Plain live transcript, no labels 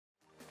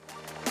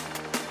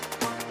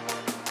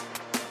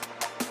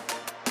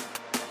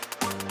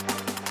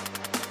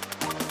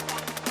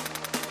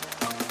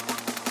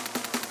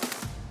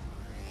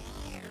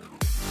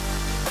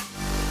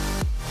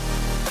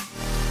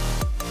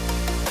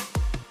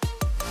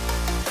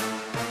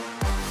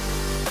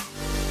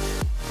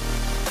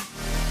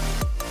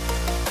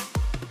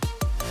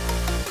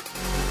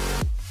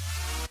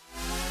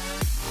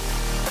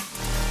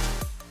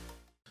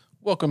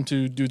Welcome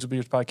to Dudes with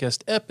Beers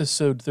Podcast,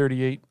 episode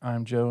 38.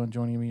 I'm Joe, and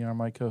joining me are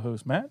my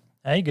co-hosts Matt.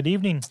 Hey, good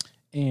evening.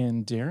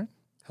 And Darren.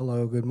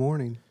 Hello, good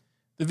morning.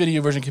 The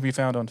video version can be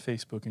found on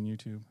Facebook and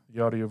YouTube.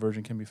 The audio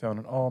version can be found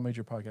on all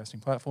major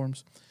podcasting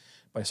platforms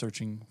by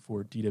searching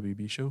for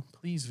DWB Show.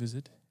 Please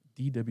visit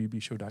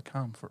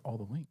dwbshow.com for all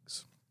the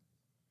links.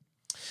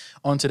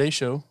 On today's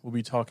show, we'll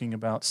be talking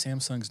about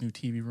Samsung's new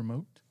TV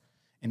remote,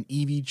 an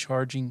EV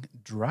charging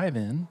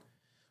drive-in,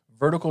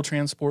 vertical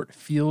transport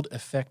field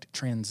effect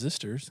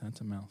transistors,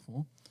 that's a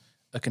mouthful,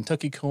 a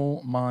Kentucky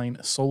coal mine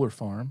solar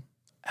farm,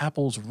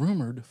 Apple's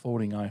rumored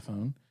folding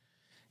iPhone,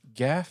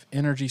 GAF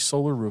Energy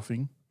solar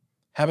roofing,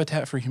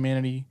 Habitat for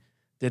Humanity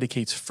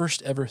dedicates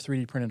first ever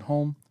 3D printed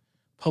home,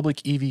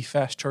 public EV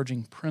fast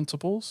charging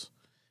principles,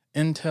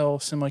 Intel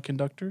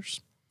semiconductors,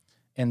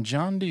 and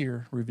John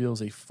Deere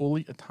reveals a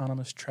fully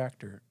autonomous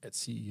tractor at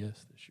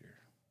CES this year.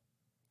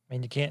 I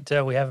mean, you can't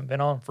tell we haven't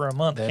been on for a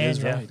month, That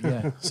is right,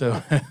 yeah.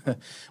 So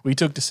we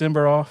took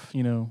December off,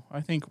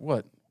 I think,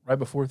 right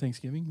before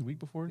Thanksgiving, the week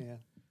before? Yeah.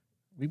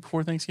 Week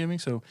before Thanksgiving.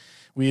 So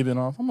we have been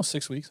off almost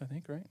 6 weeks, I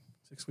think, right?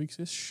 6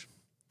 weeks-ish.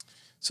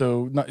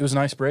 So it was a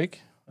nice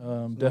break.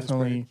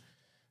 Definitely,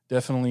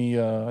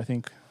 I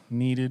think,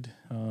 needed,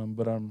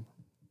 but I'm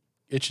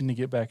itching to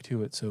get back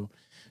to it. So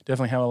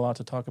definitely have a lot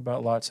to talk about.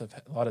 A lot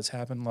has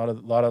happened. A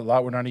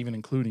lot we're not even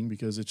including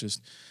because it's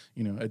just,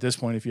 at this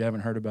point, if you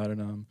haven't heard about it,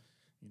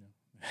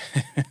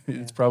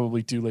 it's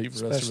probably too late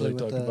for us to really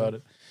talk about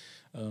it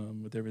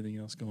with everything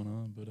else going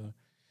on. But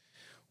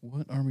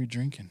what are we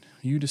drinking?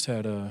 You just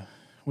had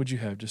what'd you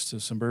have? Just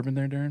some bourbon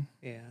there, Darren?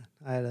 Yeah,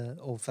 I had an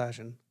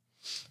old-fashioned.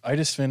 I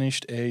just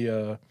finished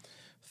a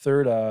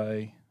Third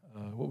Eye,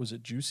 what was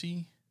it,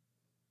 Juicy?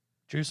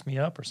 Juice Me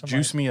Up or something.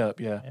 Juice Me Up,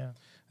 yeah. Yeah.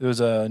 It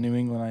was a New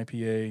England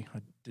IPA.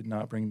 I did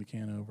not bring the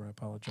can over. I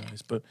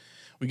apologize. But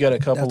we got a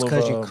couple That's of...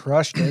 because you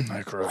crushed it.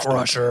 I crushed it.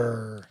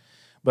 Crusher.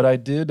 But I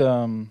did...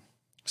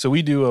 so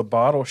we do a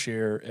bottle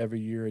share every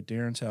year at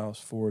Darren's house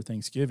for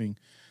Thanksgiving.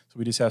 So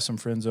we just have some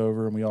friends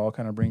over, and we all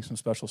kind of bring some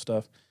special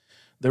stuff.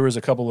 There was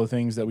a couple of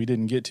things that we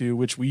didn't get to,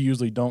 which we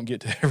usually don't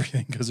get to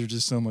everything because there's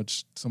just so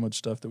much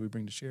stuff that we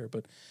bring to share.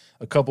 But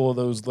a couple of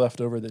those left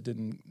over that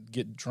didn't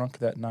get drunk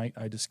that night,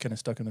 I just kind of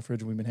stuck in the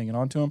fridge and we've been hanging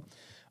on to them.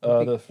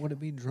 Would it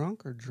be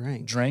drunk or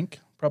drank?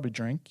 Probably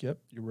drank. Yep,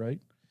 you're right.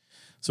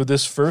 So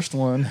this first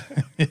one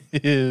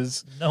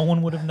is... No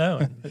one would have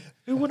known.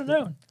 Who would have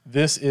known?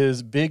 This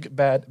is Big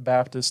Bad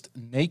Baptist,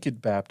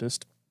 Naked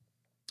Baptist.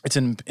 It's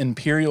an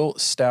Imperial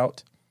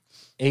Stout,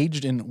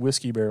 aged in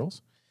whiskey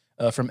barrels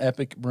from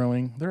Epic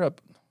Brewing. They're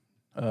up...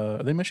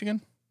 are they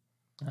Michigan?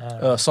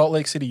 Salt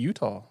Lake City,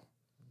 Utah.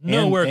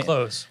 Nowhere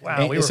close.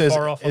 Wow, we were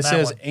far off on that It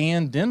says, one.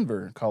 and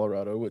Denver,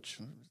 Colorado, which...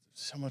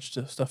 So much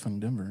stuff in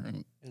Denver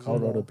and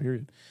Colorado,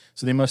 period.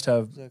 So they must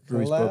have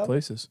breweries both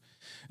places.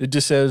 It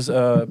just says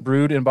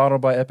brewed and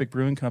bottled by Epic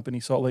Brewing Company,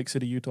 Salt Lake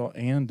City, Utah,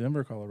 and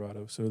Denver,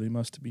 Colorado. So they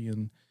must be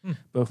in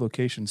both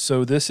locations.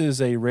 So this is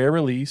a rare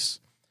release.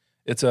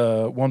 It's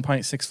a 1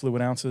 pint, 6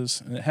 fluid ounces,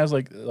 and it has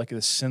like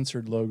a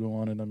censored logo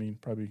on it. I mean,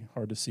 probably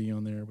hard to see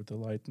on there with the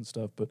light and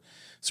stuff, but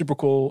super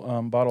cool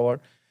bottle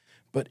art.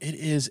 But it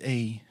is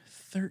a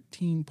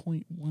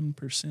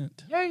 13.1%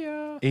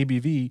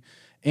 ABV.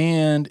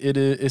 And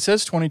it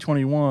says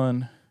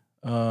 2021,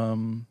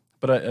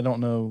 but I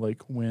don't know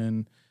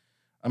when.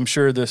 I'm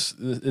sure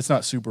it's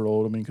not super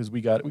old. I mean, because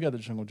we got the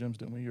Jungle Gyms,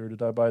 didn't we? Or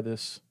did I buy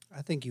this?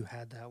 I think you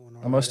had that one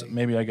already.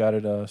 Maybe I got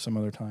it some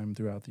other time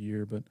throughout the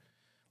year. But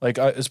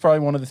it's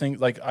probably one of the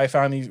things. Like we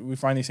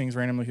find these things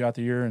randomly throughout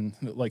the year, and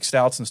like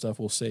stouts and stuff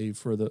we'll save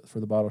for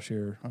the bottle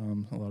share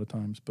a lot of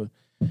times. But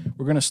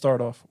we're gonna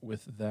start off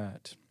with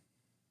that.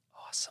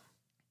 Awesome.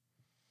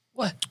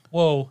 What?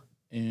 Whoa.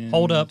 And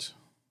Hold up.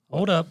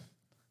 Hold up.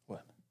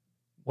 What?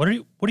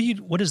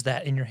 What is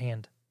that in your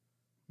hand?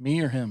 Me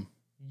or him?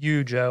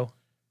 You, Joe.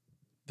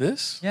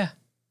 This? Yeah.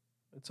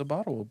 It's a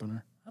bottle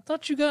opener. I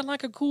thought you got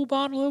like a cool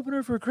bottle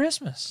opener for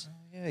Christmas.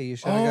 Yeah, you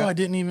should. I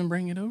didn't even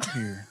bring it over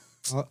here.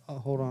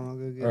 Hold on, I'll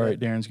go get it. All right,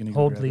 Darren's gonna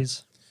Hold, grab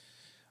please.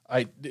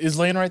 It. It's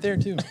laying right there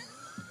too.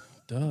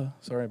 Duh.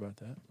 Sorry about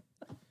that.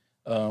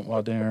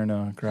 While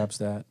Darren grabs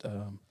that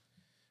to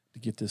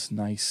get this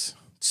nice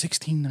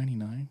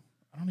 $16.99.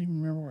 I don't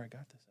even remember where I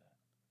got this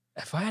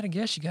at. If I had to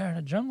guess, you got it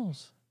at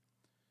Jungles.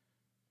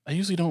 I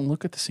usually don't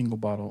look at the single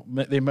bottle.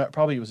 It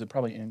was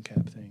probably end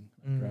cap thing.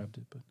 I grabbed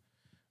it, but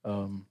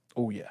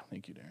oh yeah,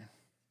 thank you, Darren.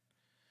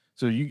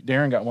 So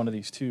Darren got one of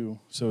these too.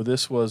 So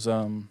this was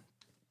a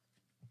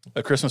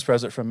Christmas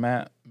present from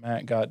Matt.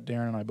 Matt got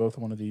Darren and I both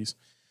one of these.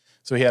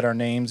 So he had our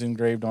names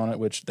engraved on it,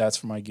 which that's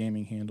for my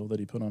gaming handle that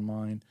he put on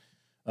mine.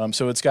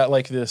 So it's got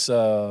like this.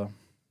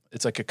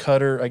 It's like a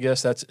cutter, I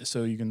guess. That's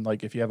so you can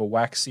if you have a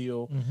wax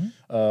seal,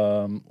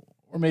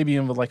 or maybe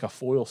even with like a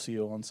foil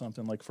seal on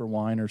something like for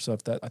wine or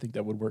stuff. That I think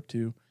that would work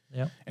too.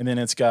 Yeah. And then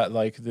it's got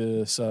like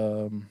this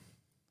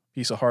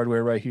piece of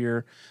hardware right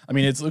here. I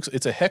mean,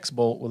 it's a hex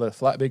bolt with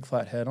a big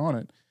flat head on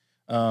it.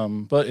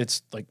 But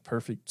it's like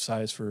perfect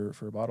size for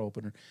a bottle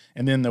opener.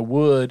 And then the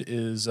wood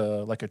is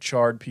like a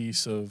charred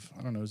piece of,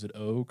 I don't know, is it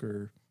oak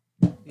or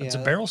It's a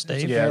barrel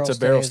stave. Yeah, it's a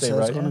barrel stave, so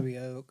right? It's going to be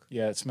oak.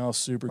 Yeah, it smells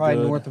super Probably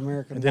good. North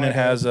American. And then it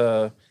has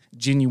a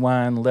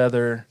genuine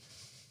leather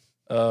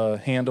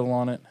handle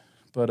on it.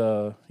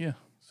 But yeah,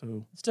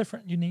 so It's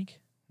different, unique.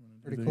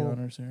 Pretty the cool.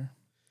 honors there.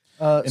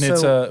 And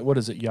It's what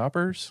is it?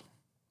 Yoppers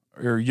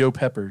or Yo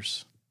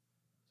Peppers?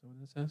 Is that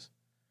what it says?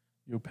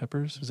 Yo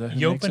Peppers? Is that who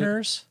makes it?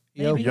 Yopeners?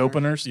 maybe?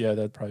 Yopeners? Yeah,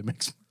 that probably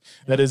makes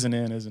that is an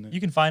N, isn't it? You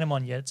can find them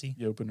on Etsy.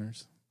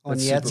 Yopeners. on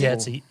That's super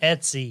Etsy. cool.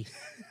 Etsy.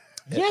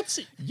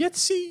 Etsy.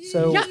 Yetsy.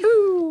 So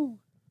Yahoo!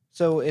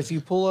 So if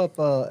you pull up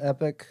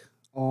Epic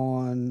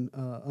on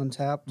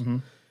Untapped,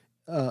 Mhm.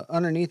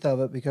 Underneath of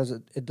it, because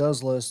it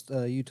does list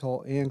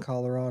Utah and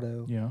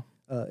Colorado, Yeah,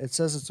 it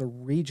says it's a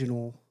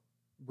regional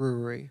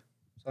brewery.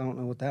 So I don't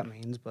know what that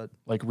means, but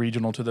like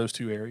regional to those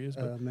two areas.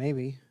 But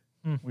maybe.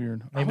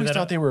 weird. I Maybe always that-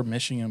 thought they were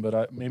Michigan,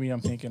 but maybe I'm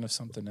thinking of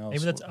something else.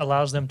 Maybe that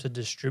allows them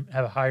to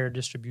have a higher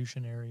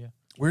distribution area.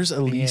 Where's in-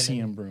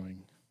 Elysium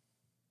Brewing?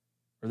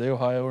 Are they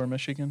Ohio or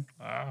Michigan?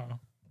 Wow.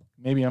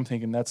 Maybe I'm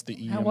thinking that's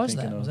the E. How I'm was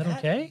thinking that? of. Was that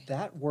okay?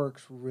 That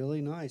works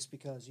really nice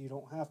because you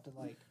don't have to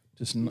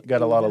Just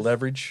got a lot of just-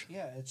 leverage.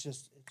 Yeah, it's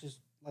just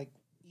like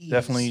ease.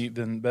 Definitely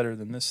better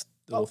than this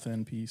little Oh.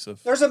 thin piece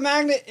of. There's a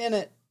magnet in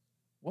it.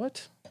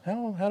 What?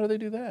 How do they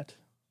do that?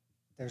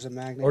 There's a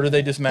magnet. Or do in they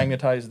it. just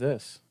magnetize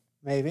this?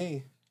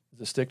 Maybe?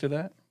 Does it stick to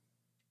that?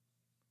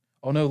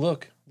 Oh no!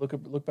 Look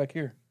back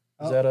here.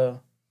 Is Oh. that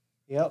a?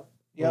 Yep.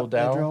 Little Yep. They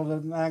dowel? drilled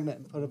a magnet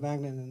and put a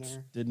magnet in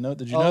there. Did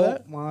you know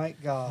that? My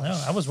gosh.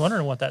 No, I was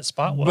wondering what that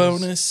spot was.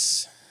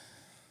 Bonus.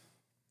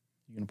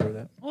 You gonna pour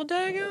that? Well,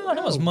 daggone,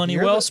 that was No, money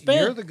you're well You're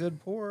spent. the good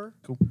pourer.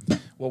 Cool.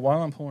 Well,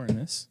 while I'm pouring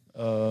this,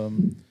 I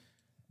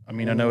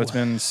mean, I know it's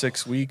been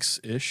 6 weeks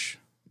ish,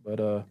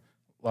 but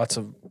lots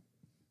of,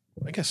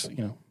 I guess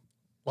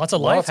Lots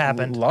of life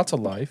happened. Lots of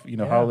life,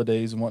 Yeah.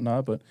 holidays and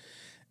whatnot. But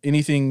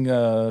anything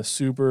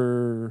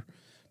super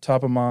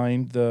top of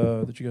mind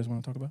that you guys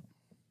want to talk about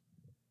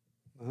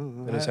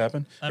that has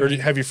happened, I or mean-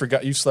 have you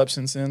forgot? You've slept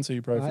since then, so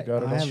you probably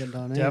forgot I about it. haven't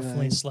done Definitely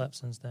anything. slept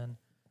since then.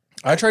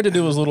 I tried to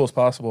do as little as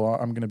possible.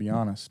 I'm going to be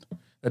honest.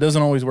 That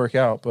doesn't always work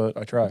out, but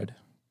I tried.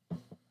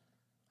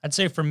 I'd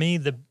say for me,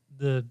 the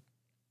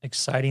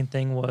exciting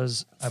thing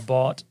was I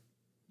bought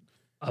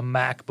a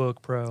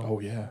MacBook Pro. Oh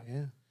yeah,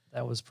 Yeah.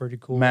 That was pretty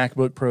cool.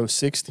 MacBook Pro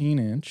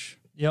 16-inch,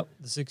 Yep,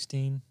 the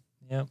 16.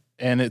 Yep,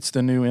 and it's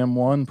the new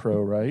M1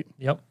 Pro, right?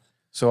 yep.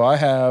 So I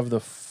have the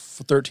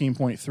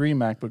 13.3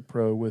 MacBook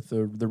Pro with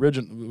the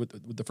original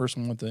with the first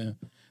one with the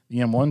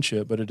M1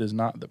 chip, but it is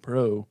not the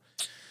Pro.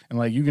 And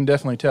like you can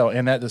definitely tell,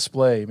 and that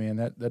display, man,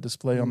 that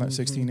display on that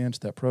 16-inch,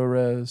 that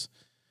ProRes,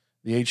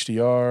 the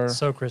HDR,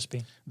 So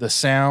crispy. the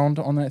sound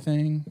on that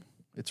thing,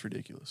 it's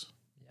ridiculous.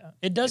 Yeah,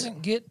 it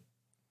doesn't get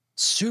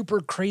super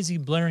crazy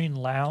blaring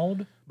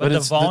loud, but the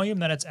it's volume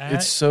that it's at,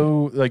 It's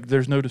so like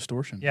there's no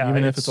distortion, Yeah,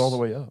 even if it's all the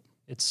way up.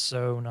 it's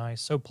so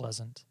nice, so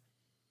pleasant.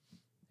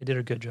 They did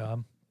a good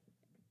job.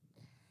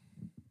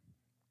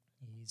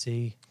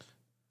 Easy.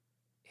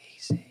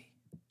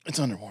 It's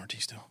under warranty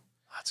still.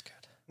 That's good.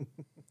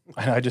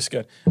 And I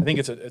think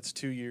it's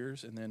 2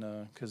 years, and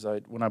then because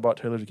when I bought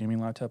Taylor's gaming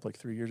laptop like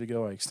 3 years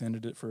ago, I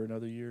extended it for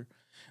another year,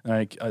 and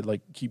I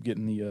like keep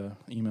getting the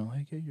email,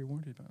 hey, your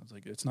warranty. I was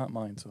like, it's not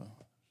mine, so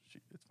it's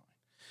fine.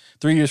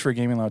 3 years for a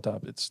gaming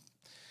laptop.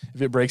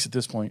 If it breaks at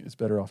this point, it's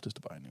better off just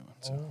to buy a new one.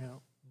 So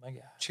Oh my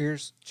God.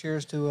 Cheers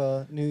to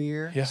a new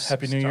year. yeah,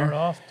 happy New Start Year.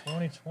 off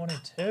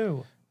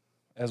 2022.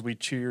 As we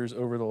cheers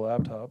over the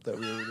laptop that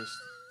we were just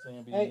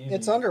saying. Be Hey, easy.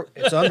 it's under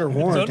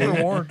warranty. It's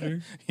under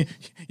warranty.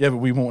 Yeah, but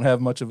we won't have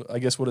much of. I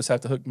guess we'll just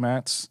have to hook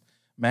Matt's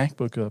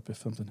MacBook up if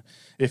something.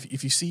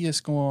 If you see us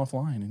go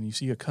offline and you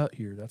see a cut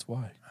here, that's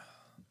why.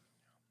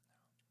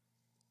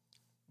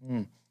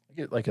 I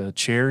get like a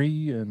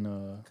cherry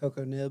and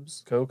Cocoa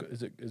nibs. Coke.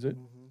 Is it?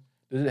 Mm-hmm.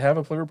 Did it have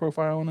a flavor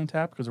profile on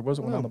tap? Because there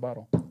wasn't one on No. the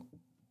bottle.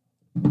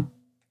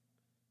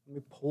 Let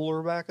me pull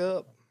her back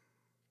up.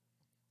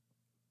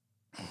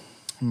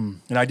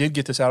 And I did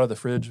get this out of the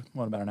fridge.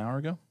 About an hour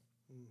ago?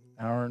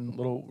 Hour and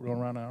little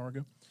around an hour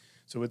ago.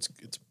 So it's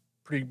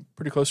pretty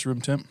close to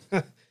room temp.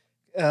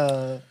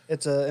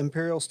 It's an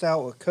imperial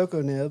stout with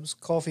cocoa nibs,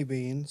 coffee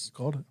beans.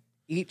 Called it.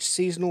 Each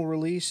seasonal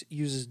release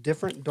uses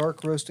different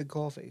dark roasted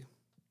coffee.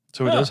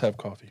 So it does have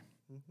coffee.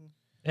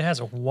 It has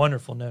a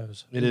wonderful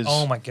nose. It is-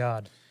 Oh my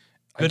God.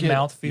 I Good get-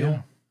 mouthfeel.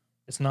 yeah.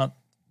 It's not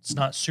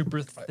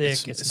super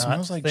thick. It's It not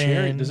smells like thin.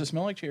 cherry. Does it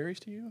smell like cherries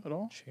to you at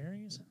all?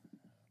 Cherries?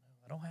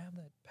 I don't have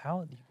that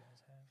palate you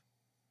guys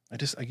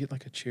have. I get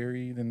like a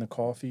cherry, then the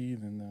coffee,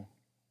 then the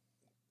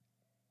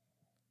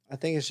I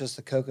think it's just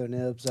the cocoa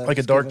nibs. like a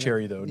that's dark giving it-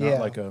 cherry though, not Yeah.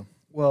 like a.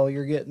 Well,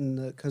 you're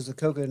getting because the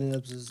cocoa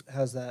nibs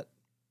has that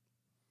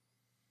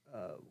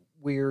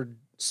weird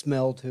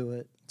smell to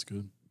it. It's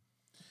good.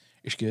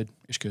 It's good.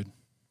 It's good.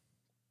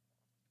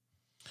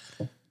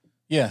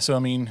 Yeah, so I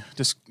mean,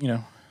 just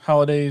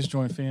holidays,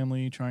 joint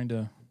family, trying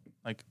to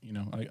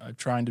I'm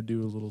trying to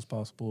do as little as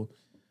possible.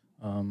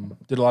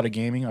 Did a lot of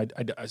gaming.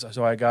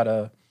 So I got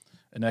an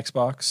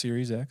Xbox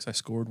Series X. I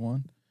scored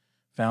one,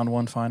 found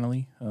one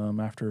finally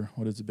after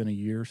what has it been a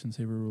year since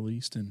they were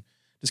released, and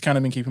just kind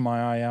of been keeping my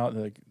eye out.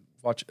 Like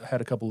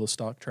had a couple of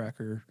stock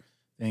tracker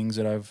things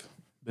that I've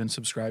been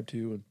subscribed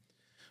to, and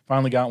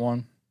finally got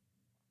one.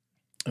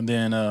 And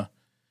then that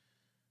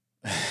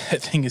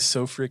thing is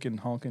so freaking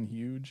honking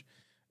huge.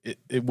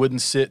 It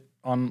wouldn't sit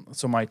on.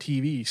 So my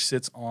TV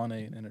sits on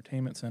an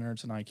entertainment center.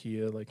 It's an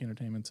IKEA like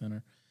entertainment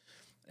center,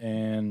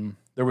 and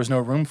there was no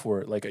room for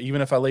it. Like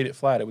even if I laid it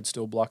flat, it would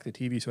still block the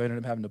TV. So I ended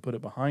up having to put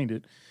it behind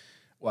it.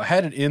 Well, I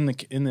had it in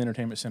the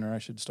entertainment center. I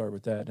should start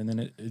with that, and then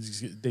it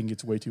then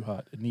gets way too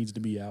hot. It needs to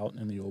be out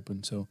in the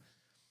open. So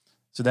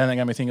then that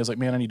got me thinking. I was like,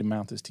 man, I need to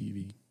mount this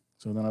TV.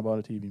 So then I bought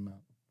a TV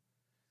mount.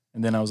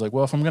 And then I was like,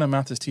 well, if I'm going to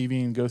mount this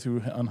TV and go through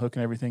unhooking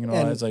everything and all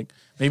that, I was like,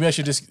 maybe I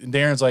should just,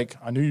 Darren's like,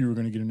 I knew you were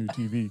going to get a new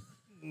TV.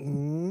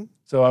 Mm-hmm.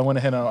 So I went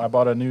ahead and I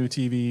bought a new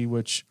TV,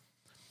 which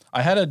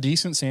I had a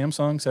decent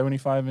Samsung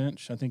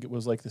 75-inch. I think it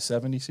was like the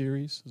 70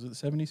 series. Was it the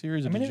 70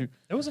 series? I mean,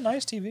 it was a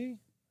nice TV.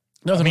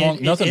 Nothing wrong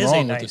with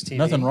TV.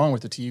 Nothing wrong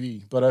with the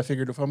TV. But I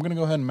figured if I'm going to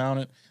go ahead and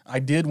mount it, I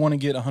did want to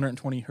get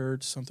 120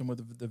 hertz, something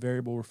with the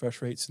variable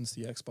refresh rate, since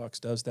the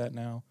Xbox does that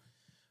now.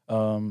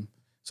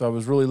 So I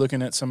was really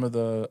looking at some of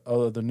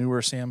the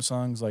newer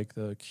Samsungs, like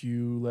the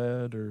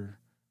QLED or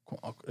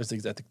I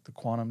think the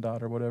Quantum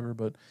Dot or whatever.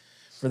 But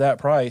for that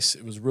price,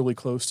 it was really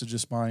close to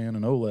just buying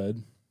an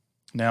OLED.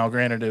 Now,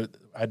 granted,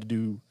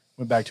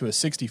 went back to a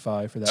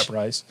 65 for that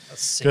price. A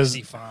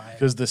 65.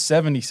 Because the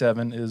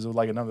 77 is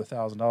like another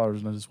 $1,000,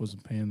 and I just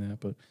wasn't paying that.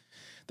 But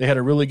they had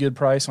a really good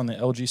price on the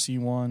LG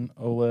C1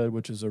 OLED,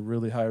 which is a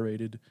really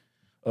high-rated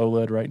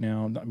OLED right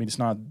now. I mean, it's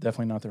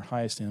definitely not their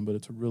highest end, but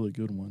it's a really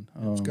good one.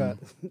 It's got.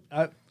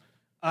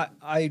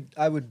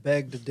 I would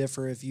beg to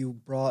differ if you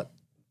brought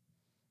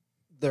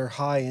their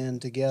high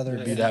end together.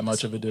 It'd be that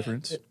much of a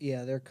difference.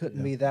 Yeah, there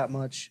couldn't be that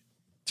much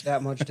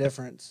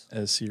difference.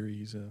 As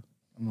series, I don't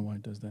know why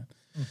it does that.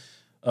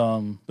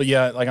 But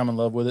yeah, like I'm in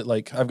love with it.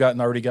 Like I've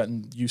already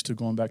gotten used to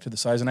going back to the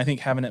size, and I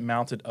think having it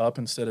mounted up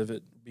instead of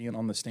it being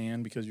on the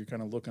stand, because you're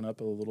kind of looking up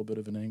at a little bit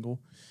of an angle,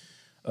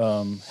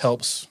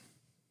 helps.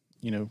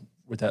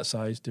 With that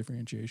size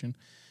differentiation.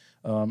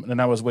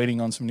 And I was waiting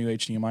on some new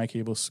HDMI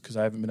cables because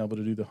I haven't been able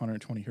to do the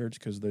 120 hertz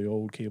because the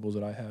old cables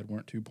that I had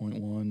weren't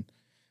 2.1.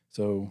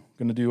 So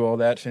going to do all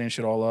that, finish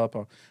it all up.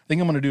 I think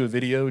I'm going to do a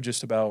video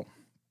just about,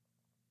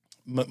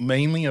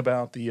 mainly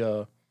about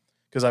the,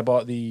 because I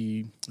bought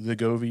the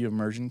Govee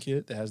immersion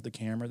kit that has the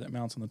camera that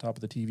mounts on the top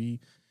of the TV,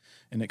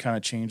 and it kind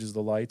of changes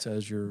the lights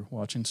as you're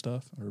watching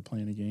stuff or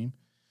playing a game.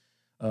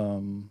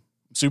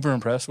 Super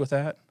impressed with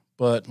that.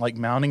 But like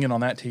mounting it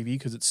on that TV,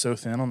 because it's so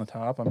thin on the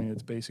top, I mean,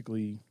 it's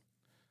basically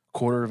a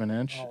quarter of an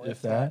inch,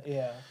 if that.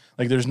 Yeah.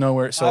 Like there's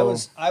nowhere. So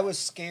I was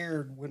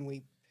scared when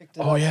we picked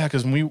it up. Oh yeah,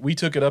 because we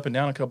took it up and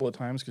down a couple of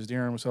times because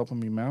Darren was helping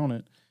me mount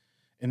it,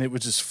 and it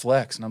would just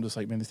flex, and I'm just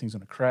like, man, this thing's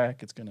gonna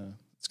crack. It's gonna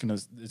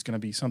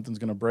be something's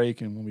gonna break,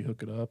 and when we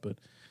hook it up, but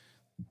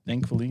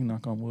thankfully,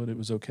 knock on wood, it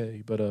was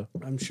okay. But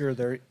I'm sure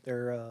there's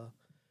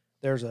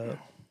a.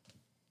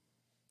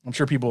 I'm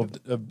sure people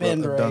have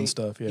done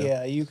stuff.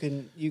 Yeah, you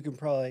can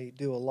probably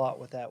do a lot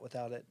with that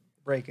without it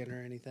breaking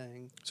or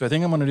anything. So I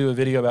think I'm going to do a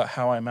video about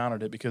how I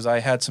mounted it, because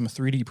I had some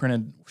 3D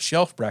printed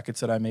shelf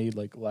brackets that I made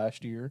like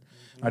last year.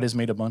 Mm-hmm. I just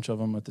made a bunch of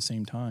them at the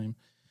same time,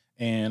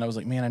 and I was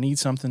like, man, I need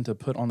something to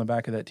put on the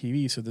back of that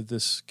TV so that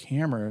this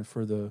camera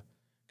for the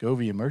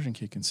Govee immersion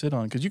kit can sit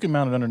on, because you can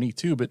mount it underneath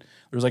too, but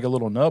there's like a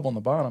little nub on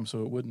the bottom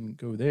so it wouldn't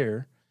go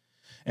there.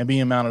 And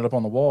being mounted up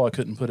on the wall, I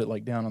couldn't put it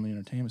like down on the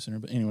entertainment center.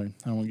 But anyway,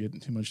 I don't want to get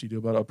into too much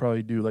detail, but I'll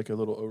probably do like a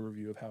little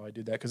overview of how I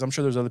did that, because I'm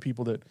sure there's other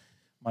people that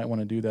might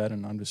want to do that,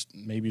 and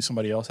maybe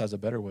somebody else has a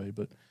better way.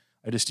 But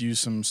I just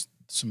used some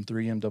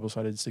 3M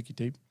double-sided sticky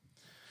tape,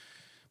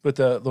 put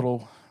that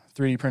little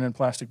 3D printed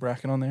plastic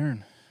bracket on there,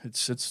 and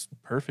it's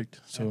perfect.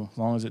 So as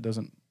long as it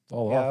doesn't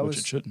fall off, which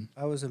it shouldn't.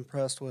 I was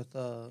impressed with.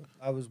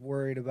 I was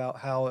worried about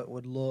how it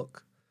would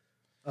look.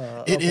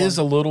 It is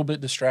a little bit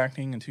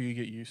distracting until you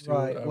get used to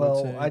it. I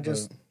would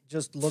say,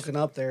 just looking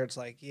up there, it's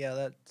like, yeah,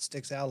 that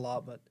sticks out a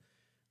lot. But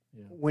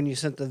when you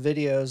sent the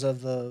videos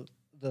of the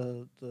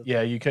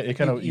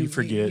you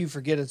forget. You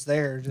forget it's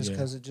there just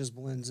because it just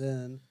blends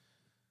in.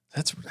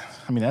 That's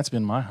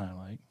been my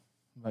highlight.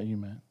 How about you,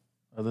 Matt?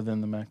 Other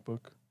than the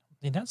MacBook.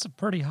 I mean, that's a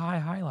pretty high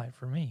highlight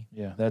for me.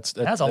 Yeah, that's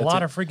a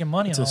lot of freaking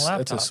money on a laptop.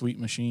 That's a sweet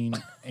machine,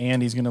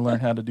 and he's going to learn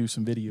how to do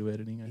some video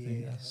editing. I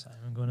think. Yes,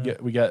 I'm going to.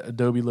 We got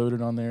Adobe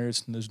loaded on there.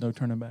 There's no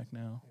turning back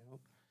now.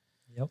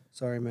 Yep.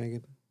 Sorry,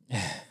 Megan.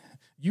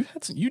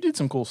 You did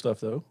some cool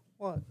stuff though.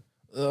 What?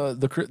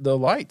 The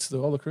lights,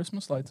 all the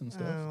Christmas lights and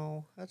stuff.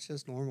 No, that's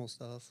just normal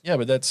stuff. Yeah,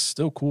 but that's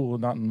still cool.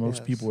 Not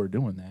most people are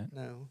doing that.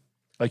 No.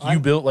 Like you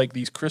built like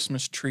these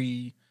Christmas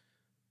tree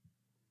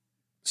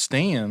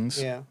stands,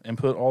 and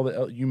put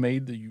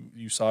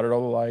you soldered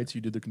all the lights,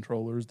 you did the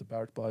controllers, the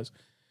power supplies.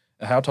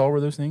 How tall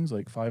were those things?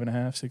 Like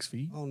 5.5, 6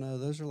 feet? Oh no,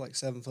 those are like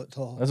 7 foot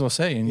tall. That's what I was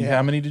saying.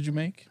 How many did you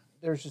make?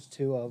 There's just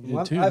 2 of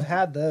them. I've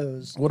had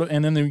those.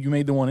 And then you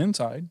made the one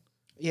inside.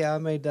 Yeah, I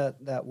made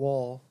that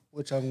wall,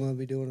 which I'm going to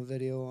be doing a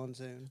video on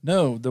soon.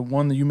 No, the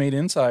one that you made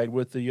inside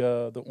with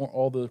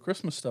all the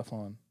Christmas stuff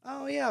on.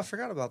 Oh yeah, I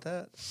forgot about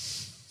that.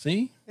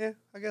 See? Yeah,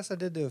 I guess I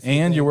did do a few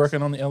And things. You're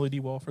working on the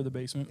LED wall for the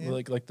basement,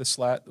 like the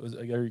slat.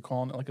 Are you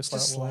calling it like a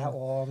slat wall? Slat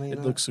wall. I mean,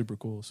 it looks super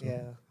cool. So.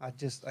 Yeah, I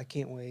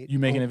can't wait. You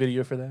making a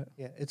video for that?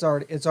 Yeah, it's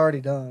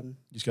already done.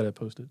 You just gotta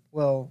post it.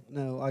 Well,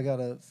 no, I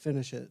gotta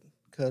finish it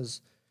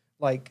because,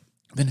 like.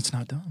 Then it's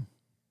not done.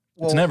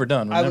 Well, it's never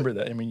done. Remember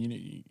that. I mean,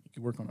 you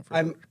can work on it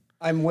forever.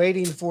 I'm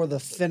waiting for the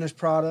finished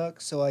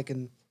product so I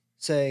can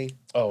say.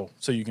 Oh,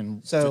 so you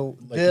can. So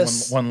like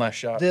this one last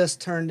shot. This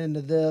turned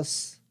into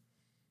this,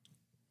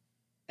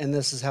 and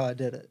this is how I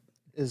did it.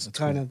 Is That's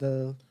kind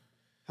cool. of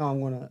how I'm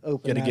going to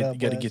open. You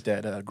got to get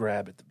that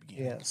grab at the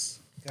beginning. Yes,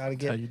 got to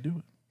get. That's how you do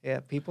it. Yeah,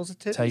 people's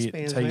attention spans.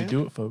 That's how you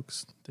do it,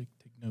 folks. Take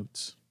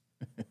notes.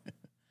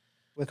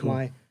 With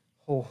my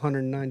whole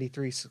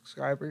 193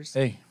 subscribers.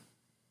 Hey.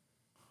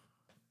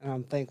 And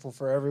I'm thankful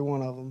for every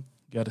one of them.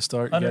 Got to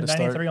start.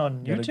 193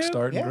 on YouTube. Got to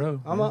start and grow.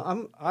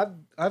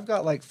 I've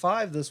got like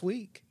 5 this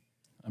week.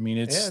 I mean,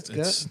 it's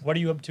good. What are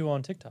you up to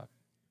on TikTok?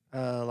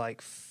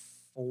 Like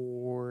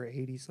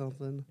 480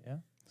 something. Yeah,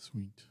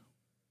 sweet.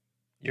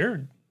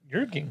 You're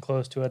getting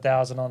close to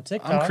 1,000 on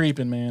TikTok. I'm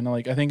creeping, man.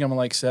 Like I think I'm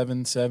like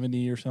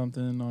 770 or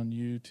something on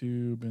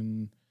YouTube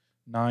and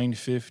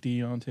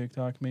 950 on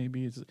TikTok,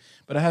 maybe.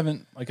 But I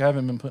haven't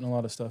been putting a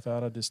lot of stuff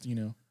out. I just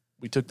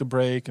we took the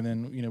break, and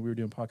then we were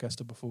doing podcast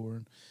stuff before.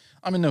 And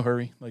I'm in no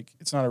hurry. Like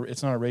it's not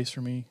a race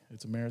for me.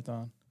 It's a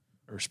marathon,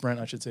 or a sprint,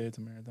 I should say. It's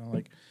a marathon.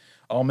 Like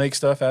I'll make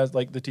stuff as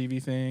like the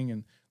TV thing,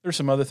 and there's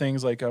some other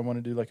things like I want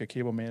to do like a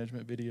cable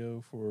management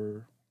video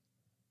for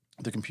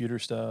the computer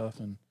stuff,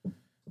 and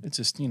it's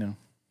just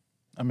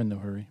I'm in no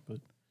hurry.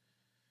 But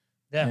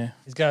yeah,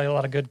 he's got a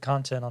lot of good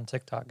content on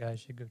TikTok,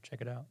 guys. You should go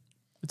check it out.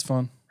 It's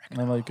fun.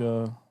 I like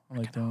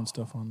doing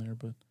stuff on there,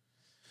 but.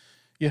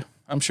 Yeah,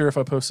 I'm sure if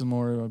I posted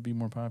more, it would be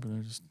more popular.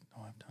 I just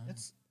don't have time.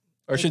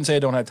 Or I shouldn't say I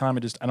don't have time. I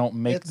don't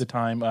make the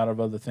time out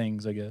of other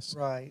things, I guess.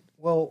 Right.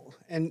 Well,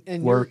 and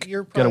work.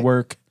 You're got to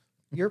work.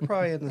 You're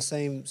probably in the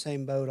same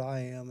boat I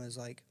am. As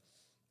like,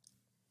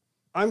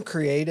 I'm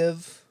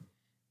creative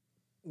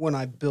when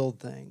I build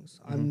things.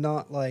 Mm-hmm. I'm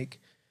not like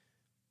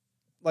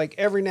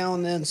every now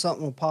and then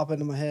something will pop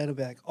into my head and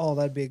be like, oh,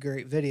 that'd be a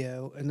great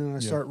video. And then I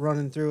start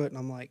running through it, and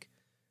I'm like,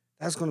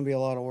 that's going to be a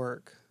lot of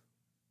work.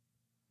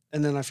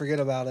 And then I forget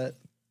about it.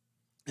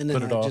 And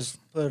then I just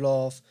put it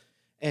off.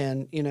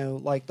 And,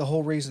 like the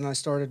whole reason I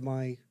started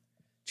my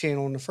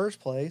channel in the first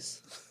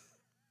place.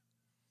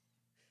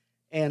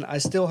 And I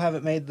still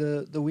haven't made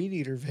the weed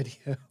eater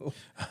video.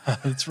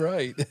 That's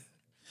right.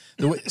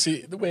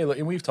 The way,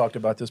 and we've talked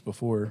about this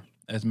before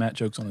as Matt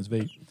chokes on his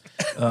vape.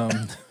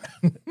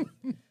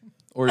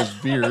 Or his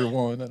beer,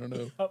 one, I don't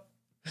know.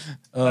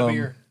 A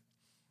beer.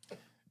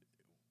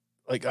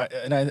 Like,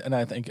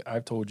 I think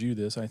I've told you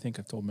this. I think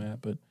I've told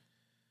Matt, but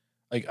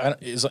like,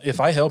 if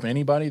I help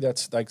anybody,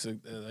 that's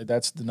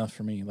enough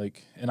for me.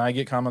 Like, and I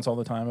get comments all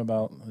the time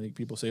about like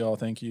people say, "Oh,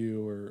 thank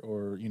you,"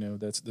 or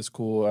that's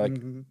cool.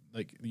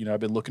 Like I've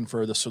been looking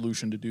for the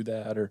solution to do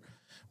that or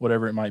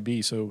whatever it might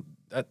be. So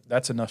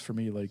that's enough for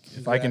me. Like,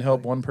 if I can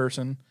help one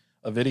person,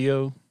 a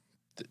video,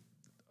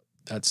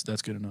 that's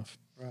good enough.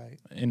 Right.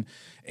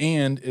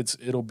 And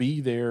it'll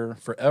be there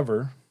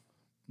forever,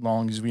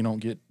 long as we don't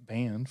get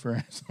banned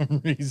for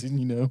some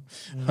reason.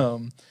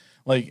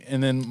 Like,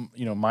 and then,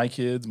 my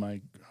kids,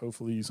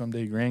 hopefully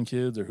someday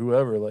grandkids or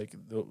whoever, like,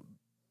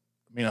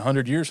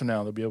 100 years from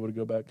now, they'll be able to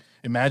go back.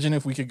 Imagine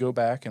if we could go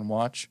back and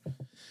watch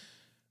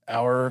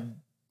our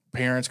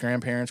parents,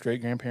 grandparents,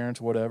 great-grandparents,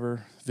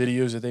 whatever,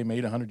 videos that they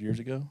made 100 years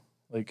ago.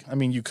 Like,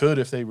 you could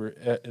if they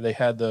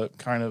had the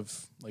kind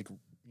of, like,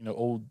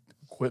 old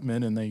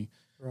equipment and they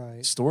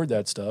stored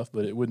that stuff,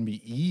 but it wouldn't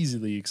be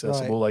easily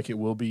accessible like it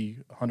will be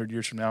 100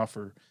 years from now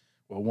for...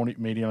 Well, won't it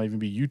maybe not even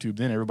be YouTube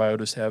then? Everybody will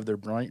just have their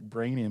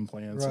brain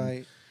implants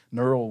and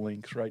neural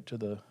links right to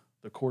the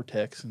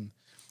cortex, and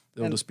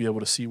they'll just be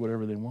able to see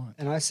whatever they want.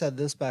 And I said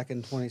this back in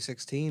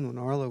 2016 when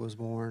Arlo was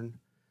born.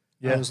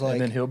 Yeah, I was like,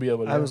 and then he'll be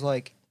able to... I was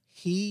like,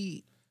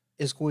 he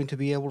is going to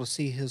be able to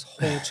see his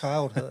whole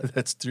childhood.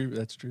 That's true.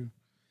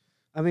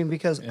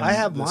 Because and I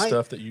have the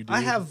stuff that you do.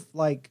 I have,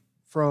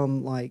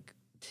 from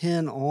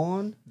 10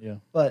 on,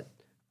 but...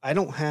 I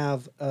don't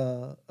have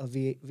a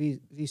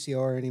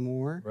VCR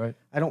anymore. Right.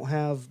 I don't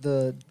have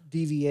the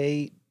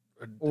DV8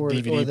 or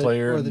DVD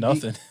player. Or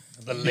nothing.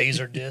 The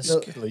laser disc.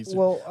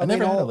 I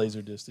never had a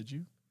laser disc. Did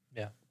you?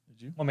 Yeah. Did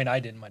you? I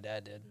I didn't. My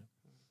dad did.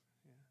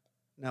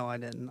 No, I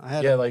didn't. I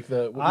had. Yeah, like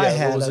the. Yeah, I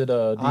had. What was it?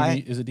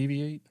 DV? Is it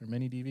DV8 or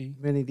mini DV?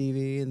 Mini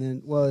DV, and then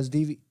it was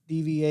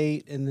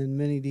DV8, and then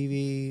mini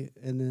DV,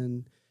 and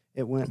then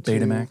it went to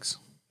Betamax.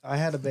 I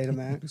had a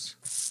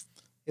Betamax.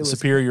 It was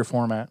superior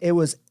format. It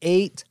was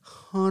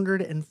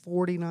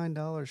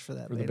 $849 for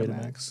that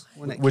Betamax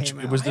when it came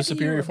out. It was the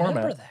superior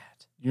format.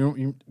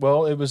 That?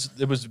 Well, it was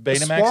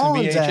Betamax and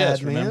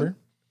VHS. Remember?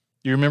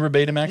 You remember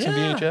Betamax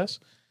and VHS?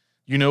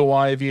 You know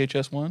why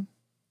VHS won?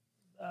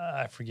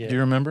 I forget. Do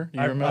you remember?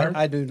 I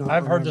do not.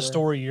 I've heard the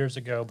story years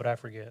ago, but I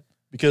forget.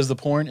 Because the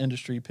porn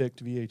industry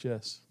picked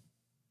VHS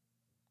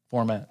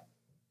format.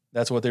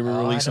 That's what they were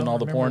releasing all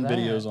the porn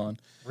videos on.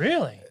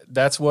 Really?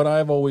 That's what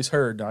I've always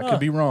heard. Now, I could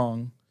be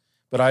wrong.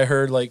 But I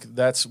heard like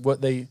that's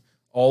what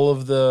all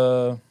of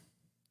the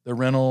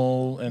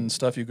rental and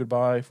stuff you could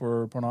buy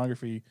for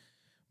pornography,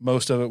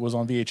 most of it was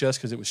on VHS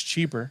because it was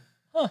cheaper.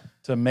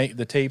 To make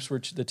the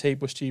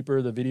tape was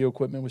cheaper, the video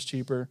equipment was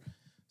cheaper,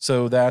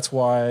 so that's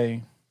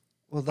why.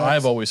 Well,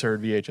 I've always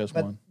heard VHS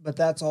one, but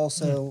that's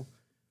also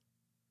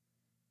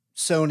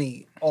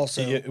Sony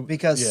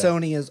because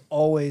Sony is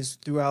always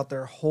throughout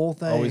their whole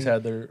thing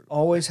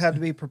always had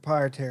to be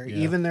proprietary.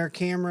 Even their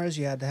cameras,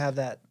 you had to have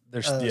that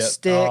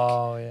stick,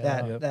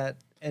 that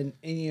and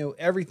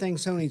everything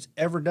Sony's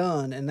ever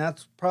done, and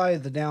that's probably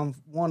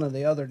one of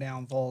the other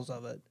downfalls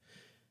of it.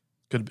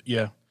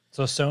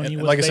 So Sony,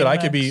 like I said, I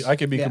could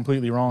be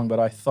completely wrong, but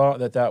I thought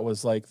that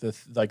was like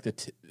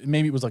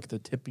maybe it was like the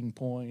tipping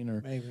point,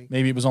 or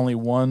maybe it was only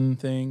one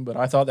thing, but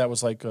I thought that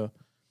was like I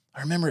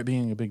remember it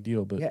being a big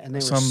deal, but and they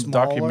some were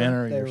smaller,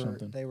 documentary or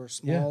something. They were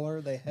smaller.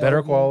 They had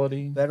better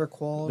quality.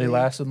 They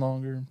lasted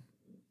longer,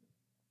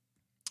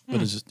 but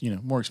it's just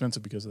more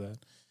expensive because of that.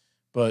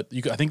 But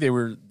I think they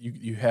were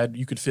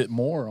you could fit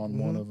more on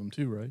one of them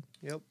too, right?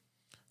 Yep.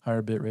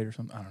 Higher bit rate or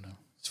something. I don't know.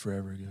 It's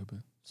forever ago, but.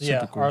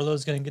 So cool.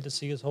 Arlo's going to get to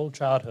see his whole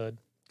childhood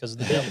because of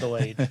the digital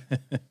age.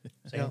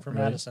 Same for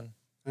Madison.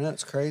 And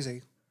that's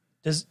crazy.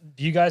 Do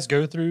you guys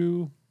go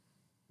through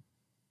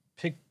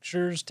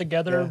pictures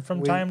together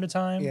from time to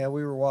time? Yeah,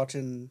 we were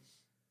watching.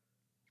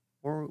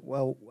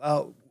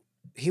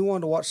 He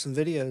wanted to watch some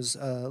videos.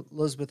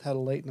 Elizabeth had a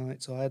late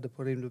night, so I had to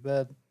put him to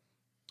bed.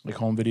 Like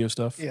home video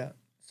stuff? Yeah.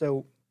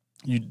 So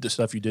the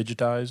stuff you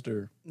digitized,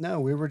 or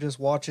no? We were just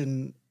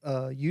watching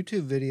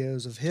YouTube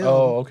videos of him.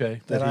 Oh,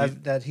 okay.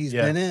 That he's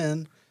been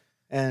in,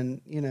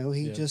 and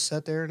he just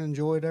sat there and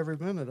enjoyed every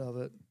minute of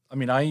it. I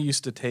mean, I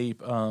used to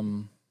tape a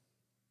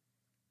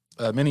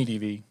mini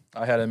DV.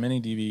 I had a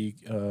mini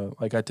DV.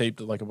 Like I taped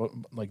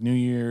like New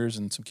Year's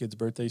and some kids'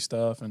 birthday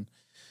stuff, and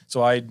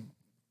so I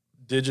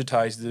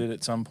digitized it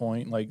at some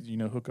point. Like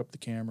hook up the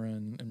camera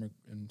and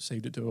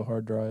saved it to a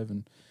hard drive,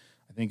 and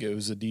I think it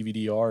was a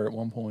DVD-R at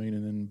one point,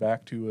 and then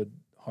back to a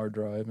hard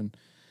drive. And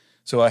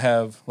so I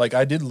have,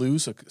 I did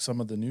lose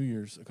some of the New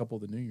Year's, a couple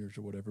of the New Year's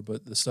or whatever,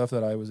 but the stuff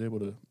that I was able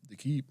to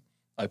keep,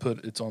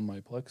 it's on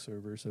my Plex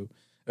server. So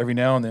every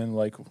now and then,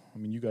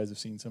 you guys have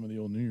seen some of the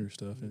old New Year's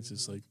stuff, and it's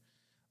just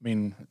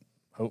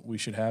we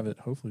should have it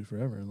hopefully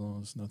forever, as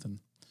long as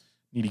nothing.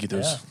 Need to get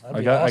those.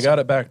 I got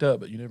it backed up,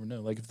 but you never know.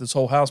 Like if this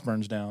whole house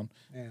burns down,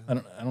 I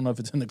don't know if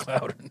it's in the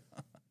cloud or not.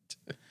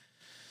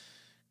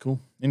 Cool.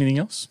 Anything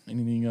else?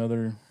 Any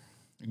other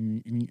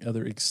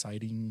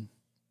exciting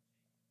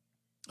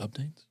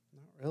updates?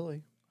 Not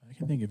really. I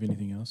can't think of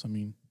anything else. I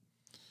mean,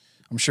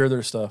 I'm sure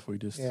there's stuff.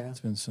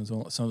 It's been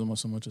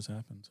so much has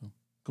happened. So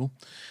cool.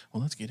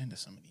 Well, let's get into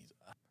some of these.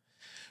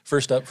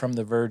 First up from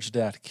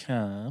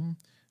TheVerge.com,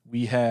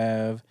 we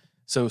have.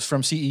 So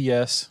from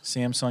CES,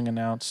 Samsung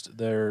announced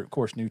their, of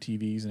course, new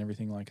TVs and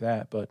everything like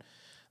that, but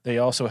they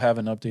also have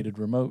an updated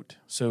remote.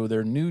 So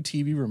their new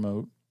TV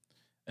remote.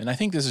 And I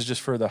think this is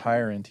just for the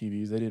higher-end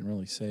TVs. They didn't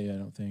really say, I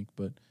don't think,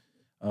 but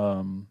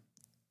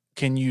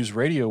can use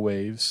radio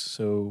waves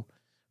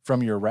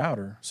from your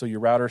router. So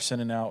your router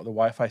sending out the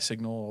Wi-Fi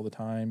signal all the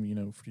time,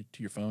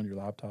 to your phone, your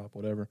laptop,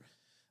 whatever.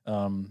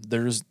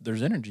 There's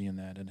energy in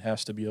that. It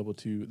has to be able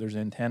to – there's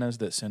antennas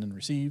that send and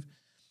receive.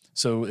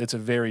 So it's a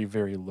very,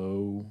 very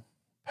low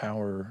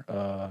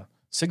power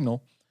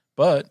signal.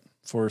 But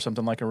for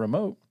something like a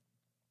remote,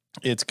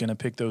 it's going to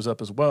pick those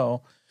up as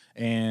well,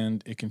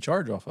 and it can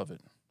charge off of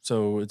it.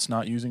 So it's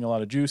not using a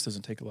lot of juice,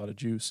 doesn't take a lot of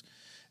juice.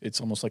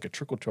 It's almost like a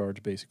trickle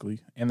charge,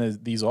 basically. And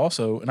these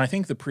also, and I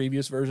think the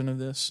previous version of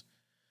this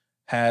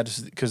had,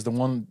 because the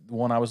one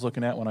I was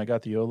looking at when I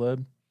got the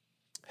OLED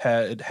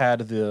had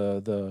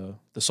the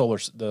solar,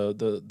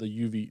 the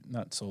UV,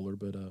 not solar,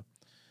 but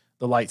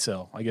the light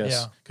cell, I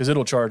guess, because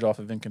it'll charge off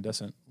of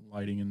incandescent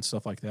lighting and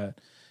stuff like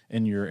that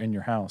in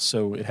your house.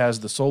 So it has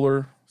the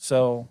solar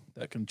cell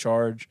that can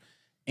charge,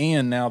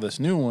 and now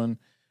this new one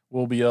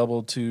will be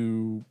able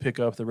to pick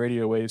up the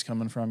radio waves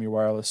coming from your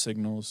wireless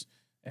signals.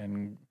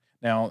 And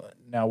now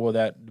will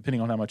that, depending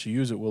on how much you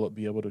use it, will it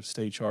be able to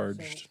stay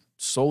charged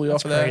solely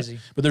off of that? Crazy.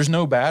 But there's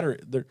no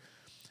battery.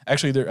 I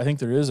think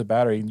there is a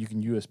battery, and you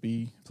can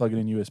plug it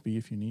in USB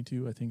if you need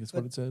to. I think that's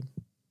what it said.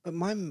 But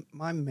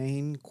my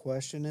main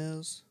question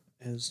is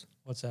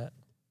what's that?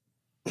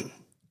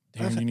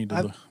 Darren, you need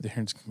to look.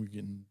 Darren's we're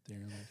getting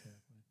Darren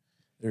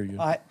there you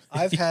go.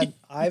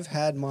 I've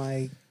had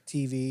my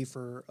TV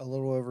for a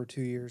little over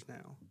 2 years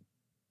now.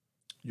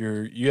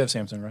 You have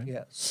Samsung, right?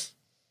 Yes.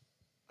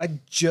 I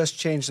just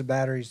changed the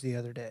batteries the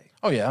other day.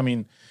 Oh yeah, I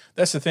mean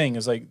that's the thing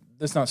is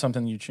that's not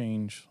something you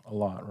change a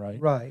lot, right?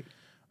 Right.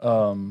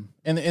 And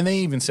they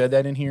even said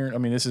that in here. I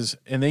mean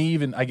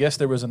I guess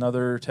there was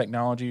another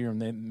technology, or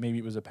maybe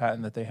it was a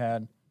patent that they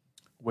had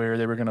where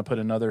they were going to put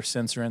another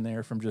sensor in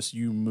there from just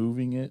you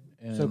moving it.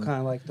 And so kind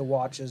of like the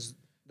watches.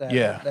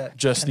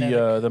 Just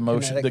the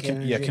motion,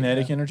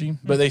 kinetic energy.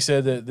 But they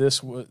said that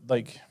this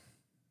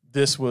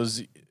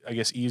was I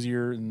guess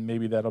easier, and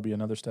maybe that'll be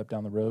another step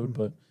down the road.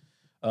 Mm-hmm.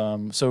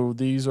 But so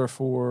these are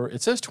for,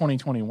 it says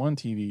 2021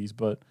 TVs,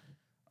 but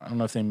I don't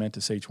know if they meant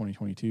to say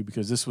 2022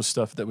 because this was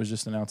stuff that was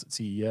just announced at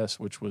CES,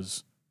 which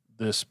was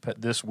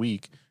this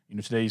week. You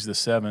know, today's the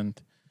 7th,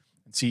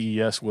 and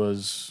CES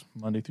was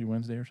Monday through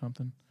Wednesday or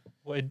something.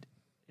 Well,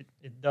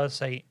 it does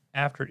say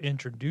after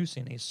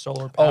introducing a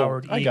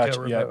solar-powered I got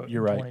Eco you. Yeah,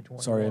 you're right.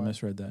 Sorry, I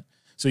misread that.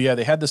 So yeah,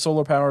 they had the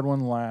solar-powered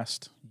one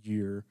last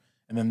year,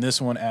 and then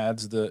this one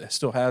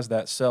still has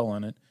that cell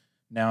in it.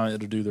 Now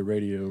it'll do the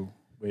radio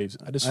waves.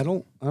 I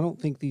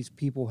don't think these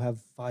people have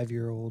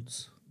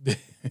 5-year-olds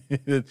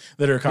that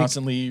are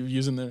constantly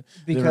using the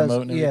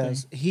remote and everything.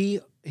 Yes,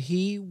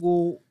 he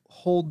will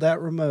hold that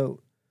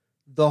remote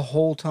the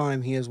whole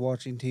time he is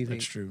watching TV.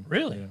 That's true.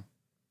 Really? Yeah.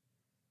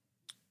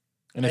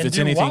 And if it's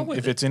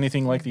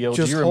anything like the LG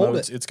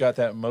remotes, it's got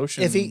that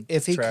motion.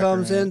 If he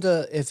comes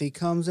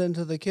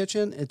into the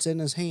kitchen, it's in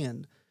his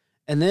hand,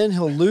 and then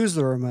he'll lose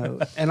the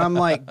remote. And I'm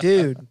like,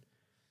 dude,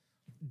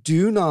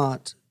 do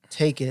not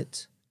take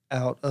it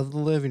out of the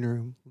living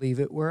room. Leave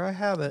it where I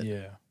have it.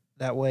 Yeah.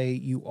 That way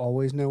you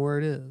always know where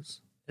it is.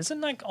 Isn't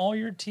like all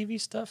your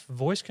TV stuff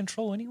voice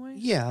control anyway?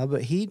 Yeah,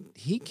 but he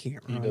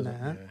can't run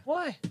that. Yeah.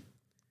 Why?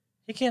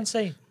 He can't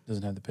say.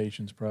 Doesn't have the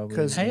patience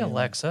probably. Hey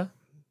Alexa.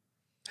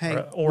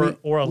 Hey,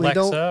 or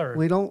Alexa.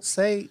 We don't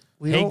say.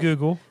 Hey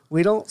Google.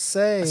 We don't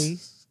say.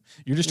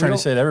 You're just trying to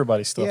set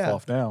everybody's stuff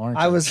off now, aren't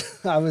you? I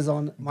was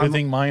on. Good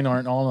thing mine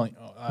aren't all like.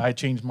 I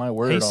changed my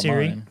word on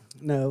Siri. mine.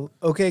 No.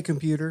 Okay,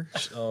 computer.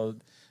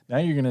 Now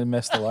you're gonna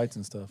mess the lights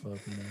and stuff up.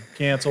 You know?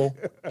 Cancel.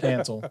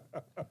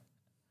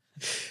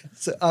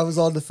 So I was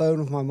on the phone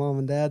with my mom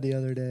and dad the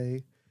other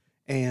day,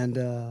 and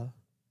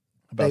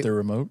about their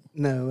remote.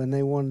 No, and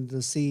they wanted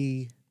to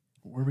see.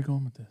 Where are we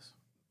going with this?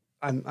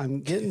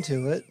 I'm getting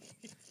to it,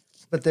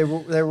 but they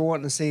were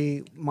wanting to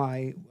see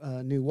my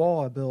new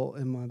wall I built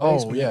in my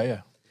basement. Oh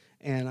yeah.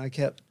 And I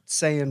kept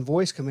saying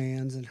voice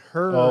commands, and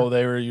her was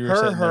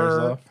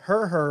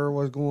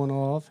going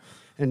off,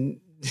 and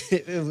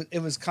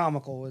it was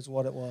comical, is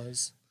what it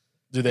was.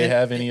 Do they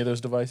have any of those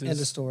devices? End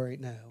of story.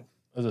 No.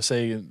 As I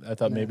say, I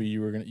thought maybe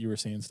you were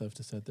saying stuff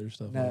to set their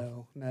stuff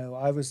off. No.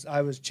 I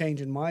was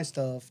changing my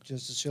stuff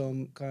just to show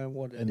them kind of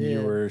what it did. And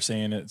you were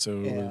saying it,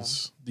 so it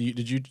was.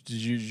 Did you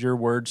your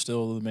word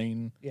still the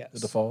main? Yes. The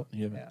default.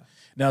 Yeah.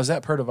 Now is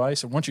that per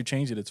device? And once you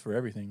change it, it's for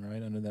everything,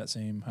 right? Under that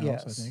same house,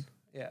 yes. I think.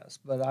 Yes,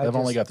 but I've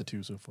only got the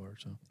 2 so far.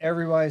 So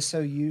everybody's so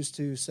used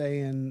to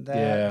saying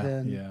that.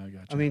 I got you.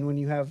 I mean, when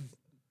you have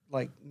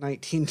like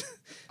 19,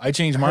 I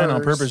changed mine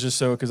on purpose just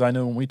so because I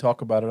know when we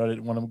talk about it, I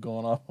didn't want them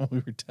going off when we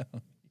were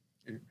down.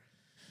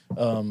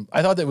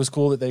 I thought that was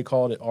cool that they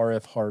called it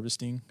RF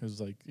harvesting because,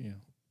 like, you know,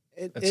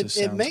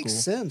 it makes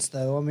sense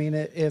though. I mean,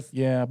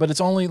 but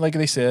it's only like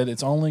they said,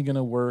 it's only going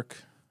to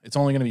work. It's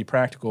only going to be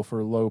practical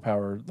for low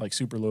power, like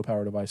super low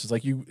power devices.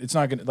 Like it's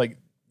not going to like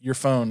your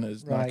phone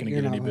is not going to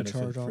get any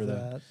benefit for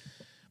that.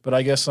 But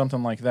I guess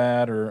something like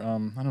that, or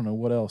I don't know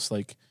what else.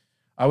 Like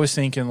I was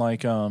thinking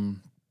like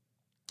some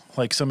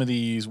of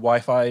these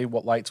Wi-Fi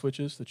light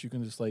switches that you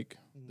can just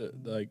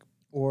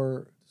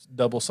or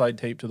double side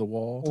tape to the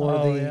wall,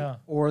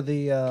 or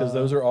because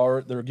those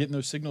they're getting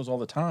those signals all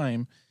the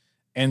time,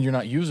 and you're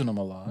not using them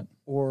a lot.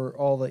 Or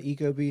all the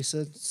Ecobee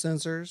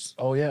sensors.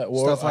 Oh yeah,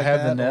 or stuff like I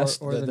have that, the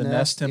Nest, or the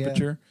Nest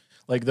temperature. Yeah.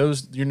 Like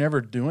those, you're never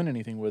doing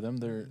anything with them.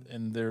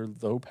 They're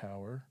low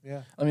power.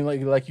 Yeah, I mean,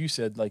 like you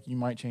said, like you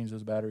might change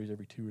those batteries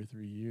every 2 or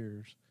 3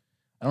 years.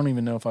 I don't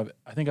even know if I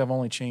think I've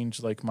only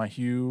changed like my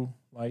Hue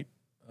light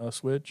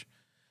switch.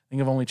 I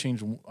think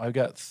I've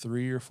got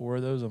 3 or 4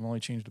 of those. I've only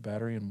changed a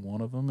battery in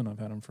one of them, and I've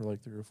had them for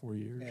like 3 or 4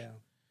 years. Yeah.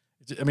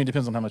 I mean, it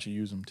depends on how much you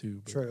use them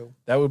too. But true.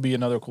 That would be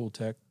another cool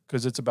tech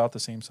because it's about the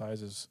same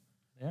size as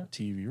a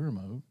TV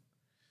remote.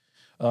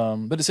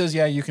 But it says,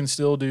 you can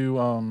still do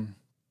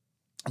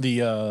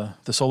the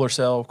solar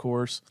cell, of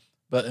course.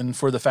 And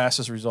for the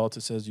fastest results,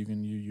 it says you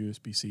can use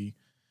USB-C.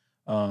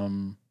 But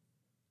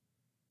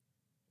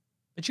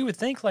you would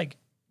think like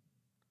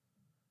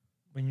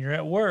when you're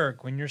at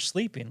work, when you're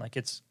sleeping, like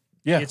it's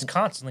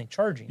constantly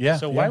charging. Yeah.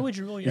 So why would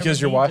you really?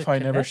 Because your Wi-Fi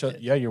never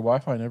your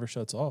Wi-Fi never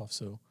shuts off.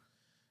 So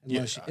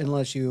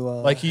unless you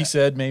like he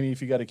said, maybe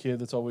if you got a kid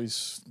that's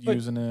always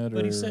using it.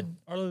 But he said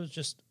Arlo was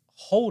just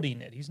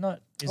holding it. He's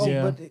not.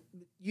 But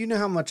you know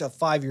how much a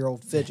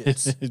 5-year-old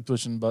fidgets. He's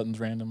pushing buttons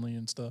randomly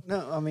and stuff.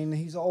 No, I mean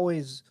he's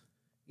always.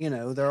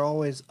 They're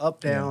always up,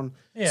 down,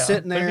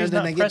 sitting there, and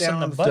then they get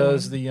down. Do the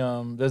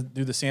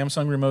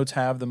Samsung remotes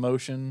have the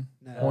motion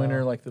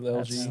pointer like the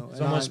LG? It's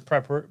almost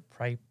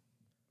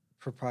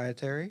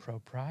proprietary.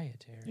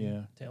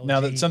 Yeah.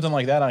 Now that something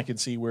like that, I could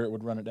see where it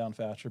would run it down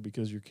faster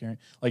because you're carrying.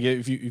 Like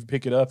if you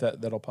pick it up,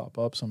 that'll pop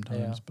up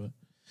sometimes. Yeah. But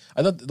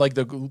I thought like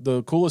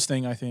the coolest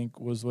thing I think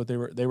was what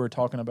they were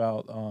talking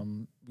about.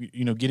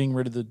 Getting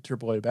rid of the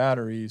AAA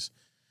batteries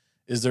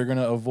is they're going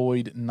to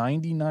avoid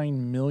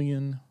 99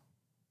 million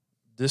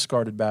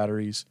discarded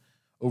batteries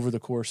over the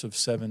course of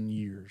 7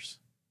 years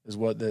is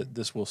what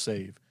this will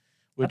save.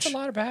 That's a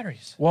lot of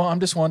batteries. Well, I'm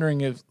just wondering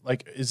if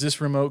is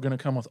this remote going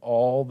to come with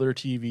all their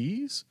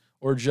TVs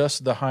or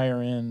just the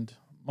higher end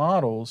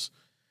models,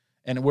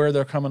 and where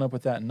they're coming up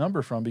with that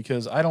number from?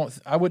 Because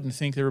I wouldn't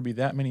think there would be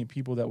that many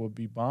people that would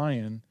be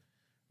buying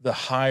the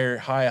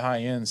high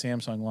end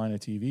Samsung line of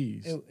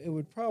TVs. It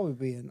would probably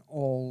be an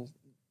all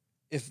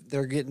if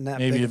they're getting that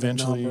maybe big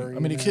eventually. Of a number, I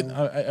mean, it could.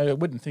 I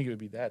wouldn't think it would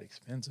be that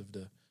expensive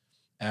to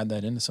add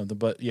that into something.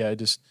 But yeah, I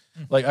just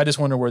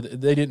wonder where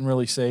they didn't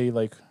really say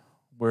like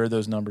where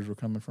those numbers were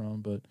coming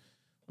from. But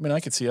I mean, I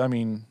could see. I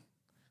mean, I'm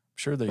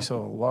sure they sell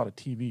a lot of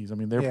TVs. I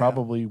mean, they're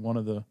probably one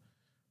of the.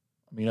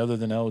 I mean, other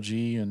than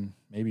LG and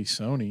maybe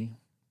Sony.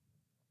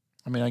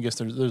 I mean, I guess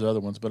there's other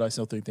ones, but I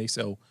still think they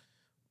sell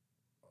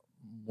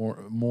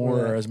more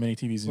or as many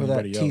TVs as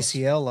anybody else.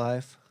 TCL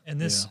Life. And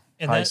this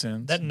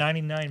and that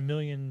 99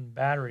 million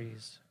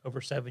batteries over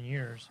 7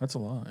 years. That's a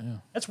lot, yeah.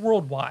 That's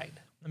worldwide.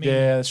 I mean,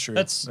 yeah, that's true.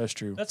 That's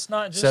true. That's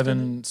not just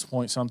 7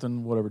 point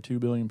something, whatever, 2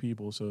 billion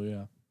people. So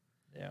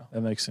yeah,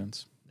 that makes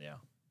sense. Yeah,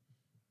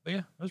 but yeah,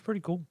 it was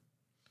pretty cool.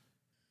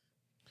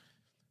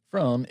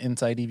 From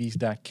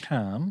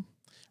InsideEVs.com.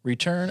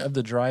 Return of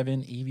the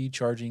drive-in EV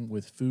charging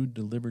with food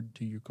delivered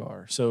to your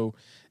car. So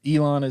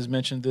Elon has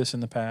mentioned this in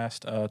the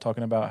past,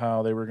 talking about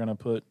how they were going to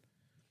put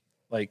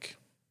like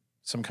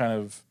some kind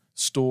of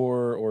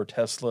store or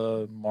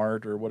Tesla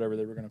Mart or whatever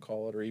they were going to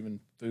call it, or even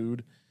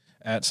food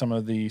at some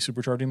of the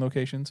supercharging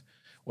locations.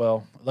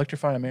 Well,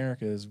 Electrify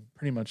America is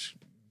pretty much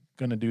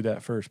going to do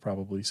that first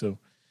probably. So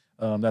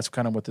that's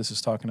kind of what this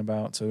is talking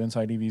about. So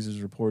Inside EVs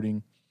is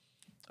reporting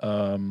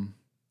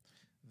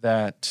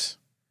that...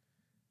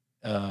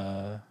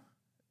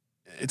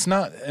 it's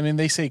not, I mean,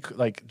 they say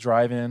like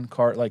drive-in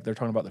car, like they're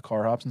talking about the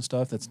car hops and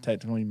stuff. That's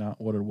technically not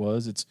what it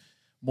was. It's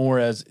more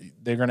as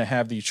they're going to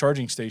have these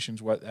charging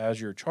stations. As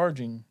you're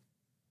charging,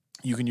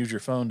 you can use your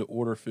phone to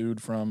order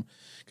food from,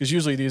 because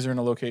usually these are in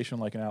a location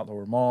like an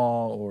outdoor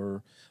mall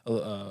or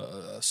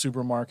a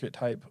supermarket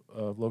type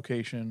of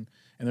location.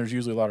 And there's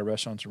usually a lot of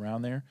restaurants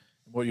around there.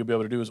 What you'll be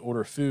able to do is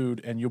order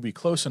food, and you'll be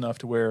close enough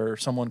to where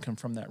someone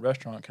from that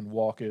restaurant can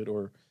walk it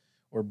or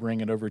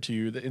bring it over to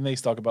you. And they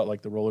talk about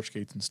like the roller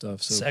skates and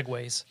stuff. So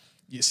Segways.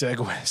 Yeah,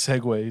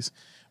 segways.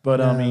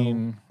 But no. I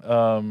mean,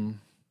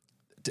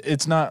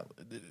 it's not,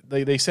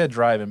 they said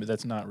drive-in, but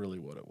that's not really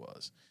what it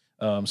was.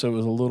 So it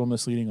was a little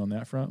misleading on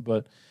that front,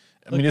 but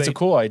I mean, it's a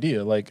cool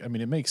idea. Like, I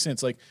mean, it makes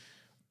sense. Like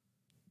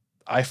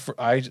I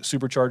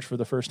supercharged for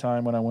the first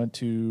time when I went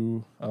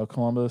to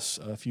Columbus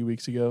a few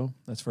weeks ago.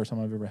 That's the first time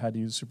I've ever had to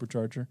use a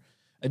supercharger.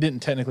 I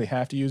didn't technically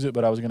have to use it,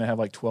 but I was going to have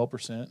like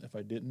 12% if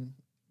I didn't.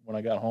 When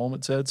I got home,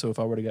 it said. So if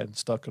I would have gotten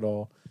stuck at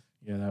all,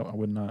 I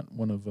would not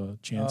want to have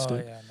chanced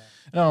it. Yeah, no.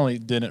 And I only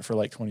did it for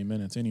like 20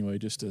 minutes anyway,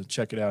 just to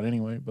check it out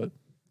anyway. But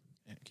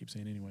I keep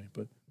saying anyway.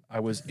 But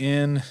I was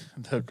in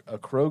a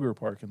Kroger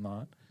parking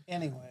lot.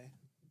 Anyway.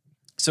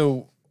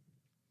 So,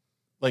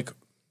 like,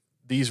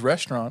 these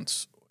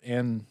restaurants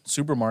and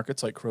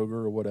supermarkets like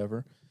Kroger or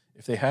whatever,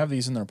 if they have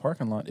these in their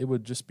parking lot, it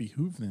would just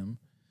behoove them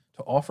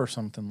to offer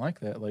something like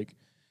that. Like,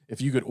 if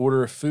you could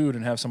order a food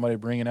and have somebody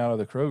bring it out of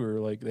the Kroger,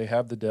 like they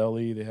have the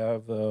deli, they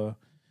have the,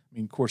 I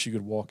mean, of course you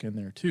could walk in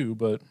there too,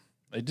 but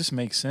it just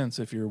makes sense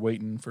if you're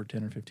waiting for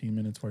 10 or 15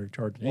 minutes while you're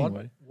charging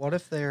anyway. What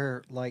if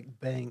they're like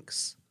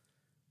banks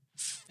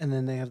and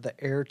then they have the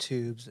air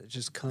tubes that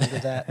just come to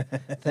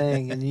that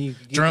thing and you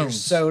get your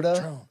soda?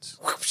 Drones.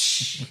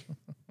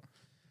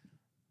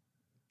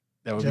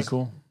 That would be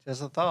cool.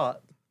 Just a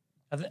thought.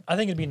 I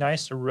think it'd be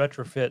nice to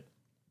retrofit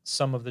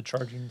some of the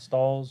charging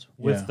stalls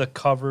with the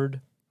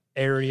covered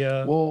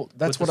area. Well,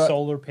 that's with what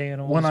solar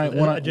panels. When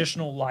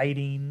additional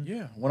lighting.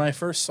 Yeah, when I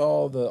first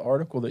saw the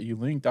article that you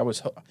linked,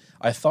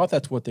 I thought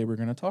that's what they were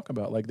going to talk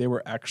about. Like they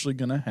were actually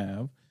going to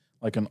have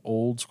like an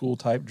old school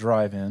type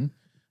drive-in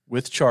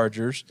with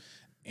chargers,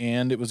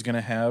 and it was going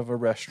to have a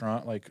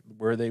restaurant like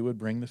where they would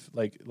bring the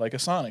like a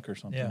Sonic or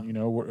something,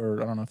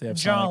 or I don't know if they have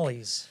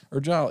Jollies Sonic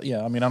or Jolly.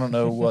 Yeah, I mean I don't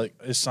know what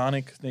is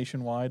Sonic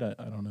nationwide. I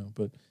don't know,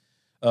 but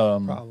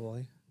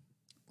probably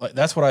like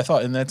that's what I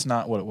thought, and that's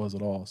not what it was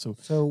at all.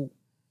 So.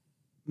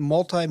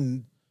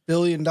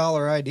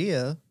 Multi-billion-dollar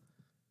idea.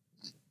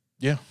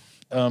 Yeah.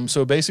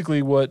 So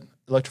basically what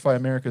Electrify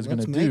America is going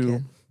to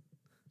do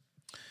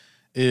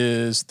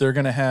is they're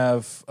going to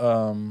have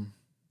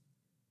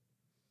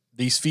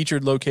these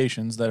featured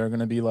locations that are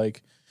going to be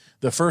like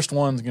the first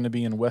one's going to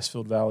be in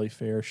Westfield Valley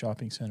Fair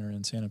Shopping Center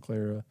in Santa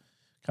Clara,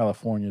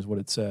 California is what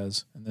it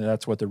says. And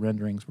that's what the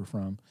renderings were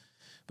from.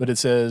 But it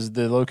says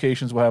the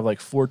locations will have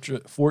like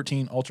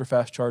 14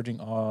 ultra-fast charging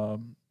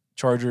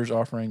chargers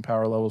offering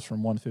power levels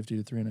from 150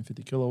 to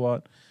 350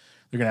 kilowatt.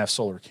 They're going to have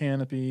solar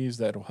canopies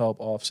that will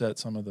help offset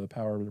some of the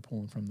power they're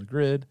pulling from the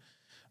grid.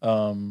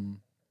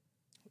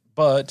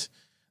 But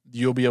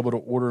you'll be able to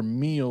order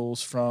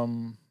meals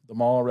from the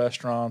mall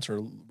restaurants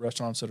or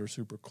restaurants that are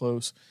super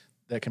close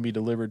that can be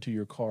delivered to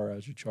your car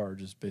as you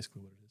charge is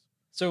basically what it is.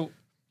 So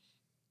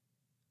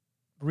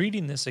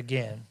reading this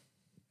again,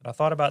 and I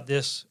thought about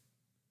this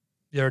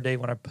the other day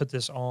when I put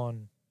this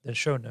on the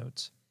show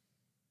notes.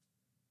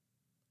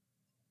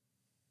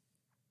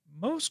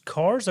 Most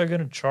cars are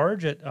going to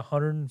charge at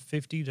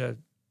 150 to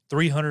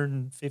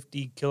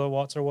 350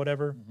 kilowatts or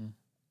whatever. Mm-hmm.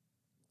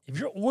 If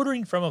you're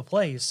ordering from a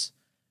place,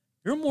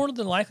 you're more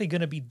than likely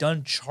going to be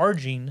done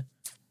charging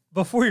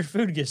before your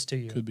food gets to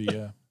you. Could be,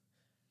 yeah.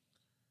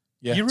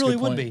 Yeah, you really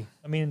would be.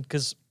 I mean,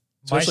 because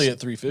especially at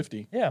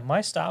 350. Yeah,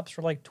 my stops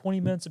are like 20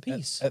 minutes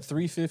apiece. At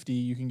 350,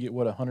 you can get,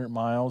 100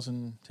 miles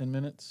in 10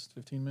 minutes,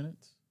 15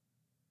 minutes?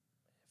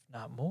 If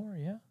not more,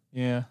 yeah.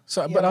 Yeah.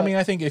 So, but I mean,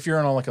 I think if you're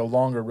on like a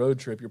longer road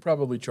trip, you're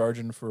probably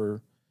charging for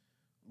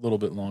a little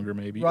bit longer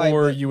maybe. Right,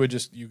 or you could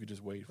just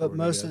wait for it. But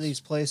most of these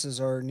places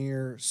are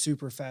near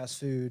super fast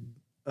food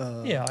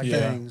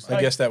things.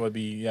 I guess that would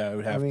be, it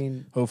would have,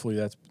 hopefully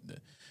that's...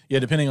 Yeah,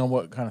 depending on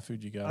what kind of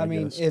food you got. I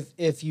mean, guess.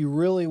 if you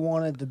really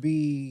wanted to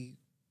be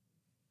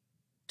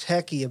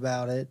techie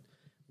about it,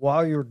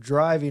 while you're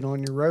driving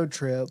on your road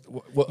trip,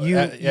 you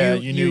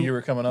knew you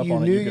were coming up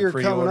on it. You could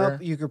pre-order.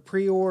 You could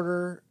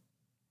pre-order,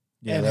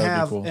 and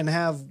have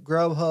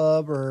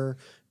Grubhub or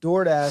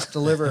DoorDash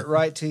deliver it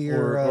right to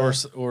your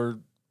or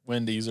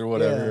Wendy's or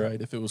whatever.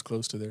 Right, if it was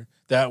close to there,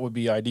 that would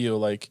be ideal.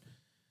 Like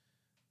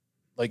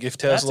if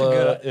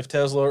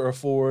Tesla or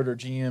Ford or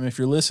GM, if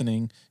you're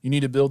listening, you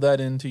need to build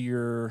that into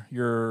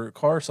your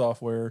car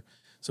software.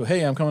 So,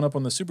 hey, I'm coming up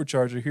on the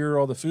supercharger. Here are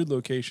all the food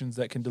locations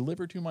that can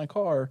deliver to my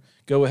car.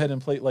 Go ahead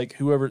and play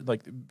whoever,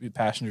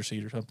 passenger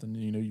seat or something.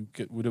 You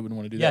wouldn't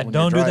want to do that. Yeah,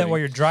 don't do that while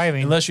you're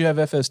driving. Unless you have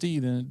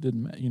FSD, then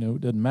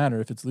it doesn't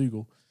matter if it's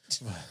legal.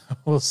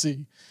 We'll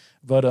see.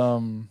 But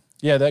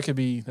that's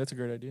a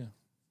great idea.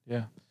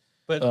 Yeah.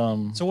 But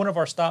so one of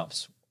our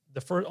stops,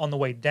 on the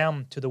way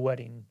down to the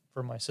wedding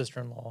for my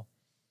sister-in-law,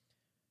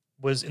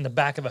 was in the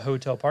back of a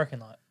hotel parking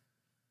lot.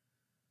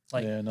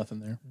 Nothing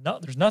there. No,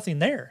 there's nothing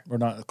there. We're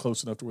not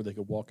close enough to where they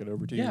could walk it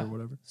over to you or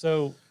whatever.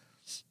 So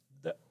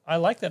I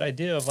like that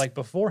idea of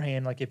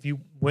beforehand, if you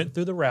went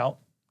through the route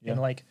and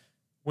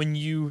when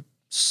you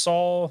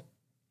saw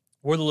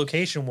where the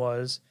location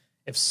was,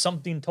 if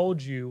something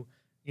told you,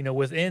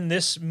 within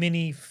this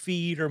many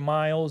feet or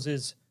miles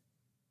is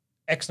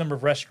X number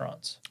of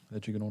restaurants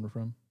that you can order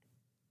from.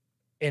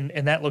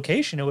 In that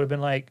location, it would have been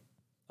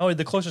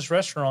the closest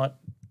restaurant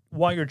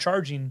while you're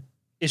charging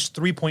is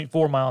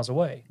 3.4 miles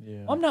away.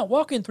 Yeah. I'm not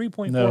walking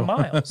 3.4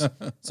 miles.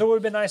 So it would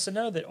have been nice to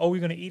know that, we're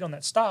going to eat on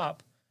that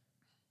stop.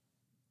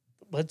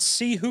 Let's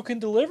see who can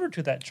deliver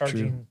to that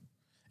charging. True.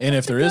 And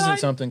if there isn't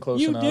something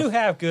close enough. You do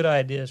have good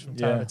ideas from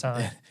time to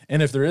time.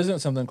 And if there isn't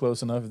something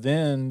close enough,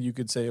 then you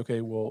could say,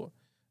 okay, well,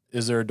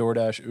 is there a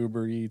DoorDash,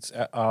 Uber Eats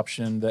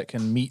option that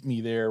can meet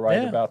me there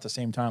about the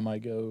same time I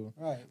go?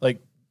 Right.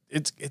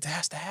 It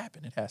has to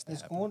happen. It has to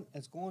happen.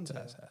 It's going to. It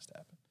has to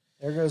happen.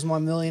 There goes my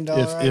 $1 million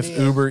idea. If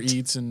Uber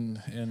Eats and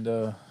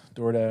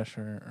DoorDash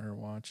are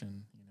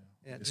watching,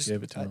 just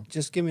give it to them.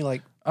 Just give me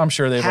I'm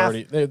sure they're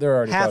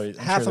already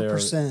half a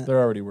percent. They're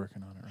already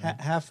working on it. Right?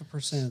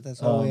 0.5%.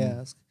 That's all we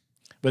ask.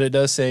 But it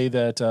does say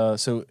that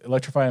so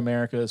Electrify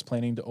America is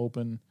planning to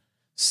open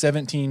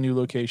 17 new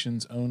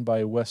locations owned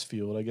by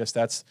Westfield. I guess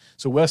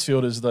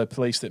Westfield is the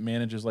place that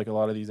manages a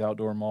lot of these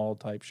outdoor mall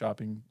type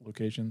shopping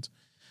locations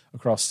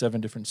across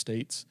 7 different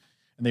states.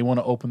 And they want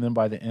to open them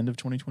by the end of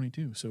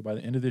 2022. So by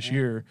the end of this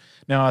year.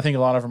 Now, I think a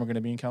lot of them are going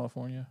to be in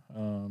California.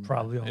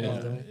 Probably all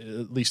of them.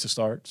 At least to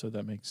start. So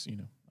that makes, I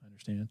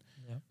understand.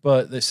 Yeah.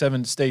 But the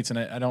 7 states, and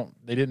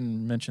they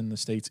didn't mention the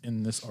states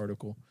in this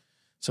article.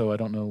 So I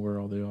don't know where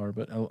all they are.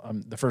 But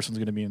the first one's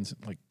going to be in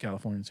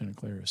California and Santa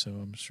Clara. So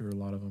I'm sure a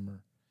lot of them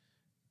are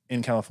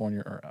in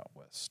California or out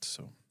west.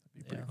 So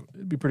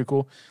it'd be pretty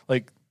cool.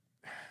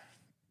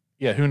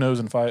 Who knows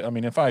in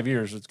 5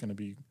 years it's going to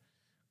be.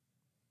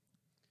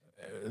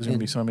 There's going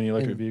to be so many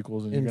electric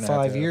vehicles. And in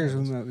 5 years,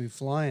 we might be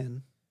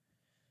flying.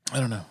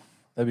 I don't know.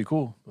 That'd be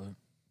cool. But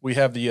we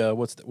have the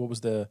what was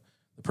the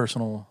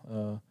personal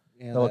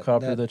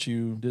helicopter that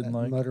you didn't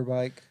like?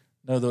 Motorbike.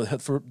 No,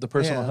 the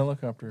personal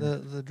helicopter.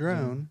 The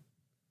drone.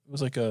 It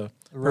was a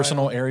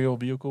personal aerial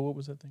vehicle. What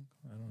was that thing?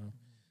 I don't know.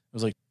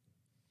 It was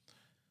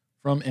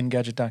from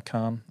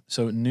Engadget.com.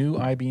 So new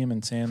IBM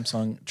and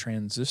Samsung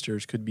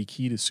transistors could be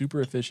key to super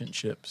efficient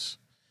chips.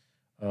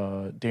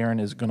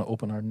 Darren is going to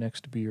open our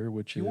next beer,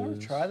 which you is... You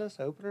want to try this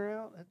opener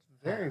out? It's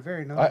very,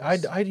 very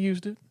nice. I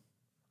used it.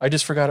 I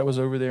just forgot it was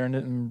over there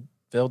and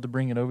failed to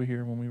bring it over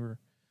here when we were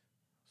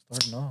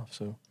starting off.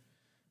 So.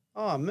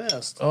 Oh, I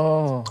missed.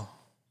 Oh,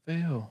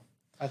 fail.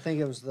 I think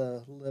it was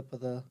the lip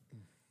of the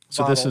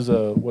So bottle.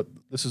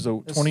 This is a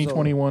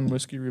 2021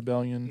 Whiskey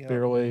Rebellion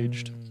barrel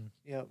aged.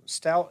 Yep,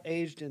 stout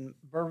aged in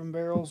bourbon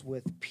barrels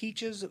with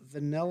peaches,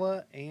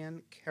 vanilla,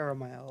 and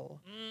caramel.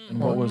 And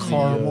what was the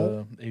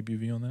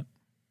ABV on that?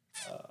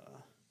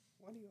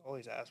 Why do you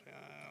always ask me?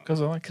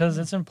 Because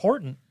it's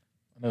important.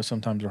 I know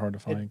sometimes they're hard to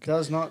find. It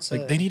does not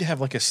say. They need to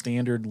have a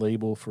standard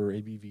label for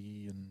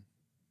ABV, and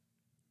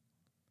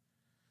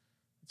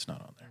it's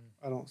not on there.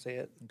 I don't see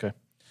it. Okay.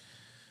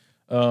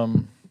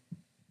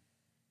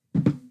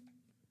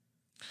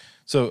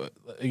 So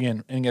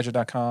again,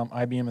 Engadget.com,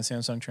 IBM and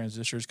Samsung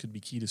transistors could be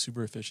key to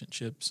super efficient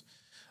chips.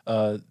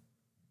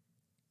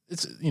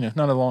 It's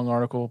not a long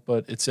article,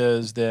 but it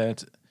says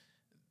that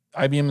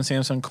IBM and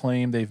Samsung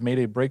claim they've made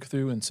a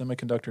breakthrough in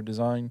semiconductor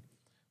design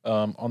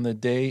on the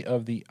day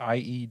of the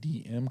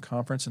IEDM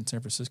conference in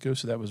San Francisco.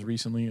 So that was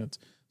recently. It's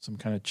some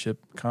kind of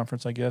chip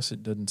conference, I guess.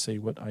 It doesn't say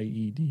what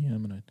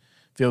IEDM, and I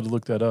failed to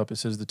look that up. It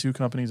says the two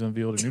companies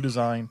unveiled a new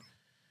design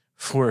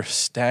for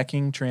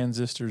stacking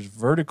transistors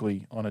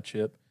vertically on a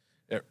chip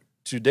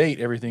to date,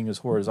 everything is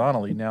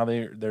horizontally. Now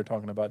they're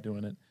talking about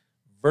doing it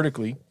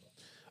vertically,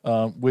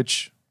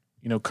 which,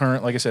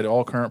 current, like I said,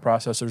 all current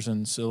processors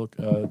and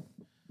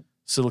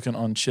silicon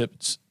on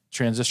chips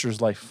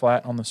transistors lie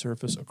flat on the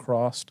surface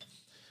across,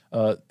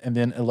 and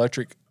then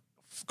electric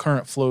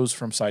current flows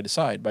from side to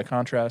side. By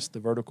contrast, the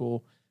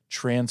vertical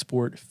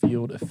transport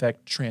field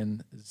effect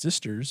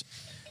transistors,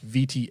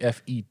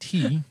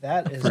 VTFET,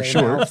 that is for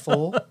short,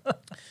 mouthful,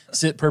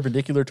 sit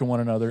perpendicular to one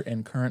another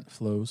and current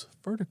flows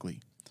vertically.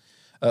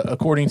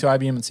 According to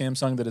IBM and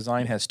Samsung, the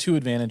design has two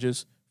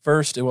advantages.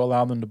 First, it will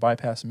allow them to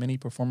bypass many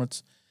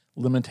performance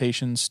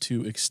limitations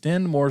to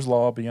extend Moore's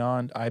Law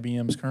beyond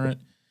IBM's current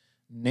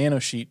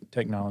nanosheet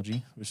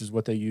technology, which is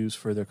what they use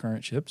for their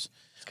current chips.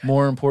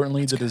 More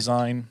importantly, the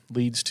design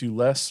leads to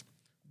less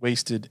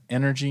wasted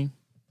energy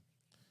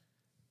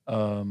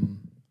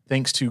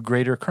thanks to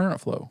greater current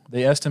flow.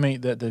 They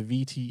estimate that the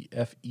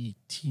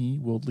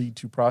VTFET will lead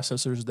to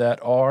processors that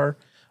are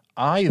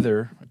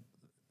either,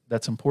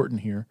 that's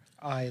important here,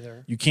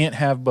 either. You can't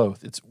have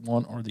both. It's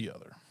one or the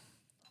other.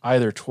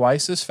 Either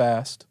twice as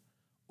fast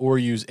or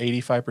use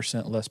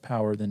 85% less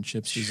power than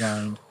chips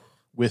designed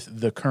with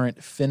the current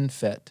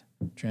FinFET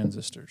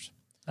transistors.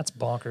 That's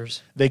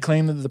bonkers. They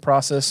claim that the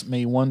process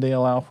may one day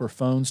allow for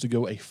phones to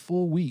go a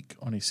full week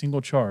on a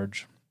single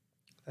charge.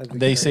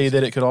 They say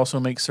that it could also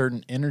make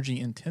certain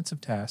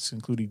energy-intensive tasks,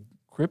 including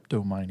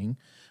crypto mining,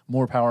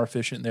 more power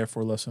efficient,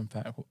 therefore less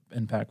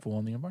impactful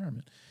on the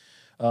environment.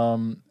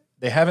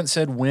 They haven't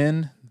said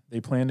when they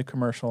plan to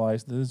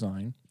commercialize the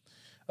design.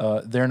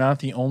 They're not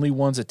the only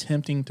ones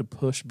attempting to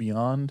push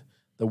beyond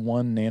the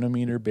 1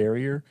 nanometer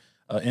barrier.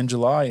 In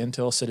July,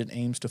 Intel said it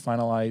aims to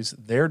finalize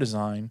their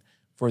design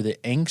for the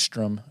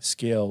angstrom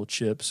scale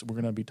chips. We're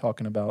going to be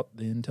talking about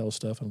the Intel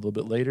stuff a little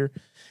bit later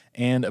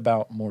and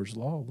about Moore's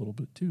Law a little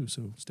bit too,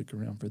 so stick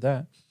around for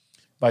that,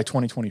 by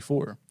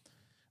 2024.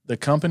 The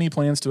company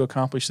plans to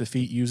accomplish the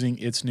feat using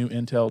its new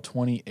Intel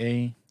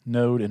 20A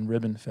node and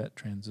ribbon FET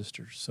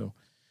transistors. So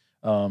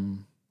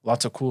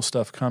lots of cool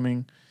stuff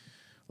coming.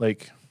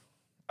 Like,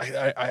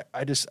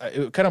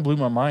 it kind of blew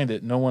my mind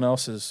that no one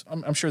else is.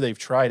 I'm sure they've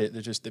tried it.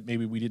 It's just that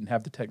maybe we didn't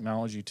have the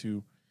technology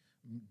to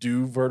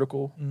do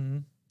vertical. Mm-hmm.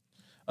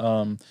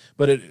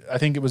 But I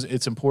think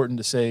it's important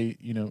to say,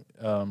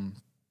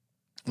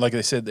 like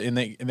I said, and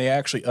they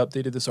actually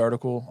updated this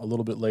article a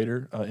little bit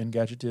later.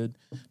 Engadget did,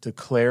 to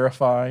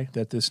clarify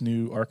that this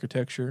new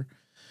architecture,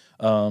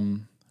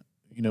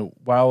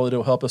 while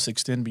it'll help us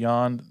extend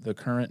beyond the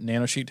current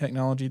nanosheet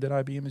technology that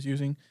IBM is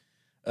using,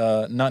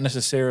 not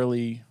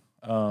necessarily.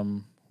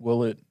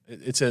 Will it?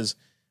 It says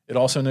it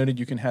also noted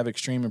you can have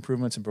extreme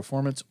improvements in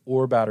performance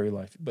or battery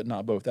life, but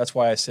not both. That's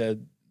why I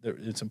said that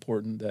it's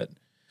important that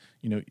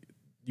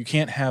you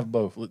can't have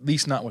both. At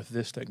least not with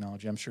this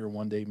technology. I'm sure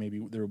one day maybe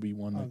there will be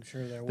one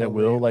that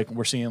will. Like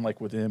we're seeing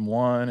like with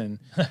M1 and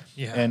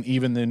and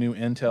even the new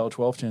Intel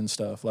 12th gen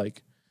stuff.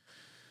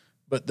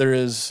 But there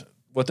is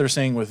what they're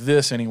saying with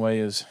this anyway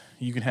is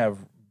you can have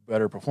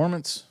better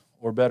performance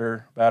or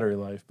better battery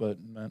life, but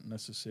not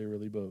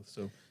necessarily both.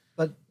 So,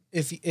 but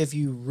if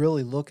you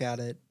really look at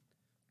it,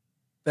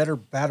 better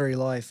battery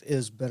life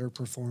is better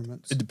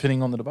performance.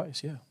 Depending on the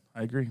device, yeah,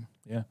 I agree.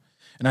 Yeah,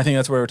 and I think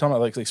that's what we're talking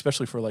about, like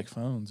especially for like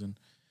phones,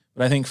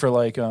 but I think for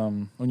like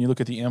when you look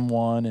at the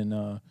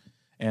M1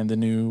 and the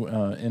new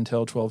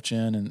Intel 12th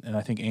gen, and I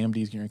think AMD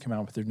is going to come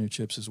out with their new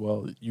chips as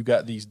well. You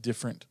got these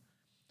different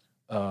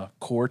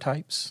core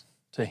types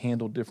to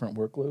handle different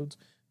workloads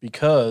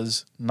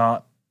because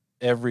not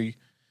every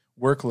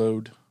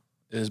workload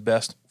is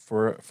best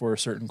for a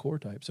certain core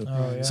type.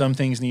 So some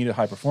things need a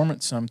high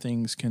performance, some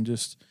things can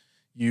just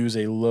use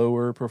a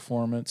lower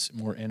performance,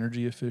 more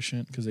energy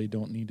efficient because they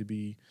don't need to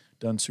be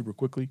done super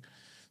quickly.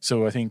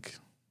 So I think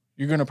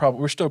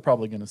we're still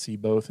probably going to see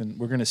both, and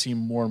we're going to see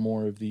more and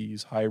more of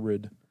these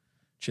hybrid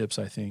chips,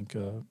 I think,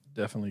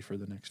 definitely for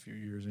the next few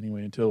years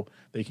anyway, until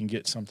they can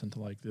get something to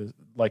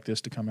like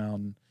this to come out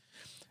and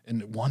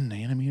 1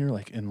 nanometer,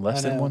 like in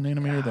less than 1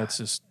 nanometer. That's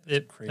just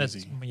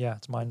crazy.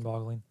 It's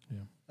mind-boggling.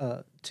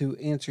 Yeah. To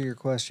answer your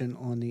question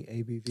on the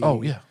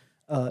ABV,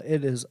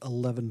 it is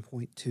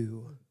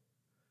 11.2.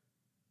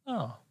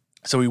 Oh,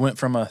 so we went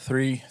from a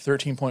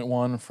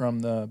 13.1 from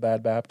the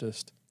Bad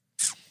Baptist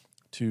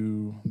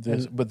to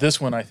this, but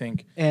this one I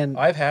think, and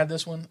I've had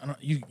this one.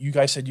 You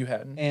guys said you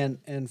hadn't,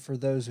 and for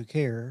those who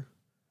care,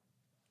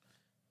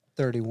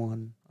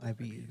 31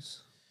 IBUs.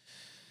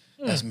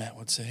 As Matt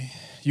would say.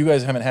 You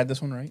guys haven't had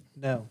this one, right?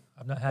 No,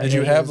 I've not had. Did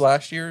you have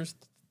last year's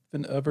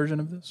version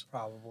of this?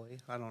 Probably.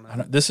 I don't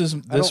know. This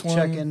one.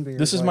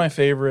 This is my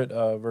favorite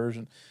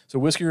version. So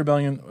Whiskey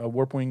Rebellion,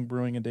 Warpwing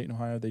Brewing in Dayton,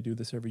 Ohio. They do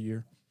this every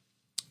year.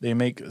 They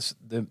make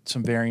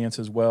some variants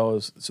as well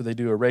as so they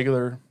do a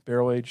regular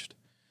barrel aged,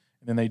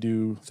 and then they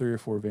do 3 or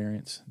 4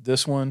 variants.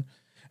 This one,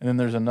 and then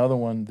there's another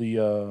one. The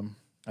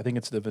I think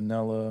it's the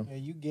vanilla. Yeah,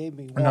 you gave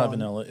me or one. Not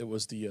vanilla. It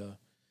was the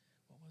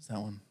what was that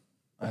one?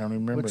 I don't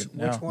even remember it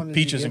now. Which one?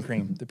 Peaches and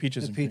cream. The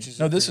peaches and cream.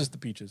 No, this is the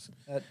peaches.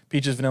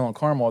 Peaches, vanilla, and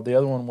caramel. The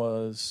other one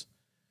was,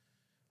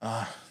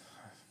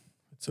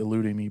 it's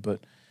eluding me, but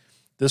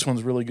this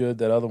one's really good.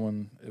 That other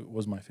one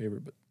was my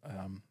favorite.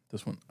 But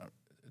this one,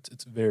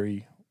 it's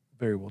very,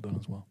 very well done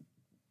as well.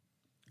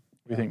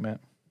 What do you think, Matt?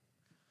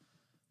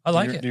 I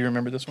like it. Do you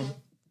remember this one?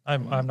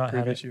 I'm not had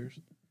previous years.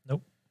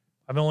 Nope.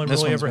 I've only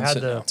really ever had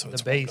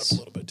the base. A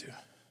little bit too.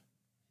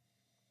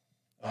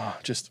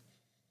 Just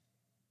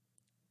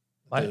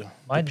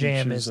my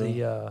jam is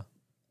the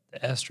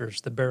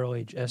esters, the barrel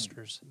aged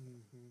esters.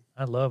 Mm-hmm.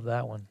 I love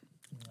that one.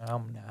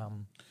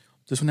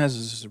 This one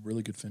has a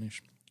really good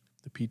finish.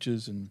 The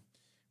peaches and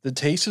the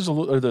taste is a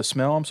little, or the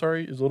smell. I'm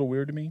sorry, is a little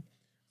weird to me.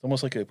 It's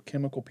almost like a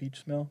chemical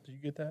peach smell. Did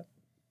you get that?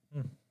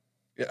 Mm.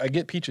 Yeah, I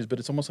get peaches, but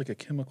it's almost like a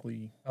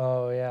chemically.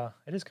 Oh yeah,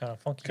 it is kind of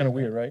funky. Kind of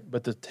weird, right?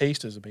 But the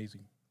taste is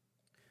amazing.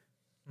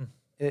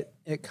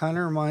 It kind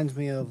of reminds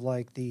me of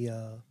like the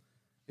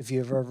if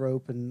you've ever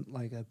opened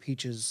like a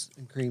peaches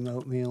and cream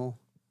oatmeal.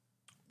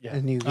 Yeah.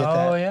 And you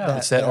get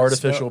it's that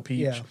artificial peach.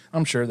 Yeah.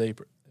 I'm sure I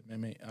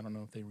don't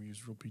know if they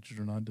used real peaches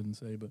or not. It didn't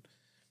say, but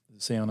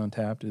say on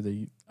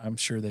Untappd, I'm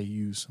sure they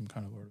use some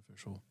kind of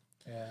artificial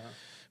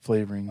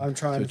flavoring. I'm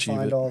trying to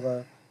find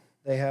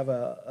they have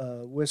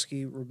a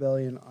Whiskey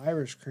Rebellion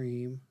Irish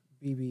Cream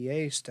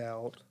BBA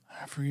stout.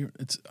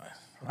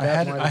 I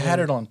had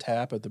it on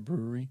tap at the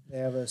brewery. They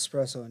have an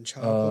espresso and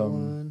chocolate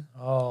one.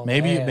 Oh,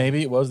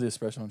 maybe it was the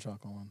espresso and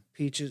chocolate one.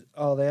 Peaches.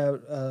 Oh, they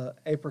have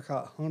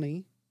apricot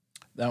honey.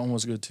 That one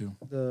was good too.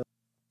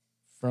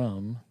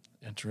 From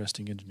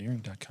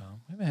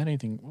InterestingEngineering.com. We haven't had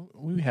anything.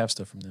 We have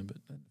stuff from them, but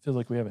I feel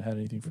like we haven't had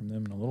anything from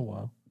them in a little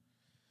while.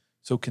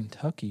 So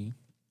Kentucky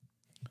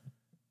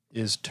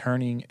is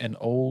turning an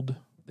old,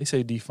 they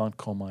say defunct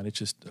coal mine. It's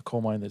just a coal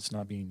mine that's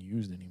not being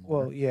used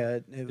anymore. Well, yeah.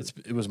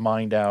 It was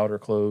mined out or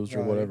closed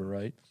or whatever,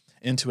 right?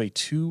 Into a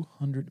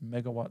 200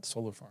 megawatt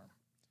solar farm.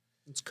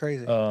 It's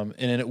crazy. And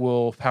it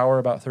will power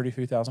about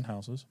 33,000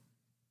 houses.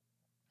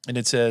 And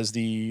it says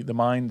the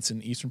mine that's in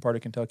the eastern part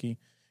of Kentucky,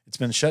 it's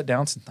been shut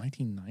down since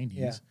 1990s.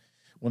 Yeah.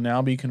 Will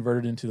now be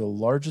converted into the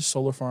largest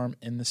solar farm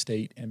in the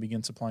state and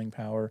begin supplying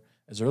power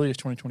as early as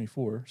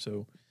 2024,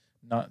 so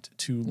not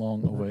too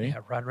long away.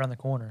 Yeah, right around the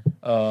corner.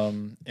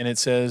 And it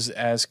says,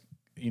 as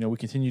we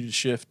continue to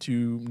shift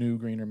to new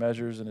greener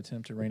measures and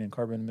attempt to rein in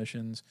carbon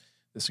emissions,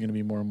 this is going to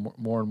be more and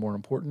more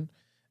important.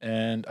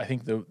 And I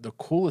think the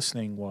coolest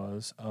thing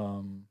was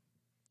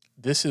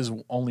this is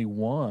only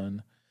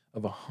one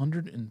of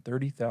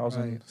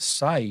 130,000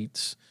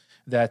 sites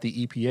that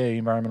the EPA,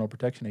 Environmental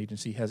Protection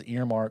Agency, has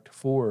earmarked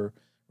for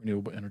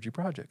renewable energy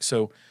projects.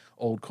 So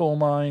old coal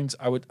mines,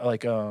 I would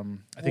like I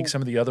think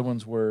some of the other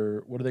ones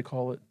were, what do they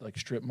call it? Like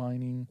strip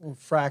mining or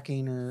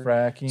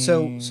fracking.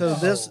 So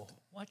this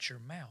watch your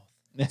mouth.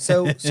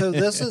 So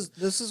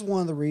this is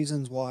one of the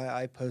reasons why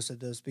I posted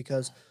this,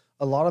 because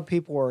a lot of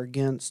people are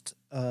against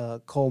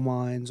coal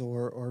mines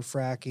or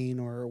fracking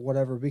or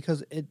whatever,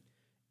 because it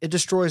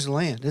destroys the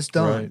land. It's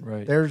done.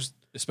 Right. There's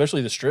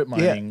especially the strip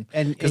mining,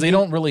 because they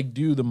don't really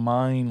do the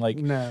mine like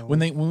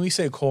when we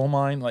say coal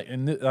mine, like,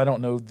 and I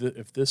don't know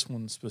if this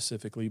one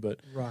specifically,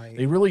 but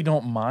they really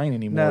don't mine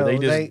anymore. No, they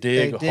just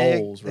dig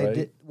holes,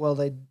 right?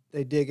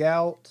 They dig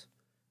out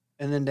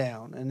and then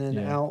down and then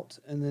out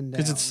and then down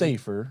because it's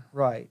safer,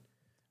 right?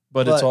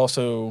 But it's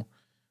also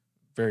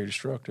very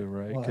destructive,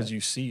 right? Because you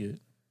see it.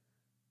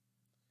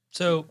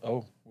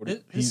 So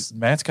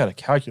Matt's got a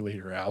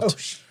calculator out. Oh,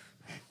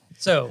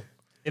 so.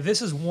 If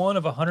this is one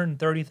of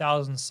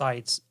 130,000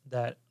 sites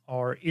that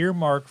are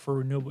earmarked for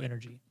renewable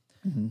energy,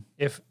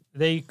 if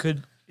they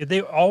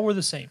all were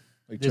the same,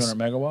 like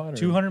 200 megawatt,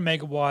 200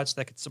 megawatts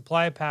that could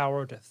supply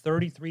power to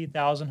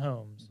 33,000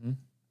 homes. Mm-hmm.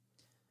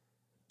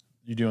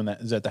 You doing that?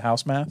 Is that the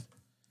house math?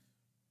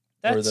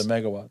 Or the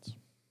megawatts?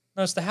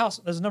 No, it's the house.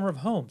 There's a number of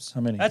homes.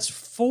 How many? That's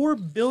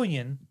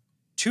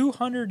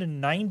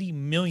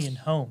 4,290,000,000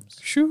 homes.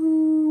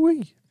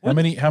 Shoo-wee. How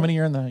many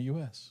are in the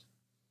U.S.?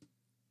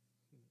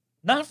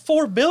 Not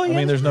 4 billion. I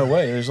mean, there's no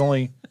way. There's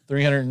only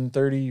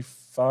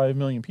 335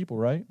 million people,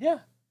 right? Yeah.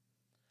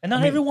 And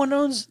not everyone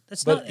owns.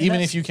 But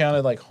even if you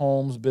counted like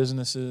homes,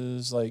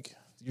 businesses, like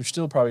you're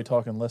still probably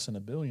talking less than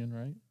 1 billion,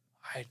 right?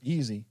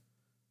 Easy.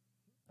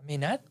 I mean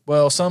that.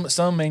 Well,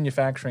 some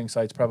manufacturing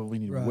sites probably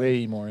need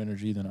way more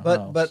energy than a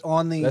house. But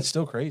that's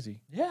still crazy.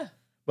 Yeah.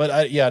 But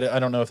I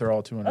don't know if they're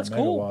all 200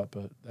 megawatt,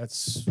 but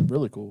that's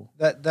really cool.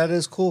 That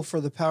is cool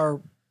for the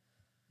power,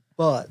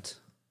 but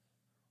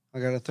I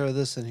got to throw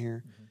this in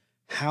here. Mm-hmm.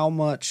 How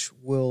much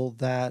will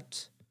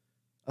that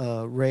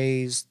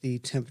raise the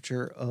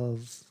temperature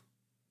of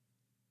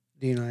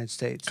the United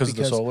States? Because of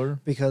the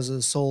solar? Because of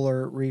the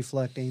solar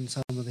reflecting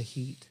some of the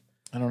heat.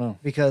 I don't know.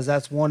 Because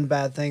that's one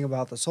bad thing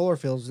about the solar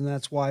fields, and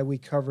that's why we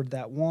covered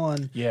that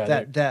one,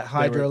 that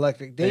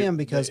hydroelectric dam,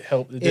 because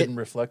it didn't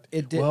reflect.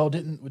 Well,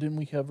 didn't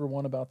we cover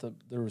one about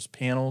there was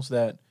panels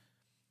that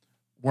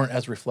weren't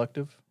as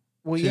reflective?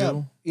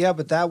 Well, yeah,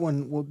 but that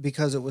one,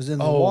 because it was in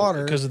the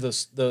water. Because of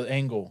the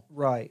angle.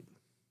 Right.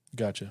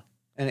 Gotcha.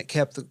 And it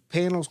kept the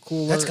panels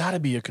cooler. That's got to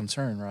be a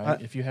concern,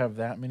 right? If you have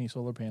that many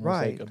solar panels,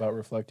 like, about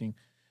reflecting.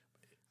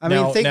 I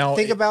mean,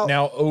 think about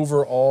now.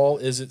 Overall,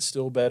 is it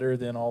still better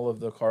than all of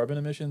the carbon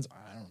emissions?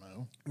 I don't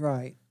know.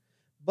 Right,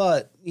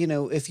 but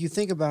if you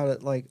think about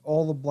it, like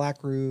all the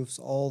black roofs,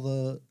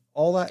 all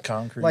that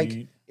concrete,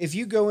 like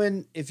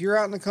if you're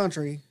out in the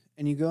country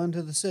and you go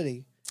into the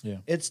city,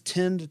 it's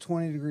 10 to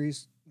 20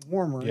 degrees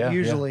warmer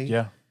usually.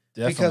 Yeah,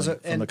 definitely. Because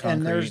from the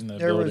concrete and the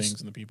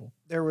buildings and the people.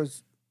 There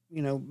was,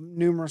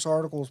 numerous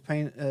articles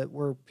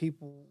where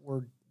people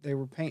were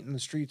painting the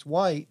streets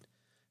white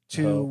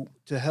to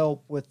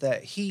help with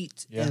that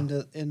heat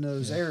in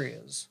those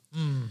areas.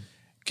 Mm.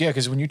 Yeah,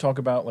 because when you talk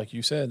about, like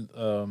you said,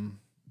 when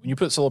you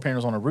put solar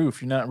panels on a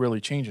roof, you're not really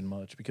changing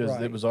much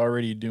because it was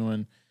already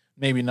doing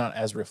maybe not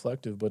as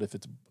reflective, but if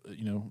it's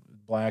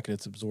black and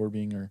it's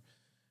absorbing,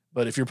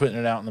 but if you're putting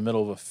it out in the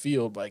middle of a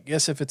field, I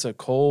guess if it's a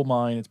coal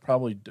mine, it's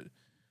probably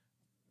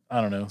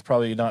it's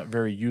probably not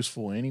very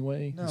useful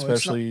anyway. No,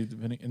 especially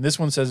and this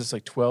one says it's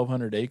like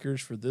 1,200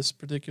 acres for this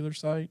particular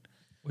site,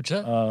 which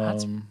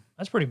that's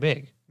pretty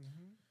big.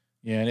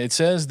 Yeah, and it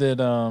says that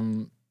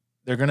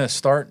they're going to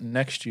start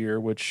next year,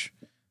 which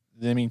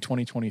they mean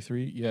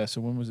 2023. Yeah,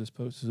 so when was this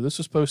posted? So this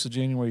was posted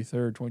January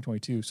 3rd,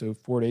 2022, so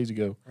 4 days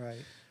ago. Right.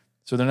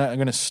 So they're not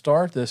going to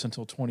start this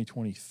until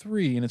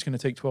 2023, and it's going to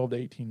take 12 to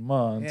 18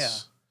 months. Yeah.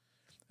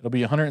 It'll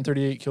be a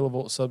 138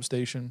 kilovolt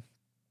substation,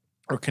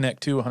 or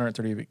connect to a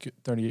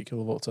 138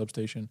 kilovolt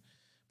substation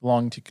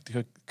belonging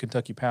to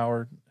Kentucky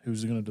Power,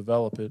 who's going to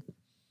develop it.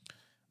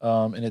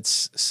 And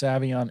it's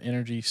Savion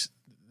Energy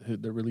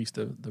that released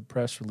the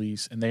press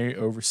release, and they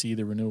oversee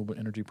the renewable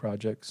energy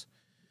projects,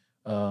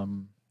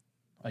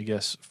 I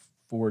guess,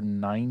 for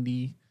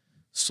 90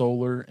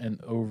 solar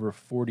and over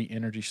 40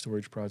 energy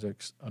storage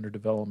projects under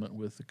development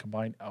with a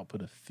combined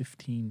output of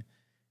 15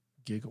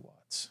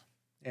 gigawatts.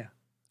 Yeah.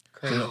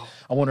 Crazy. So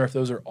I wonder if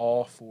those are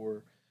all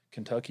for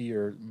Kentucky,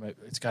 or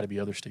it's got to be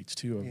other states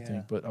too, I would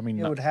think. But I mean,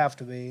 it would have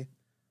to be.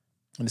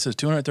 And it says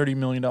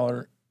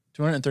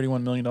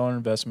 $231 million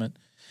investment,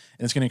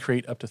 and it's going to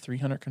create up to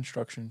 300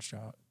 construction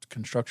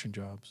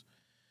jobs,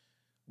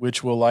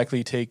 which will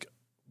likely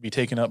be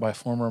taken up by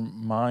former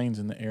mines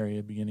in the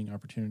area, bringing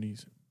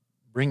opportunities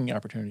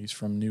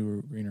from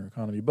newer, greener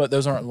economy. But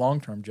those aren't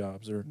long-term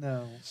jobs. They're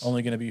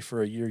only going to be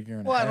for a year and a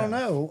half. Well, I don't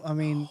know. I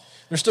mean,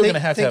 they're still going to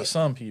have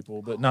some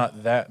people, but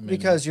not that many.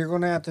 Because you're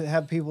going to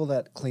have people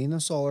that clean the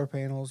solar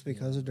panels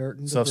because of dirt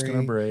and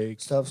debris.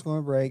 Stuff's going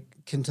to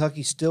break.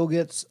 Kentucky still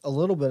gets a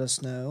little bit of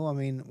snow. I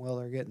mean, well,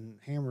 they're getting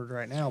hammered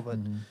right now, but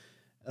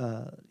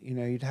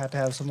you'd have to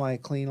have somebody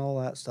clean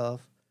all that stuff.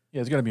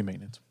 Yeah, it's got to be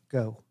maintenance.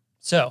 Go.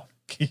 So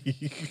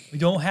we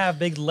don't have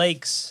big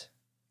lakes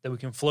that we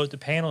can float the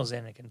panels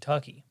in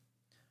Kentucky.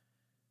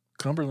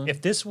 Cumberland.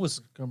 If this was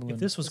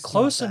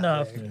close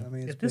enough,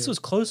 if this was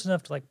close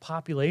enough to like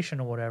population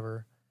or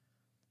whatever,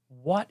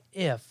 what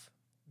if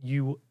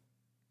you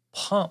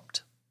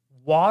pumped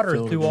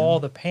water through all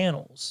the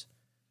panels,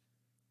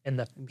 and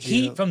the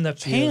heat from the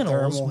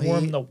panels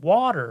warmed the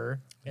water,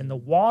 and the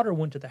water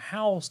went to the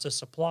house to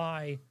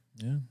supply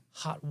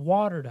hot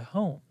water to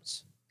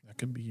homes? That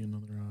could be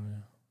another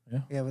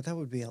Yeah, but that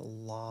would be a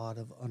lot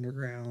of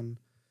underground.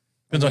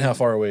 Depends on how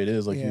far away it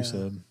is, like you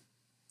said.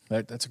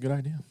 That's a good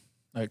idea.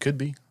 It could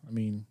be. I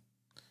mean,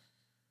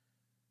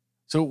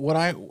 so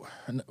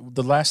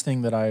the last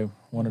thing that I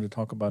wanted to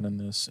talk about in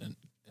this, and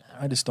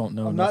I just don't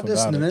know enough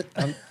about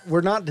it. We're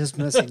not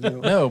dismissing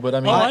you. No, but I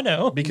mean, I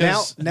know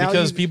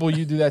because people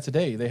you do that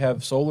today. They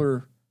have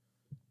solar.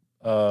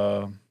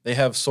 They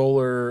have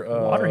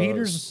solar water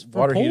heaters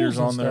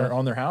on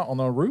their house, on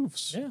their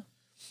roofs. Yeah.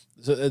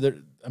 So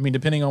I mean,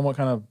 depending on what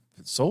kind of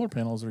solar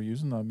panels they're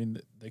using, I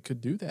mean, they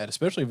could do that,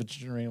 especially if it's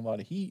generating a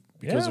lot of heat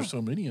because there's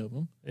so many of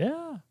them.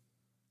 Yeah.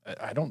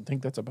 I don't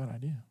think that's a bad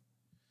idea.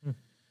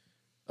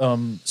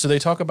 So they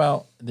talk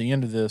about at the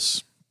end of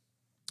this,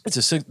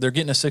 they're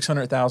getting a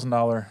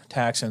 $600,000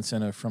 tax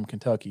incentive from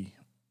Kentucky,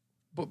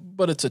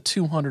 but it's a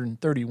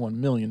 $231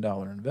 million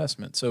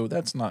investment. So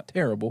that's not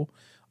terrible,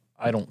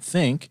 I don't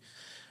think.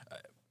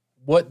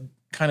 What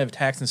kind of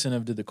tax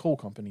incentive did the coal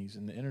companies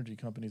and the energy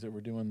companies that were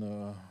doing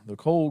the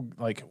coal,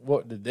 like,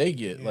 what did they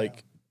get? Yeah.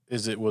 Like,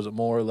 was it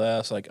more or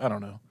less? Like, I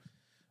don't know.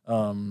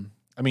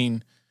 I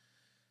mean,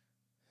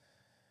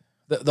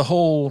 the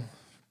whole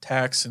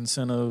tax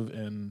incentive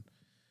and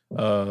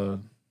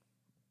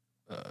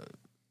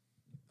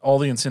all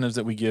the incentives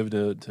that we give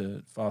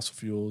to fossil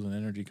fuels and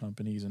energy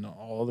companies and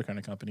all other kind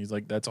of companies,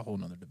 like, that's a whole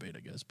nother debate,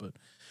 I guess. But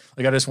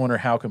like, I just wonder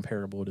how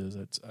comparable it is.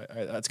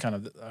 That's kind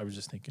of, I was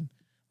just thinking,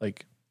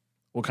 like,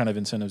 what kind of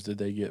incentives did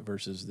they get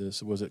versus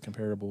this? Was it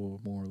comparable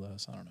more or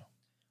less? I don't know.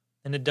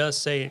 And it does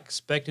say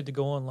expected to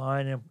go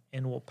online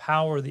and will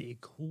power the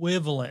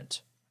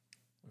equivalent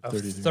of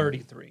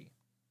 33.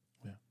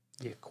 Yeah.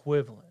 The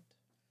equivalent.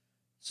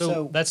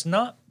 So that's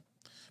not.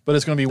 But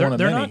it's going to be one of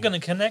many. They're not going to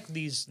connect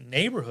these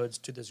neighborhoods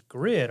to this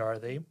grid, are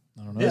they?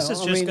 I don't know. This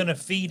is just going to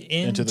feed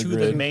into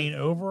the main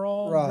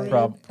overall grid?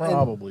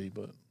 Probably,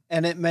 but.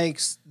 And it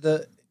makes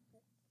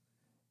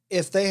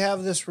if they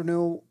have this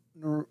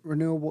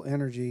renewable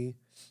energy,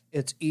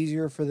 it's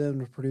easier for them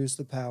to produce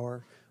the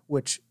power,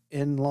 which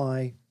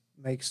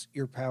makes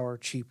your power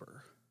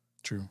cheaper.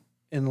 True.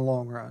 In the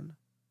long run.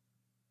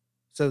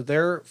 So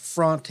they're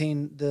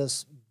fronting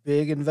this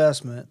big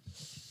investment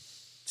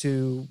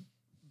to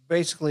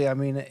basically, I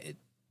mean,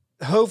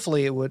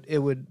 hopefully it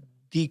would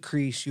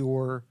decrease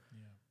your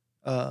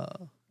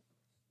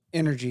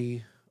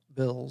energy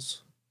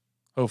bills.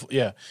 Hopefully,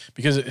 yeah,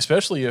 because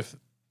especially if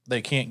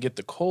they can't get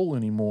the coal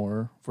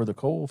anymore for the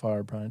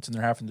coal-fired plants, and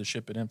they're having to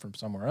ship it in from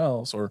somewhere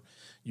else or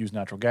use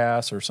natural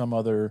gas or some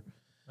other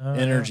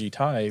energy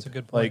type. That's a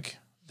good point. Like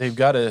they've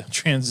got to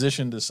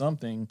transition to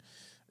something.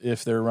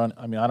 If they're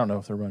I mean, I don't know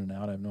if they're running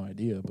out. I have no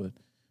idea, but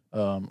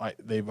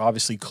they've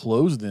obviously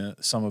closed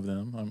some of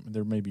them.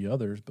 There may be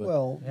others, but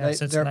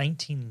since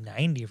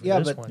 1990 for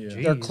this one.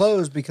 But they're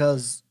closed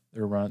because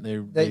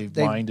they've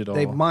mined it all.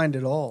 They've mined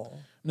it all.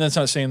 And that's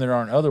not saying there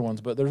aren't other ones,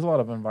 but there's a lot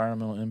of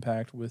environmental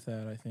impact with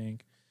that, I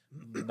think.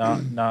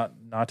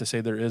 Not to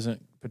say there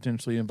isn't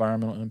potentially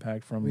environmental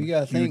impact from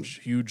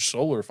huge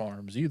solar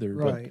farms either.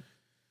 Right.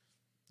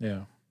 But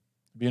yeah.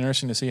 It'd be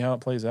interesting to see how it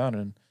plays out,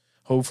 and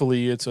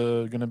hopefully it's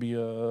going to be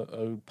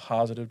a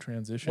positive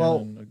transition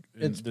and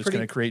it's going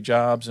to create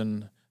jobs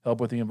and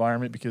help with the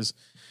environment because,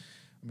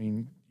 I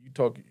mean,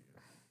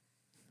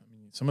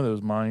 some of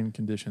those mine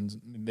conditions,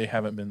 they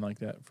haven't been like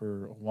that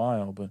for a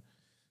while, but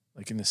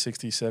like in the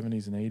 60s,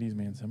 70s, and 80s,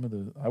 man,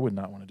 I would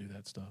not want to do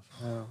that stuff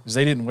because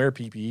they didn't wear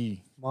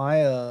PPE.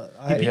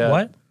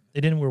 What?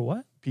 They didn't wear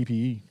what?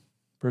 PPE,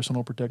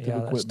 personal protective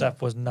equipment. That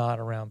stuff was not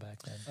around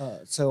back then.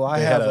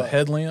 They had a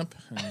headlamp,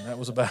 and that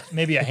was about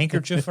maybe a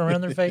handkerchief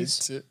around their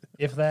face,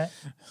 if that.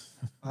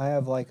 I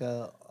have like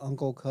a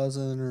uncle,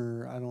 cousin,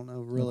 or I don't know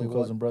really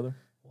uncle, cousin, brother.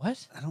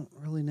 What? I don't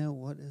really know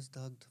what is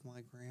dug to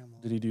my grandma.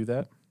 Did he do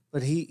that?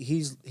 But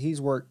he's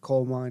worked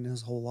coal mine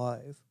his whole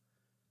life.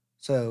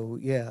 So,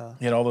 yeah.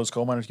 He had all those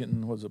coal miners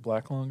getting,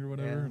 black lung or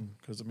whatever?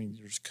 Because, I mean,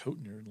 you're just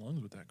coating your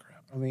lungs with that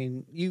crap. I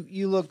mean,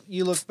 you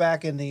look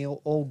back in the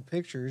old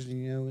pictures,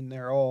 and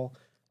they're all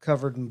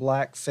covered in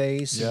black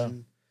face. Yeah.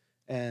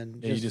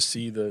 And you just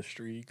see the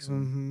streaks.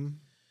 Mm-hmm.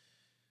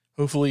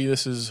 Hopefully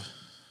it's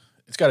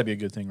got to be a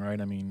good thing, right?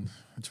 I mean,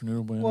 it's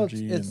renewable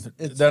energy.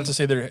 It's not to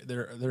say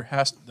there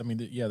has, I mean,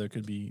 there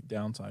could be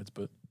downsides,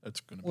 but that's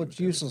going to be. Well, it's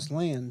useless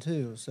land,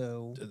 too,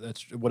 so.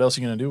 What else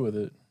are you going to do with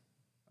it?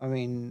 I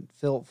mean,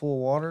 fill it full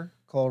of water,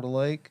 call it a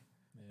lake.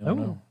 I don't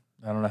know.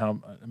 I don't know how.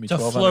 I mean, to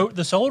float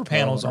the solar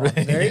panels on.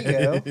 There you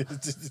go.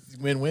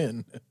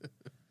 Win-win.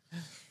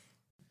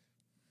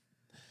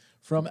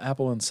 From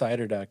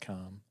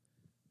AppleInsider.com.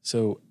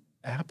 So,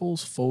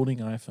 Apple's folding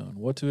iPhone.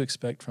 What to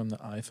expect from the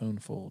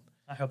iPhone Fold?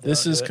 I hope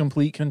this is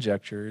complete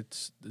conjecture.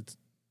 It's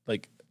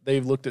like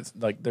they've looked at,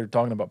 like they're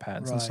talking about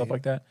patents and stuff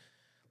like that.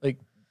 Like,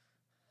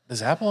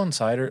 does Apple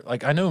Insider,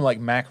 like I know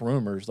like Mac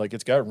Rumors, like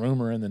it's got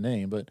rumor in the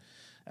name, but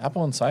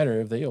Apple Insider,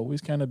 have they always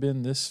kind of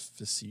been this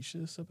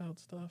facetious about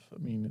stuff? I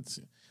mean, it's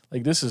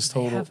like this is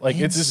total like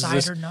it's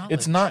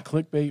not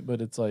clickbait,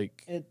 but it's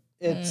like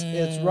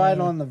it's right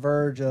on the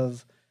verge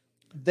of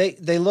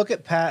they look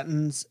at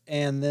patents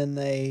and then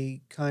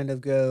they kind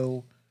of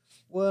go,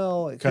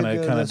 well, it kind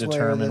of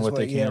determine what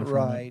they can from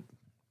right.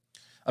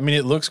 I mean,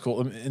 it looks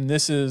cool, and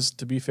this is,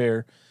 to be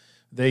fair,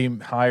 they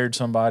hired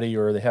somebody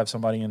or they have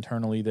somebody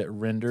internally that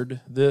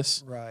rendered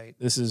this. Right.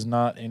 This is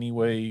not any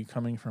way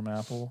coming from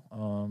Apple.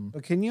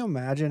 But can you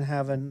imagine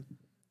having,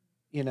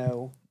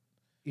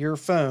 your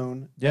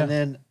phone and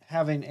then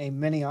having a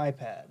mini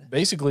iPad?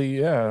 Basically,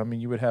 yeah. I mean,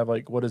 you would have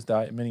what is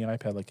the mini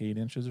iPad, like 8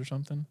 inches or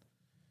something?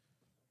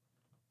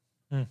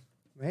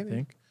 Maybe. I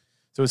think.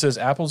 So it says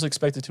Apple's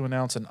expected to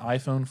announce an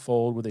iPhone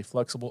Fold with a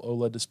flexible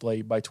OLED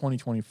display by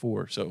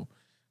 2024. So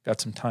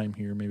got some time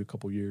here, maybe a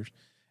couple years.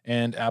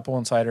 And Apple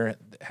Insider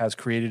has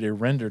created a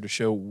render to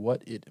show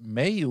what it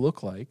may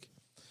look like.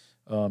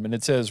 And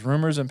it says,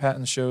 rumors and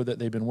patents show that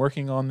they've been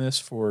working on this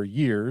for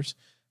years.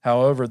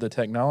 However, the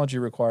technology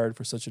required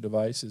for such a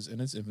device is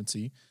in its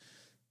infancy,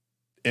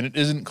 and it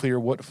isn't clear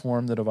what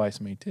form the device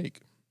may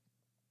take.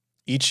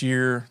 Each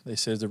year, they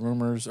say the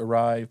rumors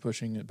arrive,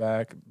 pushing it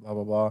back, blah,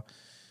 blah,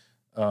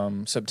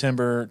 blah.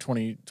 September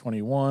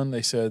 2021,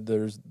 they said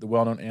there's the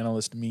well-known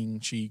analyst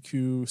Ming-Chi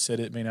Kuo said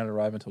it may not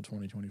arrive until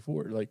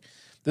 2024. Like,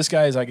 this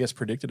guy has, I guess,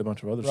 predicted a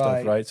bunch of other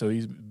stuff, right? So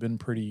he's been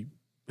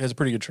has a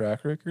pretty good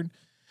track record.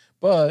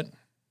 But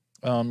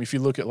if you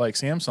look at like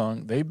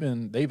Samsung,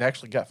 they've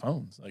actually got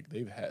phones. Like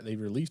they've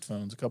released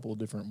phones, a couple of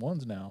different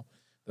ones now.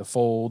 The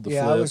Fold, the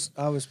Flip.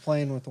 I was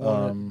playing with the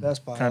one at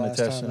Best Buy kind of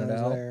testing it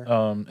out.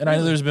 And I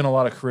know there's been a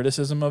lot of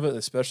criticism of it,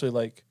 especially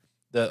like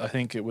I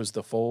think it was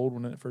the Fold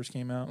when it first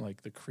came out,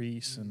 like the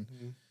crease and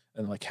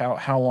like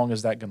how long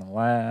is that going to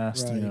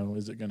last? Right.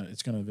 Is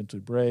it's gonna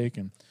eventually break?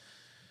 And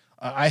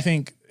I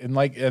think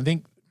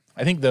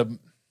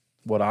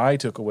what I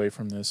took away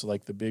from this,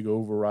 like the big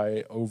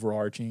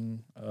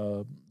overarching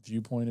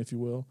viewpoint, if you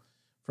will,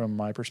 from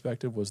my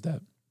perspective, was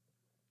that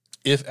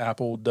if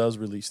Apple does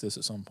release this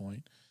at some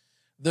point,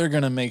 they're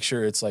going to make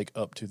sure it's like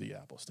up to the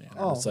Apple standard.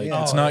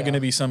 It's not going to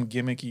be some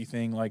gimmicky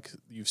thing like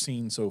you've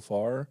seen so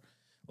far.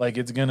 Like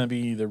it's going to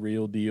be the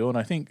real deal. And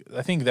I think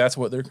that's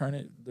what they're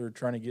trying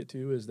to get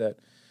to, is that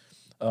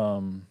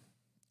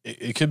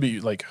it could be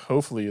like,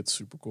 hopefully it's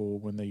super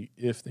cool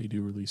if they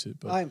do release it.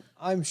 But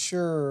I'm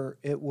sure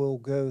it will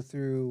go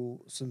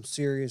through some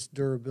serious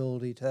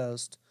durability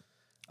test.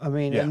 I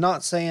mean, I'm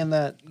not saying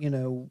that,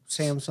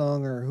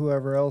 Samsung or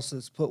whoever else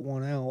that's put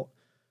one out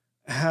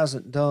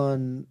hasn't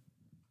done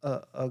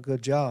a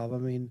good job. I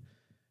mean,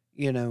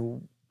 you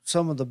know,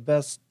 some of the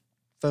best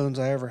phones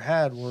I ever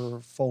had were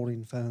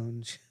folding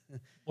phones.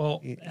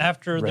 Well,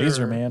 after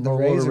Razor, man, the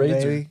Razor,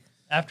 baby.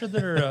 After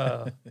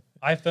their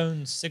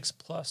iPhone 6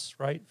 Plus,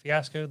 right,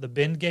 fiasco, the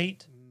bend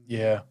gate.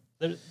 Yeah,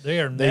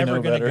 they are never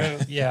going to go.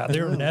 Yeah,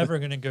 they're never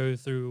going to go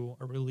through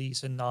a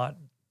release and not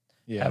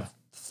have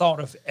thought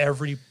of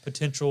every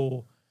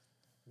potential.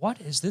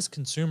 What is this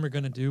consumer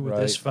going to do with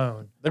this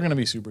phone? They're going to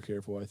be super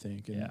careful, I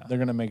think, and they're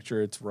going to make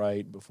sure it's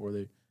right before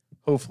they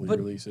hopefully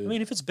release it. I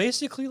mean, if it's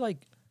basically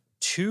like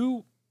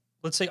two,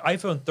 let's say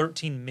iPhone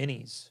 13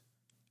 minis.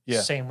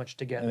 Sandwiched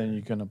together, and then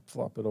you're gonna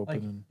flop it open.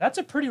 Like, that's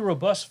a pretty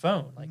robust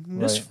phone. Like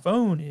this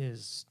phone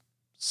is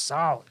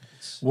solid.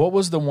 What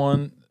was the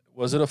one?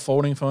 Was it a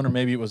folding phone, or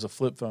maybe it was a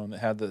flip phone that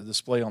had the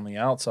display on the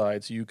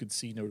outside, so you could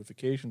see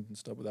notifications and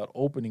stuff without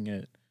opening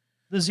it?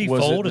 The Z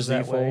Fold is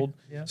that way.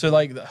 Yeah. So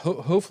like,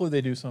 hopefully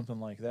they do something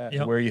like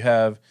that, where you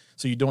have,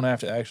 so you don't have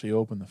to actually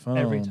open the phone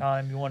every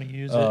time you want to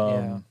use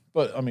it.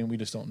 But I mean, we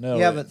just don't know.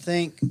 Yeah, but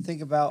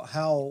think about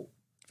how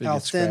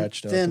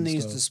thin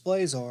these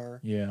displays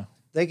are. Yeah.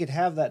 They could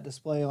have that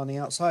display on the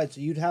outside,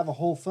 so you'd have a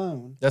whole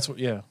phone. That's what,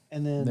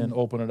 and then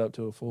open it up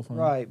to a full phone,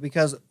 right?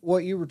 Because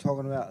what you were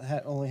talking about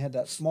only had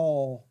that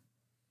small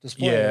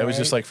display. Yeah, it was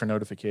just like for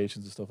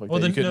notifications and stuff like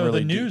that. Well,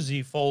 the new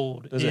Z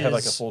Fold does it have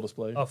like a full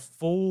display? A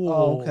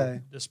full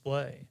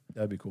display.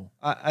 That'd be cool.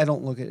 I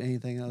don't look at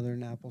anything other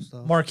than Apple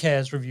stuff.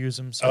 Marquez reviews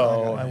them, so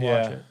I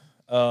watch it.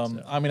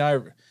 I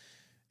mean,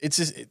 it's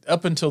just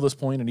up until this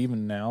point, and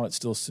even now, it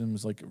still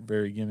seems like a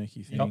very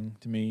gimmicky thing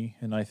to me,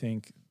 and I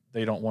think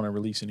they don't want to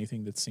release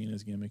anything that's seen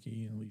as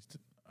gimmicky, at least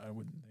I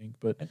wouldn't think.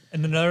 But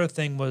and another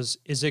thing was,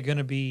 is it going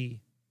to be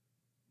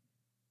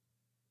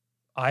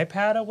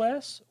iPad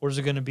OS or is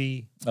it going to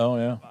be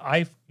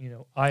iOS?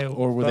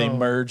 Or will they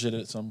merge it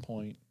at some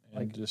point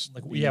and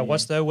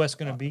what's the OS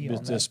going to be?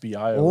 Just be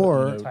iOS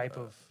or type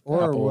of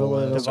or will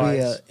it be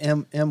a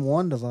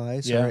M1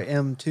 device or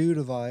an M2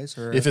 device?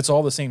 Or if it's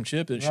all the same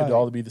chip, it should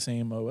all be the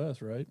same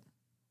OS, right?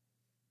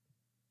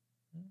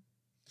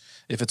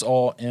 If it's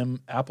all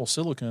Apple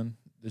Silicon,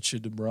 it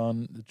should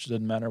run. It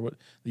doesn't matter what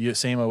the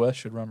same OS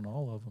should run on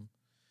all of them.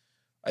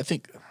 I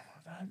think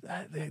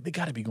they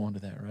got to be going to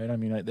that, right? I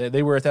mean,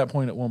 they were at that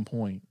point at one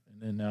point,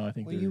 and then now I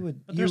think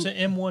But there's an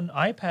M1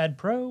 iPad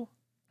Pro,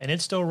 and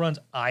it still runs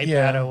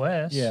iPad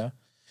OS. Yeah,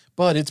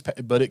 but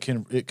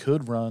it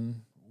could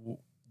run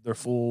their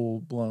full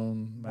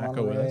blown Mac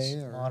OS,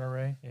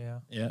 Monterey,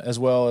 as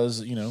well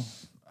as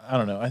I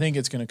don't know. I think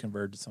it's going to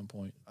converge at some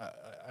point.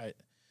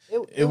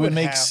 It would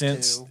make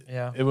sense.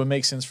 It would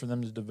make sense for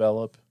them to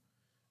develop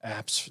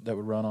apps that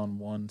would run on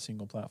one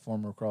single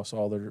platform across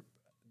all their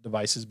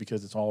devices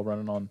because it's all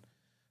running on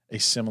a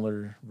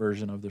similar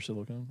version of their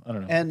silicon. I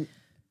don't know. And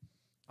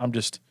I'm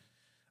just,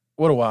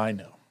 what do I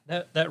know?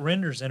 That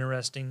render's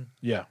interesting.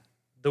 Yeah.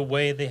 The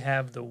way they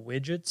have the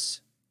widgets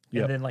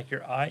and then like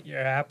your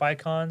app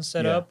icons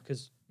set up,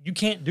 because you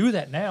can't do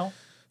that now.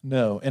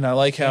 No. And I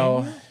like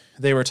how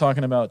they were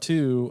talking about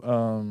too.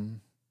 On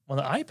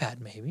the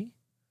iPad, maybe.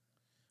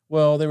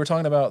 Well, they were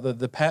talking about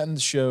the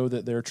patents show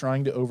that they're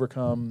trying to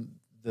overcome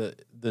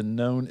the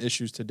known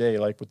issues today,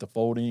 like with the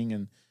folding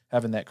and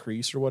having that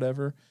crease or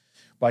whatever,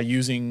 by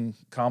using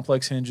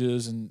complex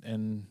hinges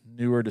and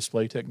newer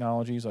display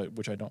technologies,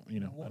 which I don't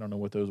know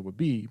what those would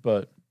be,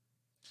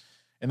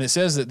 and it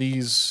says that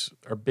these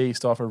are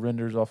based off of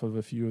renders off of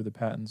a few of the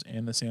patents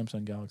and the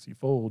Samsung Galaxy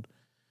Fold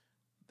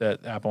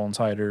that Apple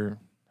Insider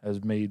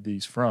has made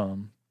these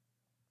from.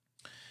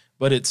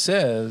 But it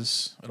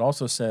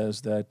also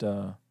says that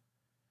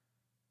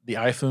the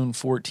iPhone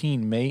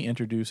 14 may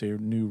introduce a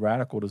new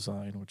radical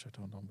design, which I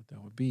don't know what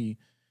that would be.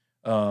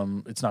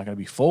 It's not going to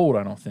be fold,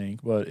 I don't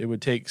think, but it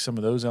would take some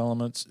of those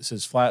elements. It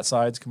says flat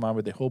sides combined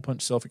with a hole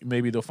punch selfie.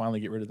 Maybe they'll finally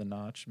get rid of the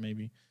notch,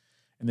 maybe.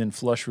 And then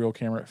flush real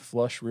camera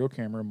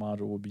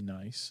module would be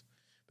nice.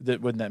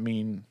 But wouldn't that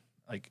mean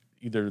like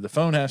either the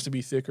phone has to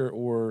be thicker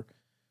or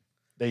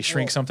they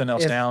shrink something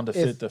else down to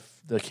fit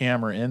the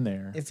camera in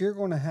there? If you're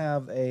going to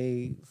have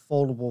a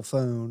foldable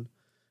phone,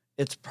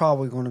 it's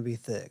probably going to be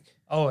thick.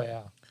 Oh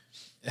yeah.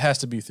 It has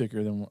to be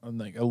thicker than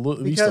like at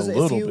least a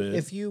little bit.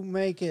 If you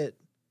make it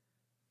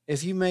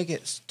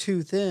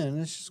too thin,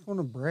 it's just going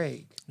to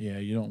break. Yeah,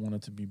 you don't want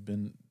it to be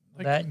been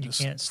like that. You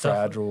can't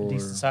stuff a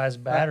decent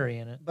sized battery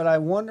in it. But I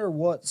wonder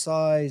what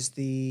size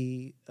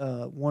the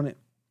one,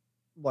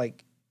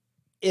 like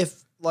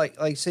if like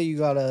say you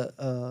got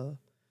a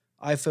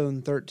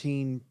iPhone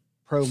 13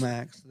 Pro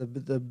Max,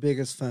 the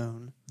biggest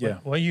phone. Yeah,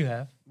 what you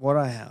have, what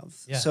I have.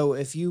 Yeah. So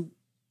if you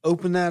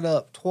open that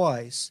up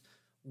twice,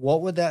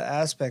 what would that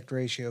aspect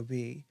ratio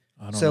be?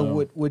 I don't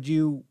know. Would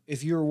you,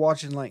 if you were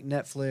watching like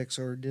Netflix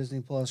or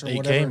Disney Plus or 8K,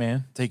 whatever? 8K,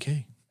 man, it's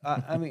 8K.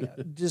 I mean,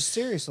 just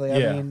seriously.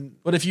 Yeah. I mean,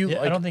 but if you,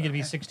 I don't think it'd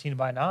be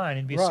 16:9.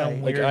 It'd be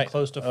some weird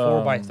close to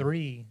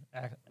 4:3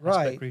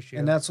 aspect ratio.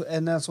 And that's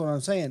what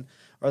I'm saying.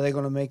 Are they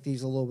going to make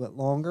these a little bit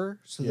longer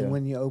so that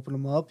when you open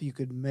them up, you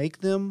could make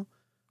them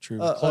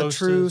a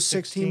true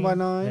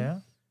 16:9?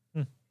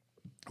 Yeah.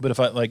 But if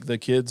I like the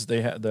kids,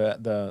 they had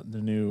the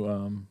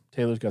new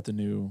Taylor's got the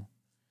new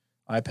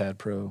iPad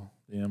Pro,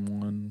 the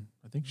M1.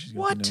 I think she's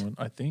got the new one.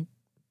 I think,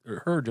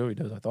 or her Joey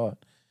does. I thought,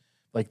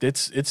 like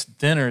it's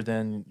thinner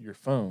than your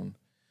phone,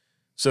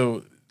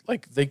 so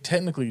like they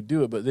technically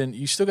do it, but then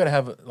you still got to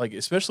have like,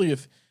 especially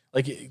if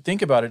like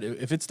think about it,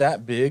 if it's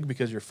that big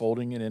because you're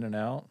folding it in and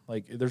out,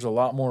 like there's a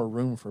lot more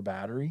room for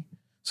battery,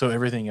 so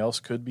everything else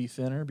could be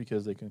thinner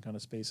because they can kind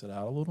of space it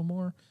out a little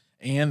more,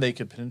 and they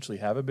could potentially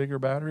have a bigger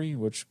battery,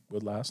 which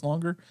would last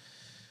longer.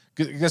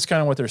 That's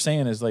kind of what they're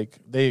saying is like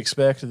they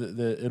expect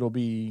that it'll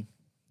be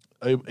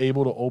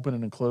able to open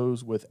and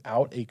close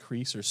without a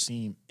crease or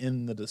seam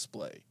in the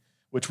display,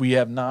 which we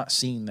have not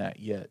seen that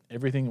yet.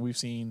 Everything we've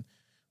seen,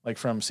 like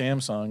from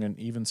Samsung and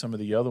even some of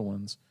the other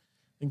ones,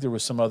 I think there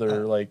was some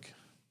other like,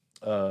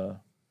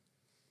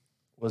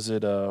 was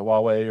it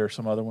Huawei or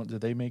some other one?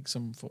 Did they make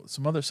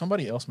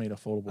somebody else made a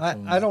foldable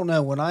phone? I don't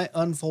know. When I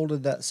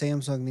unfolded that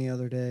Samsung the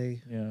other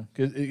day, yeah,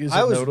 is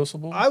it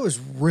noticeable? I was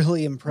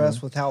really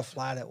impressed with how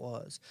flat it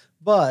was.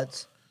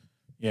 But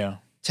yeah,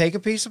 take a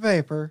piece of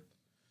paper,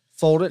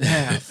 fold it in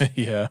half.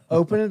 Yeah.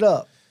 Open it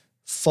up,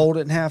 fold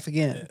it in half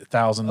again.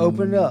 1,000.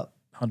 Open it up.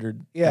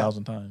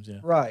 100,000 times. Yeah.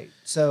 Right.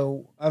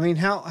 So I mean,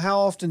 how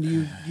often do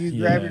you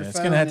grab your phone? It's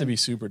gonna have to be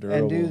super durable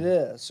and do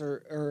this,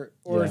 or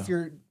if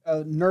you're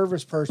a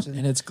nervous person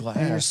and it's glass,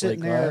 and you're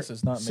sitting like, there, glass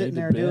is not sitting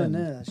made there to bend.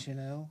 doing this, you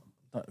know.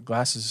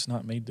 Glass is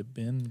not made to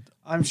bend.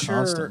 I'm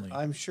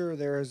constantly. sure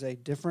there is a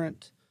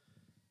different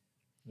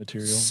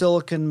material,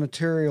 silicon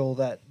material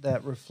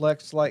that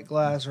reflects like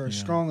glass or as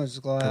strong as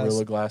glass.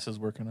 Gorilla Glass is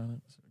working on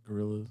it.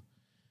 Gorilla,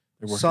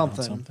 they're working on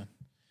something.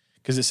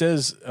 Because it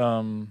says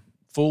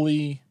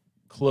fully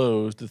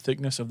closed, the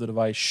thickness of the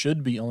device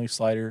should be only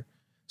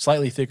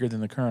slightly thicker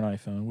than the current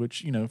iPhone.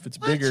 Which, you know, if it's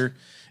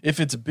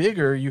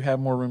bigger, you have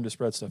more room to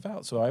spread stuff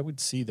out. So I would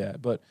see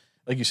that. But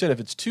like you said, if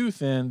it's too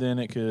thin, then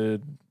it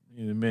could,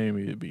 you know,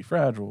 maybe it'd be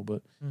fragile.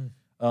 But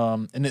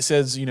and it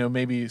says, you know,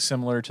 maybe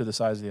similar to the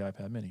size of the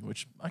iPad Mini,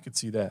 which I could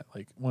see that,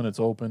 like when it's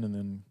open and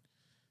then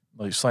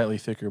like slightly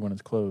thicker when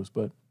it's closed.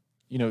 But,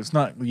 you know, it's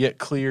not yet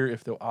clear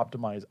if they'll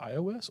optimize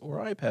iOS or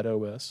iPad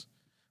OS,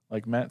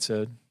 like Matt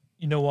said.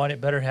 You know what? It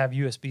better have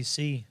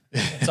USB-C.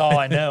 That's all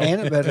I know.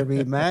 And it better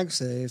be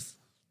MagSafe.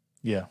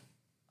 Yeah.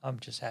 I'm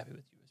just happy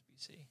with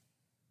USB-C.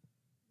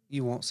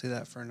 You won't see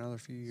that for another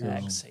few years.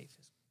 MagSafe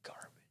is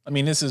garbage. I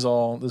mean, there's a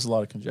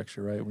lot of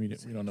conjecture, right? We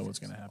don't know what's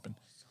going to happen.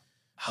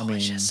 I mean,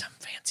 it's just some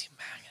fancy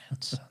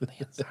magnets on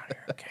the inside of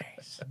your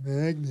case.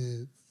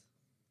 Magnets.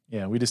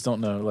 Yeah, we just don't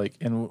know. Like,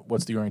 and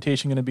what's the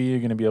orientation going to be? You're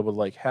going to be able to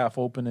like half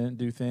open it and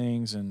do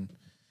things,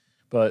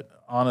 but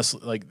honestly,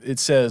 like it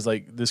says,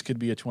 like this could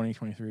be a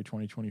 2023,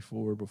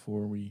 2024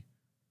 before we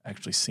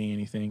actually see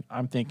anything.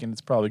 I'm thinking it's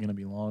probably going to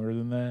be longer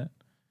than that,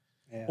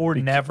 or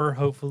never.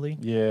 Hopefully,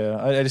 yeah.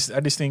 I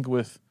just think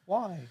with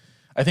why?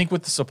 I think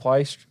with the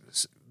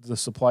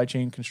supply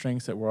chain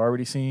constraints that we're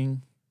already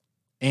seeing.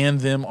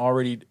 And them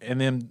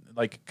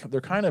like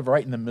they're kind of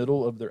right in the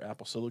middle of their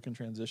Apple Silicon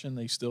transition.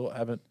 They still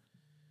haven't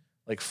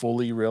like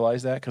fully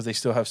realized that because they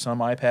still have some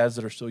iPads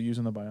that are still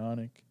using the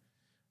Bionic.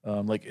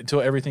 Like until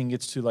everything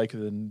gets to like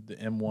the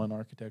M1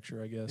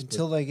 architecture, I guess.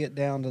 Until they get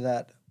down to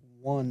that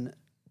 1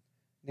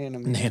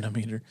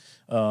 nanometer.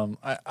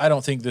 I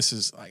don't think this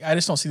is. I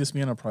just don't see this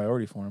being a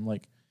priority for them.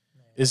 Like,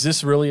 is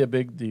this really a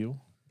big deal?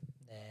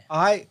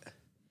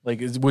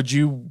 Would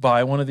you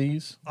buy one of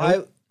these?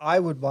 I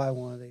would buy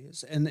one of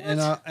these,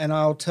 and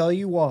I'll tell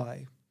you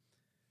why.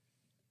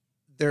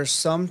 There's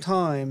some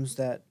times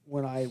that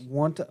when I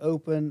want to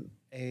open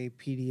a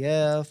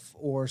PDF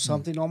or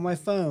something on my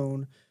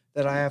phone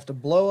that I have to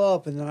blow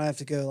up, and then I have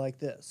to go like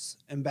this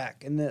and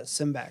back and this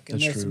and back and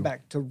That's this true. and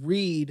back to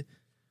read,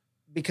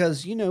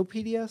 because you know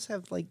PDFs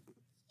have like,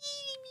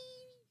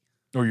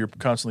 or you're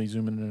constantly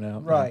zooming in and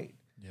out, right?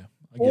 Yeah,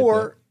 I get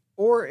that.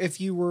 Or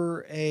if you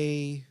were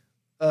a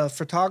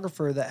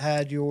photographer that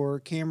had your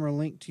camera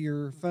linked to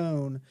your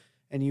phone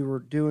and you were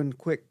doing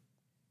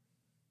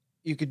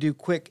you could do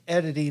quick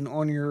editing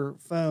on your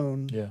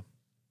phone. Yeah.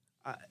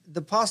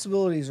 The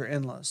possibilities are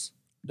endless.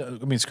 I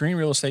mean, screen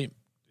real estate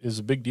is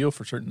a big deal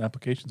for certain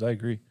applications. I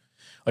agree.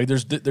 Like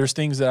there's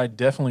things that I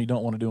definitely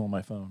don't want to do on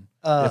my phone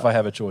if I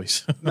have a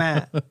choice.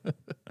 Matt,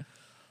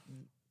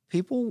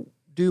 people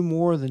do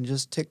more than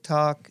just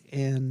TikTok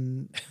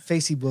and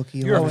Facebook.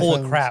 You're full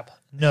of crap.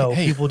 No,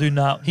 people do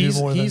not do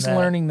more than that. He's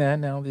learning that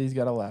now that he's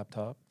got a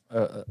laptop,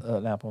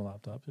 an Apple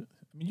laptop. I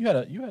mean, you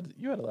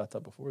had a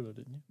laptop before though,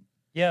 didn't you?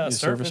 Yeah, a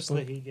Surface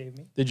that he gave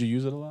me. Did you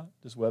use it a lot?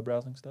 Just web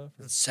browsing stuff?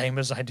 Or? The same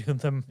as I do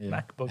the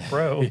MacBook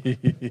Pro.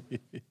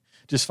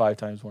 Just 5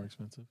 times more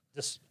expensive.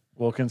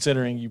 Well,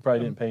 considering you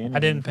probably didn't pay anything. I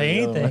didn't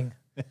pay anything.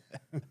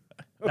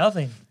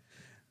 Nothing.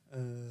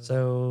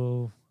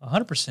 So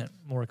 100%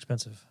 more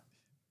expensive.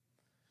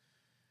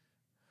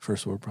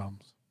 First world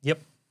problems.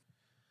 Yep.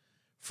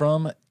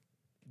 From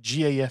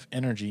GAF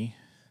Energy,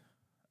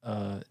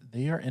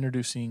 they are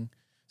introducing.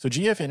 So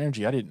GAF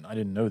Energy, I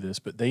didn't know this,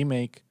 but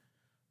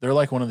they're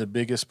like one of the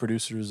biggest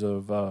producers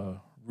of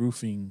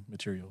roofing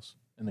materials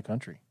in the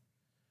country.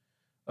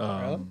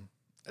 Really?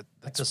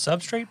 That's the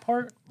substrate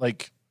part,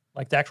 like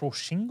the actual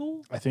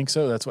shingle. I think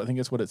so. I think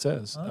that's what it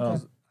says.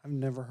 Okay. I've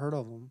never heard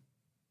of them.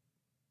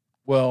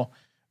 Well,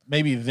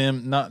 maybe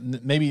them not.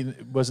 Maybe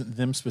it wasn't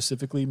them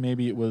specifically.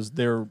 Maybe it was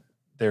their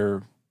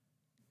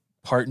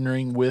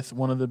partnering with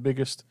one of the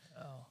biggest.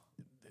 Oh.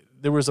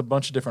 There was a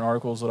bunch of different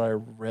articles that I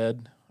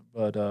read,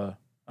 but I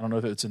don't know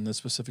if it's in this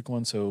specific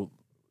one, so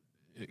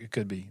it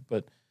could be.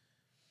 But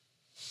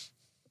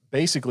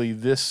basically,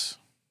 this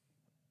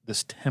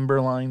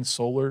Timberline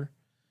solar,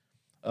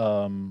 it's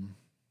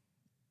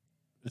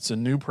a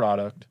new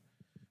product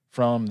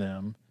from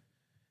them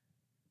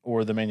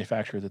or the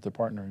manufacturer that they're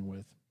partnering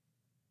with.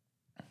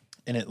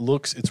 And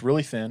it's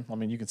really thin. I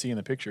mean, you can see in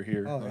the picture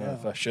here,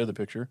 if I show the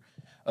picture.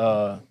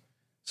 So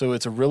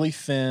it's a really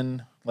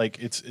thin, like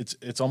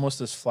it's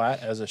almost as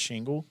flat as a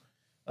shingle.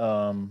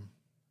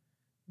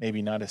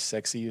 Maybe not as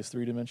sexy as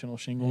 3-dimensional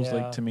shingles,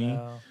 to me.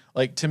 Yeah.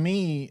 Like, to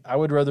me, I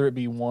would rather it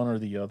be one or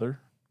the other.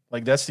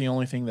 Like, that's the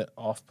only thing that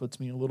off-puts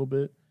me a little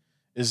bit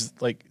is,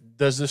 like,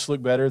 does this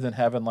look better than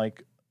having,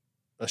 like,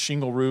 a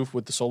shingle roof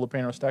with the solar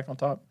panel stacked on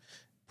top?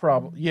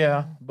 Probably,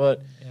 yeah,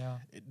 but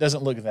it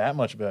doesn't look that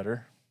much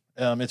better.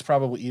 It's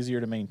probably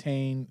easier to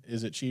maintain.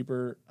 Is it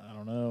cheaper? I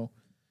don't know.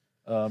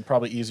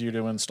 Probably easier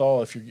to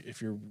install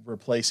if you're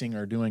replacing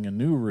or doing a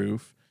new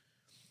roof.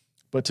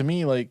 But to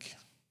me, like,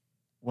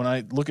 when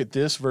I look at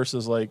this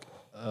versus like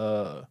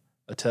a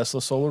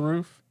Tesla solar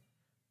roof,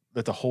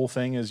 that the whole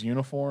thing is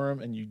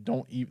uniform and you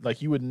don't even,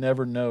 like, you would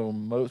never know.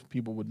 Most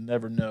people would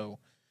never know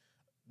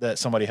that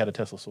somebody had a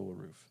Tesla solar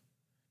roof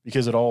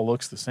because it all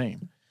looks the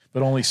same.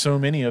 But only so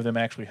many of them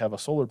actually have a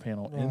solar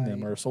panel in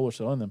them or a solar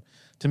cell in them.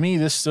 To me,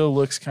 this still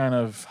looks kind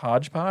of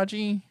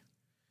hodgepodgey,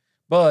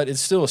 but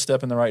it's still a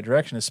step in the right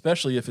direction,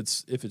 especially if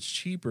it's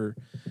cheaper.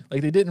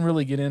 Like, they didn't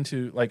really get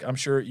into, like, I'm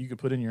sure you could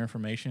put in your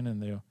information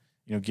and they'll,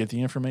 get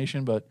the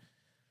information, but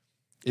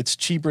it's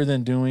cheaper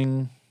than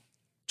doing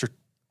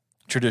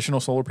traditional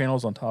solar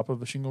panels on top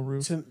of a shingle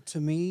roof. To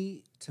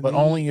me,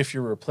 only if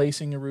you're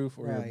replacing a roof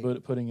or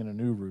you're putting in a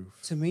new roof.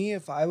 To me,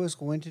 if I was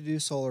going to do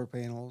solar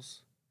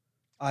panels,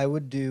 I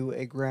would do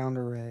a ground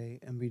array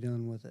and be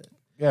done with it.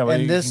 Yeah, well,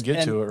 you can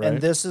get to it, right?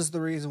 And this is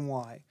the reason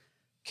why.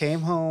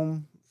 Came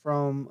home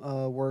from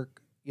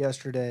work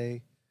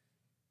yesterday.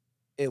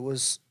 It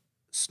was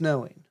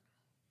snowing,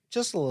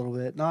 just a little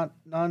bit, not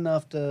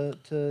enough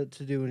to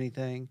do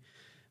anything.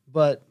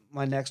 But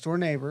my next door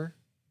neighbor,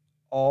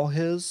 all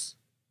his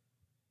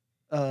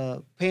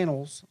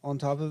panels on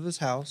top of his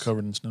house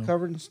covered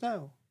in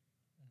snow.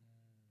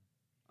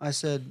 I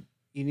said,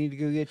 you need to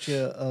go get you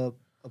a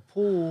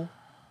pool.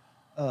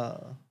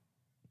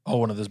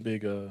 One of those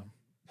big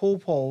pool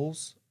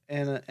poles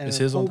and is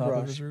a his pool on top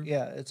brush. Of his roof?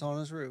 Yeah, it's on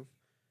his roof.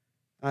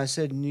 And I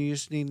said, you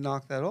just need to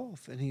knock that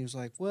off. And he was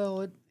like,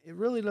 well, it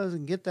really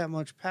doesn't get that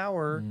much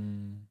power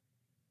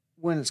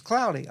when it's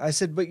cloudy. I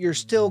said, but you're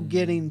still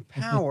getting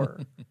power.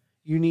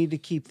 You need to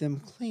keep them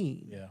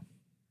clean. Yeah.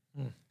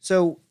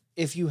 So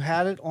if you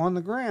had it on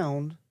the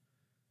ground,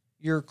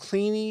 you're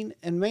cleaning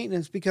and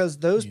maintenance because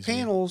those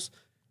panels,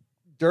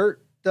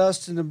 dirt,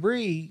 dust, and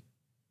debris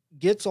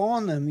gets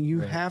on them. You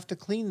have to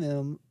clean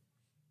them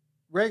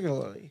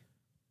regularly.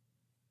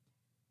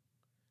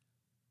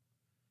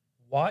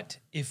 What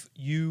if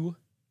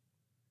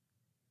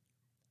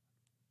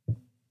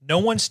no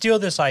one steal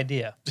this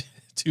idea?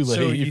 Too late.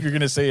 So if you're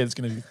going to say it's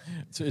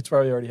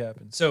probably already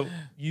happened. So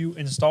you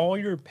install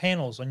your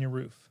panels on your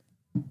roof.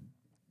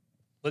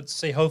 Let's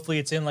say hopefully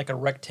it's in like a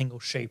rectangle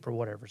shape or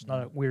whatever. It's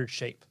not a weird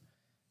shape.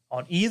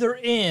 On either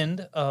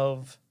end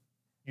of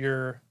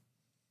your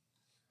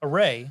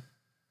array,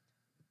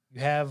 you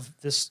have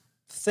this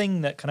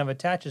thing that kind of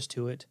attaches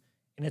to it,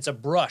 and it's a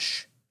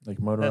brush. Like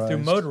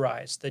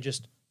motorized?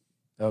 That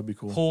would be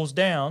cool. Pulls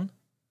down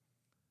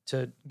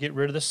to get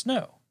rid of the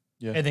snow.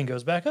 Yeah. And then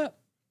goes back up.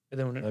 And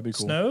then when it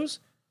snows,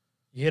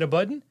 you hit a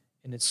button,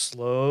 and it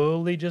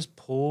slowly just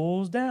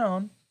pulls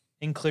down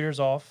and clears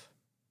off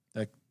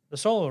the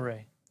solar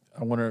array.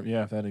 I wonder,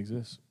 if that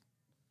exists.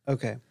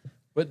 Okay.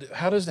 But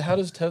how does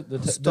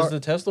the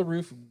Tesla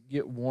roof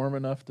get warm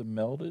enough to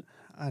melt it?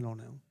 I don't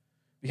know.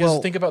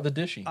 Because think about the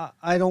Dishy.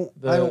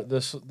 The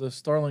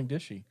Starlink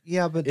Dishy.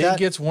 Yeah, but it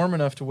gets warm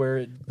enough to where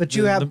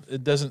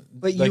it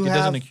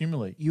doesn't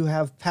accumulate. You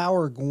have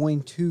power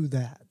going to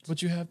that.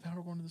 But you have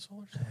power going to the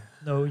solar cell.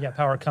 No,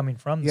 power coming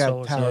from the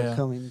solar cell. Power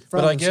coming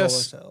from the solar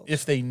cells. But I guess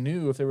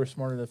if they were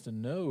smart enough to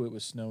know it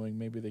was snowing,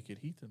 maybe they could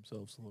heat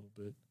themselves a little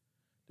bit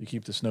to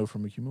keep the snow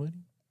from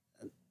accumulating.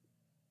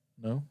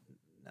 No.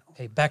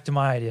 Hey, back to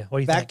my idea. What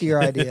do you think? Back to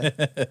your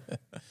idea.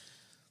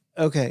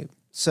 Okay,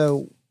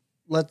 so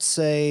let's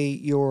say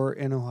you're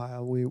in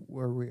Ohio,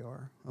 where we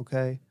are,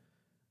 okay?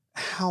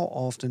 How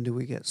often do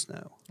we get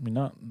snow? I mean,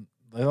 not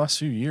the last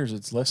few years,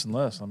 it's less and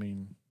less. I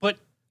mean... But...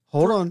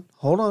 Hold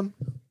on.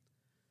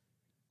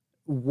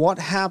 What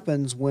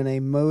happens when a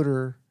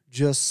motor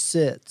just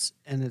sits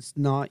and it's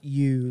not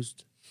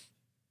used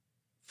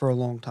for a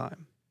long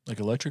time? Like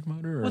electric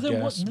motor or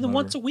gas motor?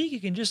 Once a week,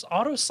 it can just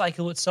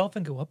auto-cycle itself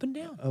and go up and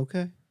down.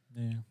 Okay.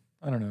 Yeah,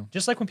 I don't know.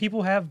 Just like when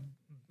people have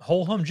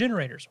whole home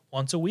generators.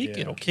 Once a week,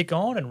 it'll kick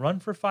on and run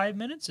for 5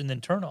 minutes and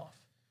then turn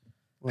off.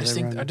 I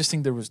just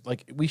think there was,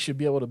 like, we should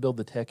be able to build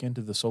the tech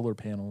into the solar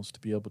panels to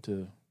be able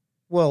to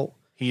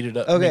heat it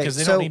up. Okay, because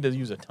they don't need to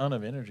use a ton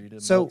of energy to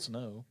melt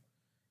snow.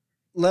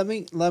 Let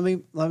me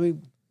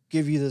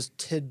give you this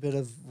tidbit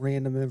of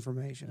random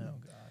information. Oh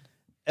God!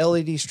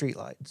 LED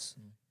streetlights,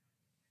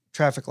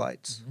 traffic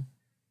lights.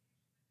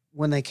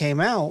 When they came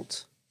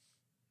out,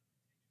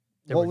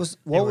 they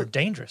were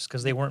dangerous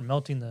because they weren't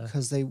melting the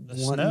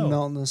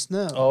melting the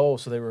snow. Oh,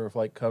 so they were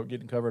like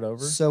getting covered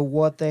over. So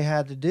what they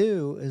had to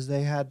do is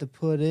they had to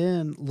put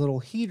in little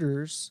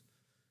heaters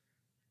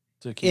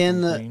to keep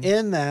in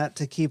that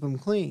to keep them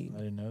clean. I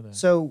didn't know that.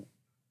 So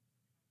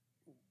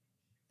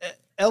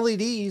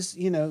LEDs,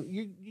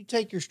 you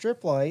take your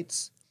strip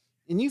lights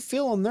and you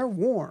feel them; they're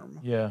warm.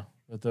 Yeah,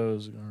 but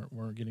those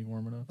weren't getting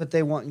warm enough. But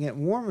they weren't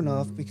getting warm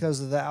enough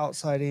because of the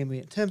outside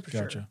ambient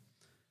temperature. Gotcha.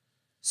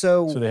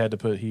 So they had to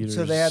put heaters.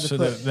 So they had to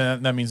put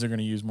that means they're going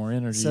to use more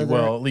energy. So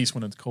at least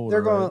when it's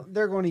colder.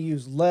 They're going to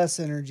use less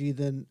energy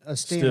than a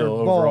standard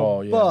Still, bulb.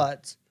 overall, yeah.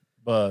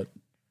 But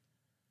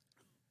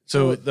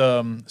I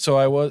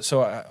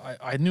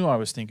knew I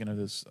was thinking of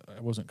this.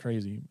 I wasn't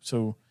crazy.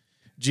 So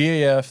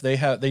GAF they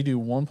do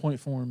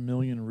 1.4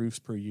 million roofs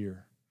per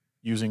year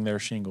using their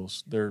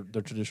shingles, their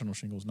traditional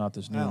shingles, not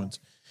this new ones.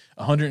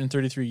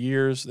 133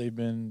 years they've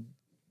been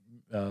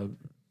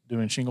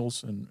doing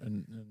shingles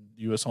in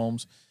U.S.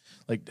 homes.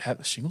 Like,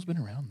 have shingles been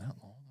around that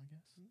long?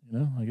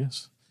 I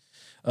guess.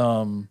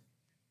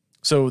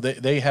 So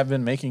they have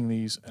been making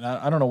these, and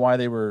I don't know why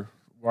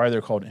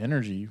they're called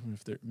Energy.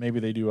 Maybe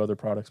they do other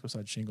products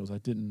besides shingles. I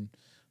didn't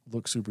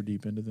look super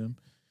deep into them,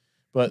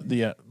 but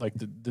it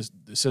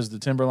says the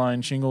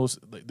Timberline shingles.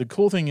 The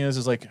cool thing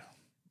is like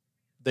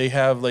they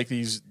have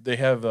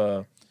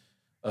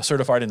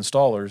certified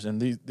installers,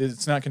 and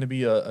it's not going to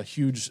be a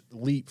huge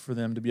leap for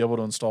them to be able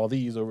to install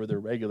these over their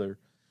regular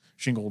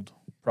shingled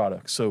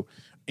products. So,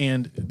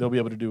 and they'll be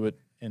able to do it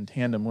in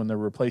tandem when they're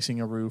replacing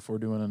a roof or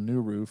doing a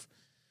new roof.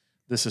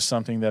 This is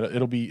something that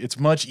it's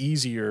much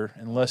easier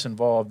and less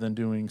involved than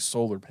doing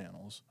solar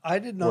panels. I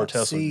did not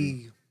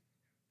see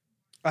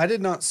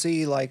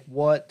like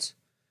what,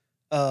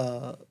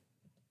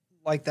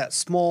 like that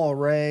small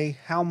array,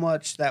 how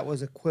much that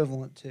was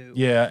equivalent to.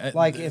 Yeah.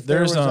 Like if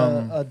there was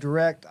a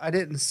direct, I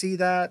didn't see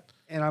that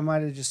and I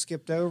might have just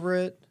skipped over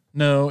it.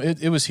 No,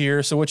 it was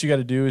here. So what you got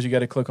to do is you got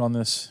to click on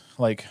this,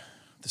 where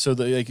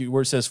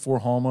it says for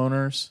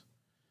homeowners.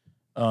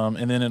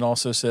 And then it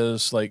also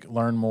says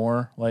learn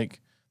more.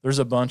 There's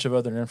a bunch of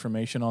other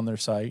information on their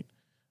site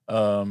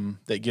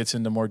that gets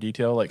into more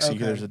detail.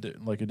 There's a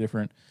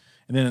different,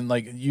 and then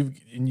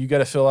you got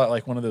to fill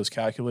out one of those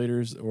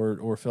calculators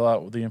or fill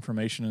out the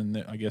information,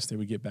 and I guess they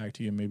would get back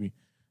to you. Maybe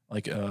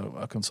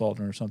a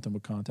consultant or something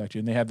would contact you,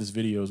 and they have this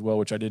video as well,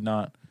 which I did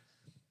not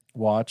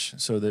watch,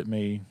 so that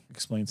may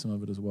explain some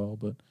of it as well.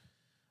 But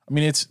I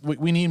mean,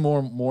 we need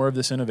more of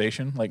this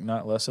innovation,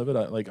 not less of it.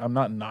 I'm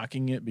not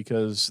knocking it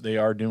because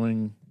they're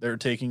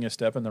taking a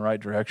step in the right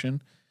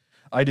direction.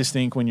 I just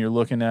think when you're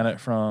looking at it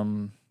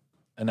from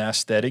an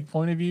aesthetic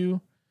point of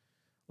view,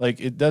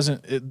 it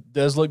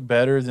does look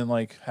better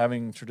than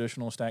having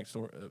traditional stacked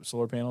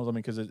solar panels. I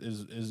mean, because it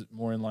is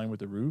more in line with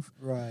the roof,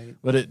 right?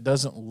 But it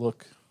doesn't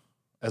look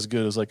as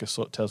good as a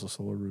Tesla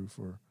solar roof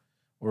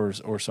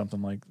or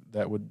something like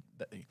that would.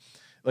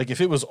 If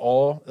it was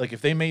all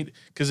if they made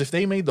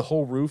the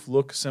whole roof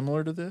look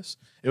similar to this,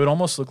 it would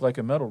almost look like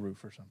a metal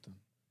roof or something.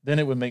 Then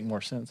it would make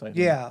more sense. I think.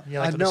 Yeah.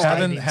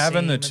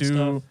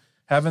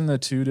 Having the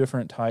two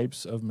different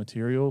types of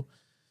material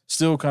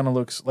still kind of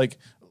looks like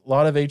a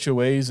lot of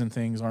HOAs and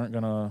things aren't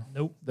gonna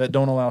that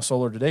don't allow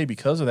solar today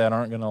because of that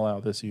aren't gonna allow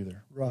this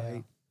either. Right.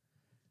 Yeah.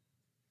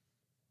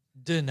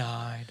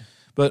 Denied.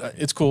 But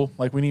it's cool.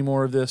 We need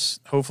more of this.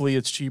 Hopefully,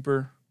 it's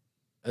cheaper.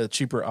 A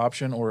cheaper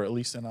option, or at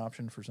least an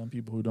option for some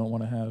people who don't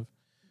want to have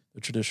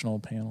the traditional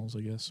panels,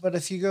 I guess. But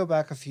if you go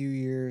back a few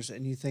years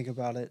and you think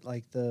about it,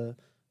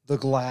 the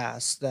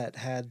glass that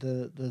had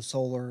the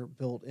solar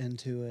built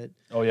into it.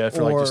 Oh yeah,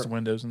 for just the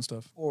windows and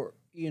stuff. Or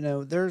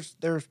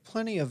there's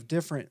plenty of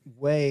different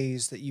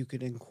ways that you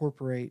could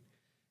incorporate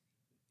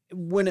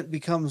when it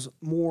becomes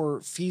more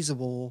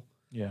feasible.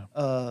 Yeah.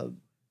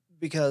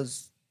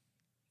 Because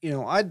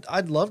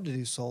I'd love to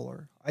do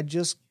solar. I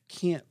just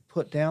can't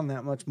put down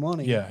that much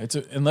money. Yeah,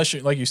 unless you,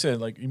 like you said,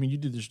 you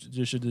did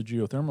just the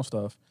geothermal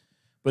stuff,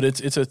 but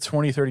it's a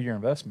 20, 30-year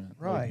investment.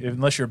 Right.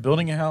 Unless you're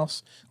building a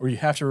house or you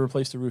have to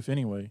replace the roof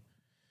anyway.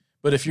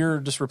 But if you're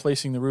just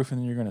replacing the roof and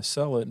then you're going to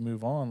sell it and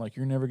move on,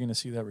 you're never going to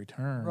see that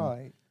return.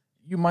 Right.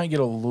 You might get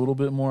a little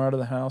bit more out of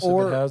the house if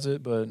it has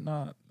it, but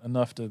not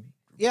enough to.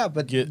 Yeah,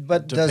 but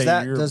does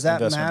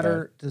that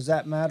matter? Back. Does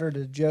that matter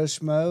to Joe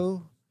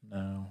Schmo?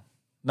 No,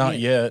 not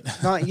yet.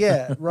 Not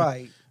yet.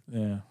 Right.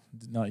 Yeah,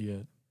 not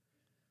yet.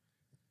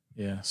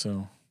 Yeah.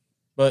 So,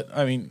 but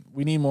I mean,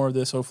 we need more of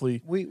this.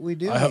 Hopefully, we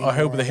do. I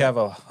hope they have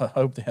I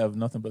hope they have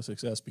nothing but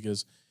success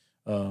because,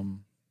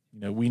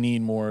 we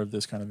need more of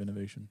this kind of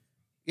innovation.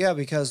 Yeah,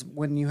 because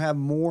when you have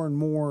more and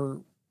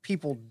more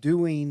people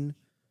doing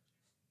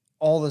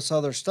all this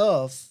other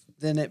stuff,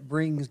 then it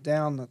brings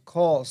down the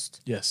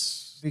cost.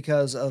 Yes.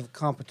 Because of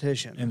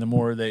competition. And the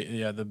more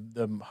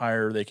the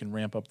higher they can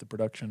ramp up the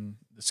production,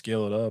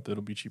 scale it up,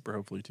 it'll be cheaper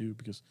hopefully too.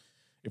 Because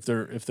if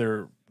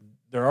they're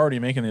already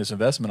making this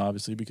investment,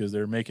 obviously, because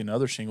they're making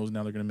other shingles,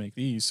 now they're going to make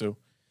these. So,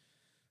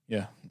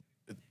 yeah,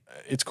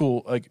 it's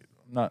cool. Like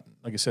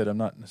I said, I'm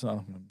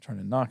trying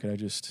to knock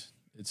it.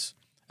 It's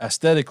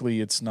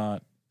aesthetically, it's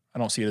not. I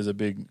don't see it as a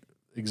big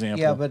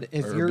example. Yeah, but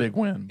if you're a big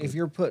win, if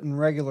you're putting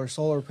regular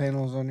solar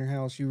panels on your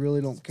house, you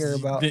really don't care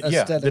about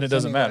aesthetics. Then it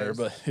doesn't matter.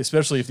 But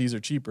especially if these are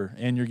cheaper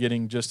and you're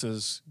getting just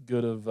as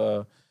good of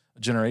a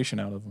generation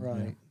out of them.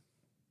 Right. Yeah.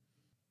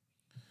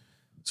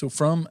 So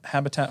from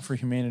Habitat for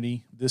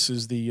Humanity, this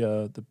is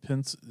it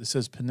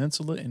says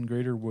Peninsula and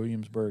Greater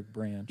Williamsburg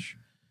branch.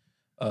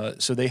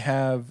 So they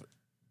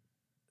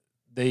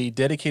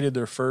dedicated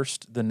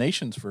the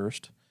nation's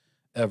first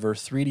ever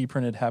 3D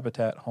printed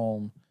habitat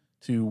home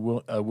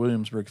to a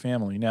Williamsburg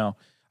family. Now,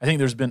 I think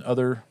there's been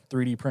other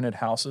 3D printed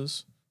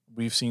houses.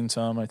 We've seen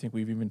some. I think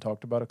we've even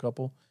talked about a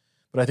couple.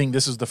 But I think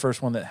this is the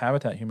first one that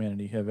Habitat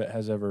Humanity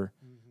has ever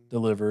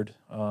delivered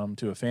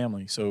to a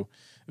family. So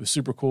it was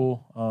super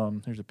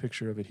cool. There's a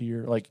picture of it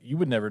here. Like you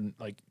would never,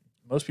 like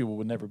most people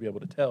would never be able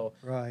to tell.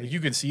 Right. Like, you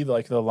can see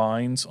like the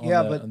lines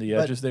on the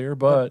edges there,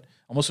 but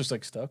almost looks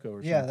like stucco or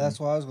something. Yeah, that's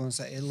what I was going to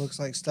say. It looks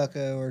like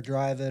stucco or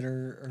drive it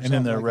or something. And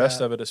then the like rest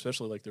that. of it,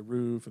 especially like the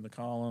roof and the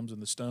columns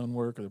and the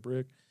stonework or the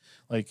brick,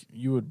 like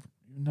you would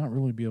not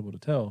really be able to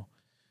tell.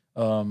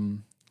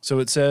 So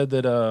it said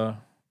that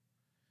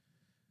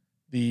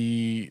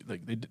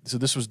so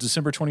this was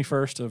December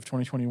 21st of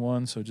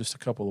 2021, so just a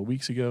couple of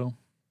weeks ago.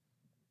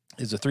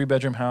 It's a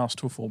 3-bedroom house,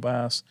 2 full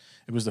baths.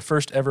 It was the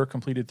first ever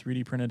completed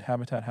 3D printed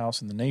habitat house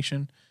in the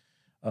nation.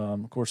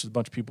 Of course, there's a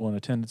bunch of people in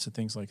attendance and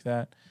things like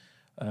that.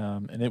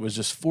 And it was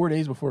just 4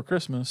 days before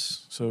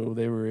Christmas, so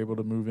they were able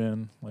to move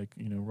in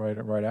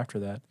right after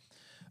that.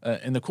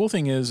 And the cool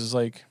thing is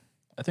like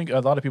I think a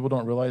lot of people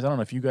don't realize. I don't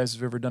know if you guys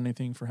have ever done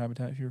anything for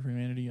Habitat for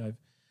Humanity.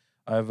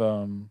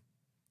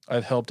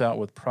 I've helped out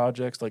with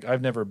projects. Like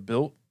I've never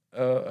built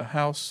a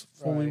house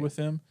fully with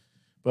them,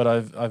 but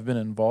I've been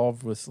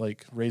involved with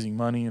like raising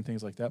money and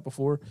things like that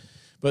before.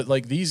 But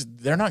like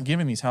they're not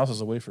giving these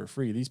houses away for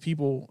free. These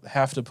people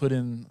have to put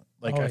in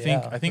like I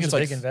think it's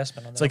like big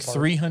investment on it's like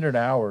 300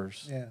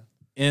 hours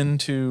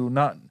into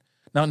not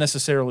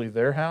necessarily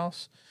their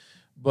house,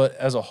 but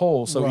as a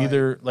whole. So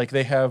either like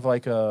they have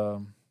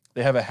a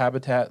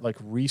habitat like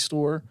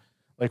restore,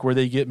 like where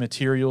they get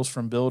materials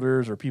from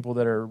builders or people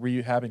that are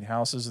rehabbing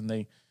houses, and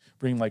they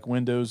bring like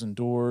windows and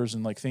doors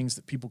and like things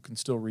that people can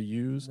still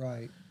reuse.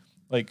 Right.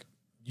 Like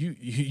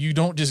you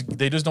don't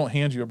they just don't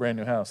hand you a brand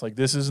new house. Like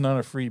this is not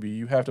a freebie.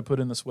 You have to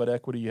put in the sweat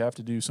equity. You have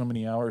to do so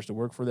many hours to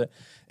work for that.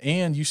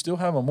 And you still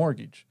have a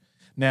mortgage.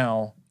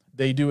 Now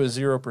they do a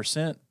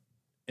 0%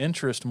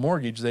 interest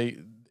mortgage.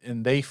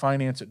 They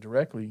finance it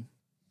directly.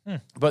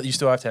 But you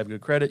still have to have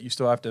good credit. You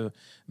still have to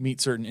meet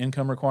certain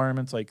income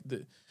requirements. Like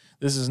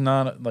this is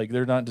not like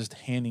they're not just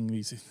handing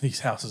these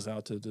houses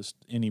out to just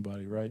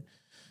anybody, right?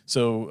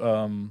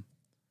 So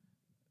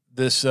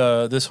this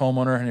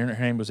homeowner,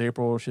 her name was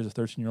April. She has a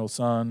 13-year-old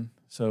son.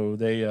 So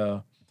they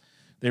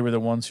were the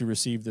ones who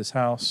received this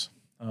house.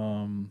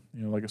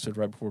 Like I said,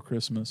 right before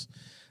Christmas.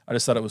 I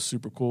just thought it was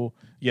super cool.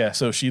 Yeah.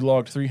 So she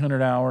logged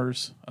 300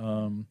 hours,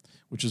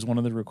 which is one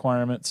of the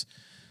requirements.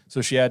 So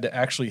she had to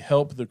actually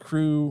help the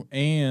crew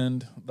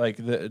and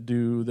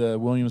do the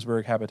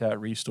Williamsburg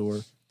Habitat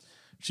Restore.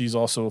 She's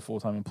also a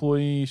full-time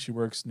employee. She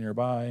works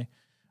nearby.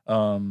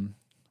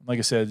 Like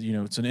I said,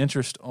 it's an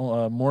interest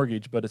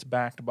mortgage, but it's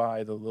backed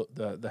by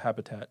the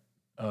Habitat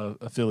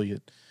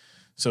affiliate.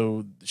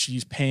 So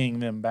she's paying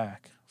them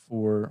back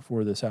for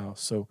this house.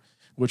 So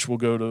which will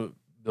go to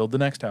build the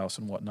next house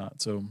and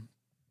whatnot. So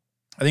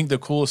I think the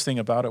coolest thing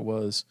about it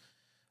was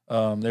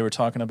they were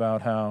talking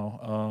about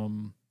how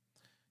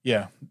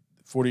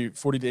 40 to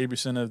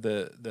 80% of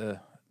the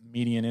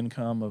median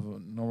income of a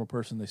normal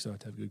person, they still have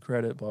to have good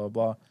credit, blah, blah,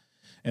 blah.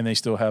 And they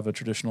still have a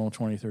traditional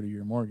 20,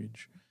 30-year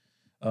mortgage.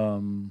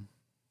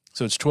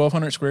 So it's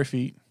 1,200 square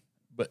feet,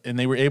 and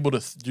they were able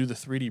to do the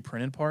 3D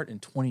printed part in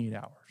 28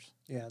 hours.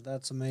 Yeah,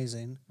 that's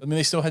amazing. I mean,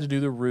 they still had to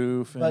do the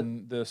roof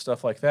and the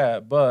stuff like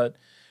that, but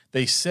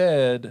they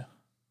said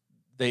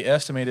they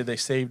estimated they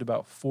saved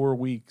about 4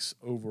 weeks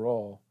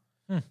overall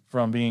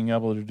from being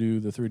able to do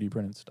the 3D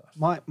printed stuff.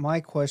 My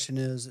question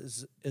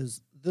is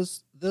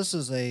this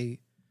is a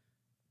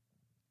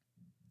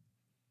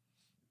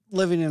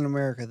living in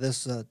America.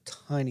 This is a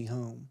tiny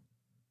home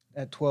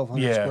at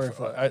 1,200 square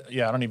foot. I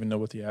don't even know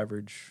what the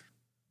average.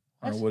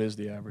 I don't know what is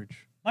the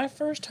average. My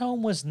first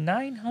home was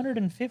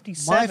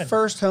 957. My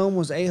first home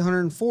was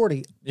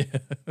 840. Yeah.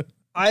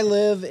 I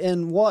live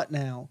in what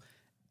now?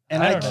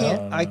 And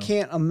I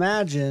can't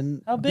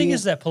imagine. How big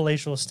is that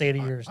palatial estate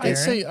of yours,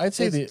 Darren? I'd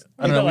say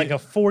I don't know, like a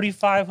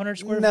 4,500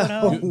 square foot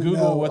house.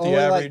 Google what the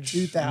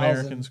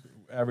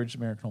average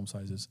American home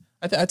size is.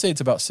 I'd say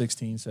it's about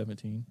 16,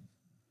 17.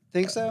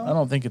 Think so? I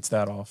don't think it's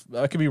that off.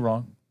 I could be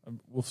wrong.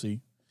 We'll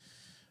see.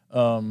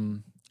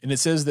 And it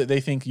says that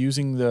they think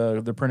using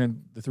the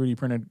 3D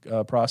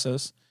printed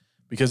process,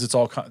 because it's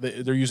all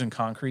they're using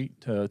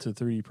concrete to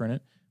 3D print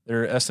it.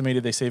 They're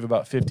estimated they save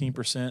about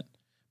 15%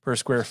 per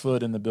square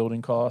foot in the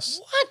building costs.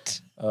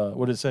 What?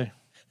 What did it say?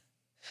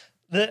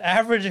 The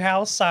average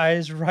house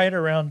size right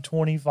around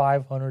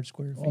 2,500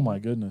 square feet. Oh my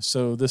goodness!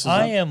 So this is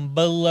I am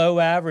below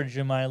average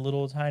in my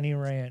little tiny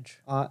ranch.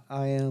 I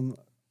am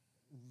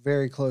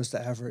very close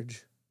to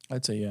average.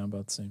 I'd say I'm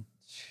about the same.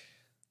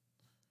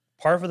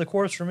 Par for the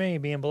course for me,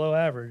 being below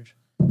average.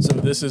 So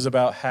this is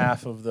about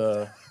half of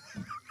the.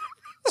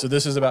 So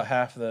this is about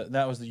half the.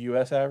 That was the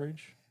U.S.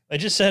 average. I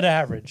just said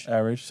average.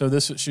 Average. So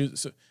this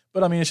is.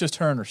 But I mean, it's just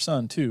her and her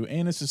son too,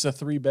 and it's just a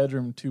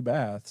 3-bedroom,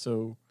 2-bath.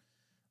 So,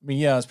 I mean,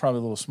 yeah, it's probably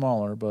a little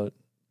smaller, but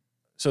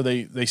so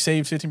they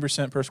save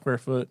 15% per square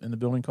foot in the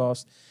building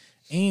cost,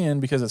 and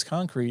because it's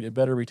concrete, it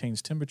better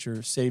retains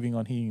temperature, saving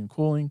on heating and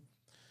cooling,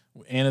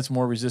 and it's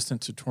more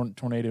resistant to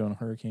tornado and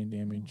hurricane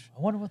damage.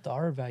 I wonder what the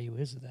R value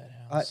is of that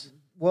house.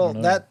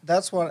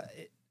 That's what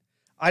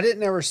I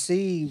didn't ever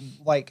see,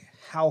 like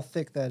how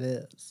thick that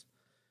is,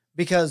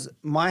 because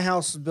my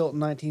house was built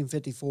in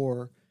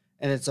 1954.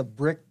 And it's a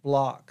brick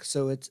block,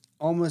 so it's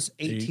almost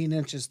 18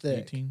 inches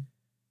thick. 18?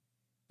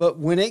 But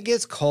when it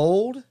gets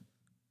cold,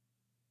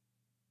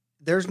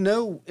 there's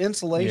no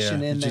insulation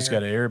in there. You just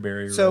got an air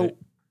barrier. So, right?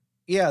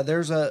 Yeah,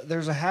 there's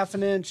a half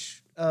an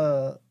inch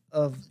of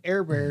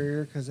air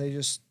barrier because they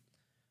just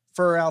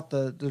fur out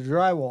the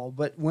drywall.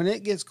 But when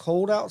it gets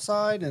cold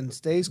outside and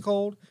stays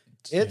cold,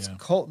 it's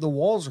cold. The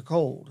walls are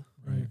cold.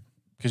 Right.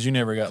 Because you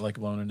never got like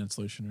blown in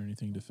insulation or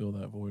anything to fill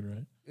that void,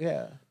 right?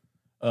 Yeah.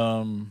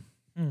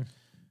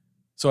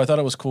 So I thought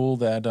it was cool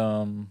that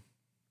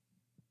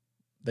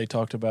they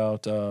talked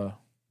about where'd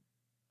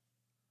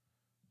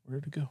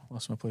it go?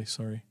 Lost my place.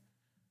 Sorry.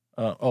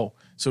 So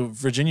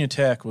Virginia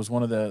Tech was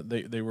one of the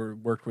they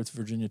worked with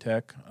Virginia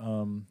Tech,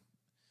 and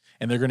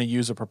they're going to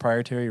use a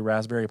proprietary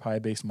Raspberry Pi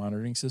based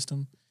monitoring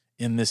system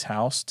in this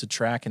house to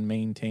track and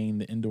maintain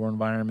the indoor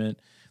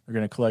environment. They're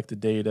going to collect the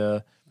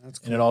data,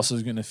 and it also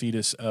is going to feed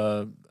us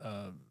a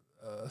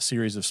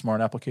series of smart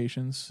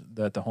applications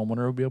that the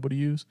homeowner will be able to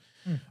use.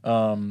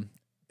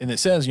 And it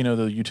says,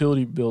 the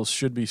utility bills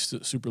should be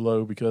super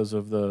low because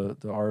of the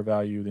R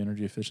value, the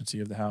energy efficiency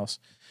of the house.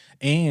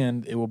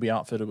 And it will be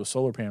outfitted with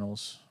solar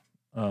panels.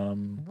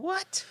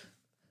 What?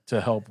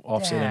 To help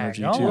offset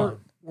energy, too.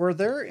 Were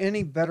there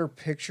any better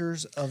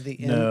pictures of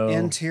the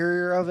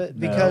interior of it?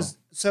 Because,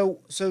 so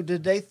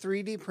did they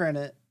 3D print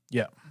it?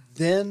 Yeah.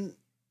 Then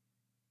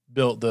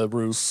built the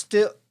roof.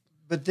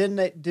 But then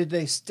did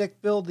they stick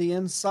build the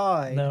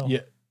inside? No.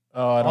 Yeah.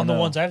 I don't know. On the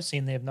ones I've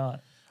seen, they have not.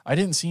 I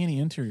didn't see any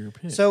interior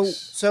pics.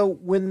 So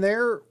when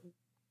they're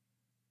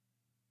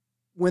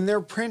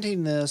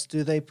printing this,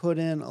 do they put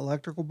in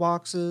electrical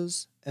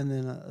boxes and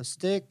then a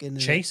stick and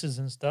then chases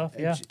and stuff?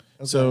 Yeah. Okay.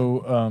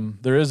 So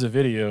there is a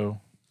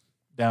video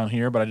down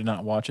here, but I did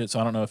not watch it, so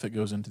I don't know if it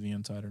goes into the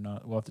inside or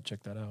not. We'll have to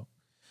check that out.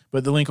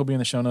 But the link will be in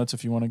the show notes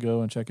if you want to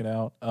go and check it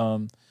out.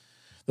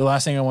 The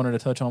last thing I wanted to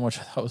touch on, which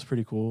I thought was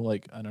pretty cool,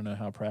 like I don't know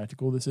how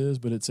practical this is,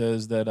 but it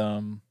says that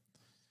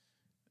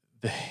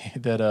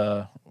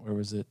where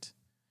was it?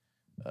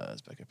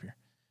 It's back up here.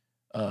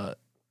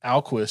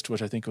 Alquist,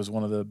 which I think was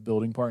one of the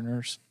building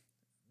partners,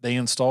 they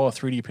install a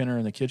 3D printer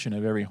in the kitchen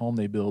of every home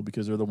they build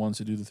because they're the ones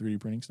who do the 3D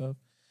printing stuff.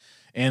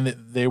 And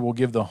they will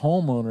give the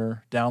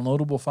homeowner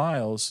downloadable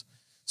files.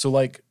 So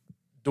like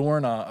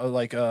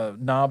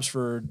knobs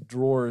for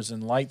drawers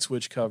and light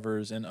switch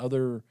covers and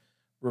other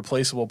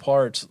replaceable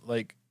parts,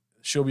 like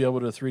she'll be able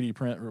to 3D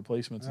print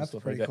replacements and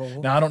stuff like that.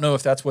 Cool. Now, I don't know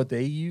if that's what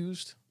they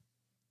used.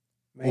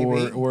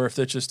 Maybe. Or if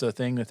that's just a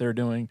thing that they're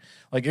doing.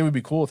 Like it would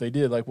be cool if they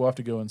did. Like we'll have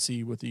to go and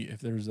see if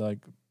there's like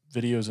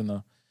videos in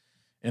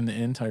the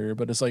interior.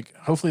 But it's like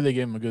hopefully they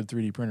gave them a good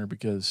 3D printer,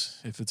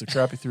 because if it's a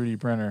crappy 3D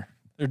printer,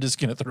 they're just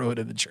gonna throw it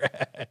in the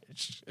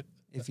trash.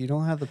 If you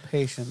don't have the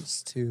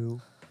patience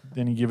to,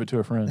 then you give it to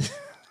a friend.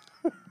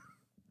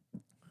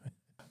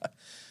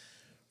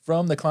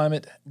 From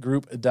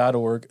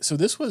theclimategroup.org. So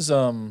this was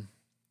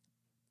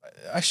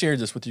I shared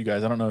this with you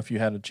guys. I don't know if you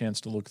had a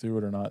chance to look through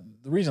it or not.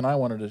 The reason I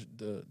wanted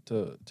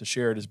to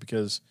share it is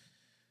because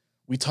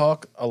we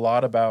talk a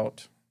lot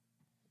about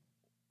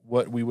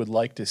what we would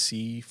like to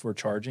see for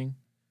charging,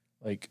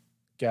 like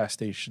gas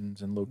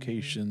stations and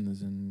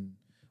locations and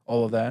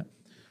all of that.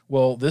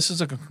 Well, this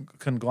is a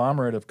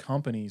conglomerate of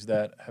companies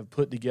that have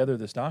put together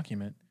this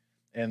document,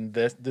 and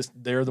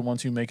they're the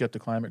ones who make up the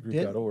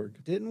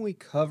climategroup.org. Didn't we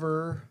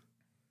cover?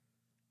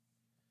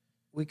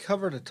 We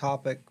covered a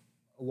topic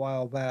a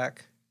while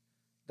back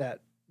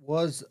that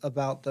was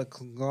about the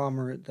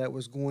conglomerate that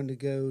was going to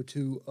go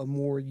to a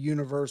more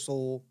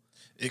universal.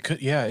 It could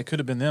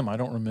have been them. I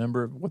don't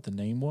remember what the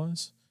name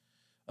was.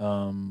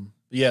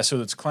 Yeah,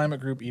 so it's Climate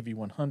Group,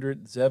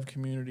 EV100, ZEV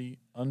Community,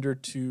 Under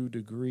 2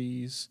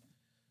 Degrees.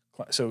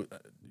 So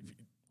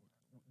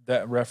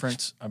that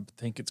reference, I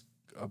think it's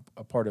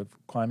a part of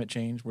climate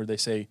change, where they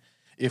say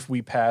if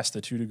we pass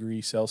the 2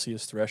 degree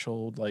Celsius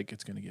threshold, like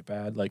it's going to get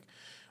bad. Like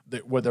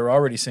what they're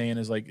already saying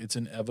is like it's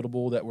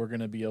inevitable that we're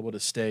going to be able to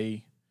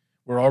stay.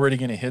 We're already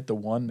going to hit the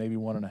 1, maybe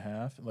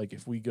 1.5. Like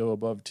if we go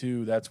above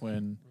 2, that's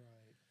when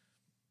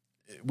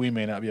we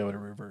may not be able to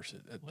reverse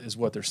it, is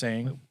what they're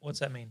saying. What's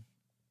that mean?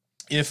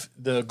 If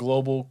the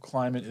global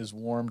climate is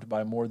warmed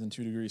by more than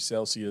 2 degrees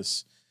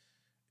Celsius,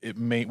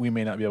 we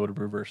may not be able to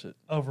reverse it.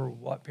 Over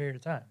what period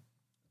of time?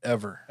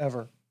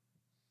 Ever.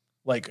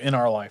 Like in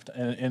our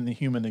lifetime, and the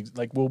human,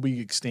 like we'll be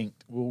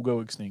extinct. We'll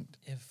go extinct.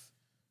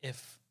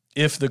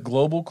 If the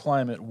global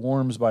climate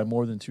warms by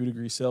more than 2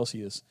 degrees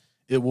Celsius,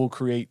 it will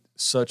create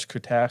such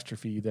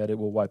catastrophe that it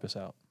will wipe us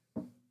out.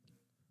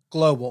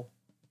 Global.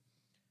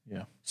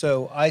 Yeah.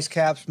 So ice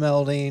caps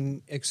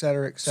melting, et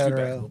cetera, et cetera. Scoot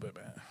back a little bit,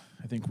 man.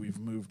 I think we've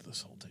moved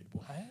this whole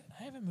table.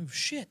 I haven't moved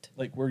shit.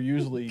 Like we're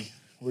usually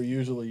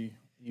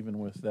even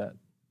with that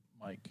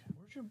mic.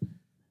 Where's your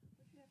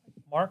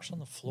marks on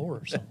the floor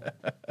or something?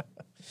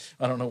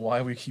 I don't know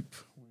why we've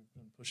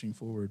been pushing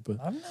forward, but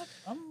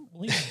I'm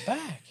leaning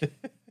back.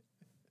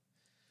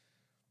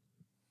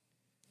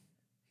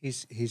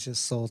 He's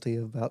just salty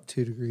about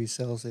 2 degrees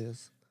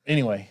Celsius.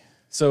 Anyway,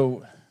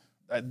 so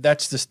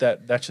that's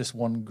just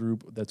one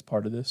group that's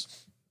part of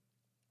this.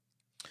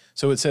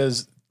 So it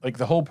says like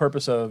the whole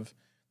purpose of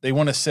they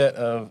want a set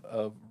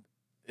of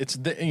it's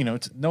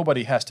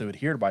nobody has to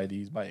adhere by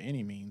these by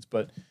any means,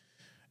 but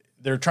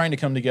they're trying to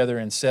come together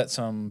and set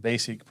some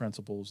basic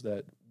principles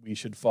that we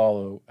should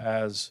follow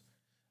as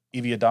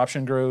EV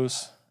adoption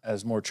grows,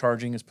 as more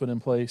charging is put in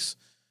place.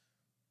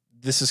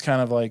 This is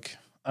kind of like,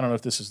 I don't know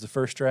if this is the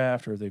first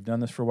draft or if they've done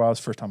this for a while. It's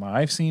the first time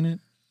I've seen it.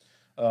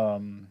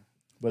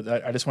 But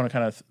I just want to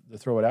kind of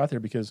throw it out there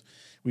because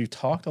we've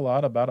talked a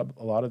lot about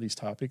a lot of these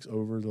topics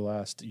over the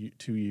last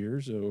 2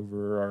 years,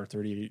 over our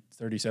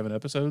 37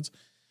 episodes.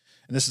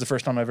 And this is the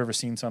first time I've ever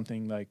seen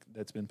something like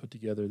that's been put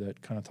together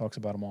that kind of talks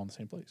about them all in the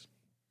same place.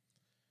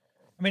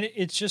 I mean,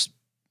 it's just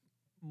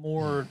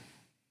more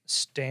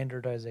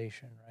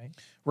standardization, right?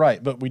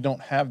 Right, but we don't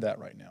have that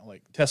right now.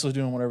 Like Tesla's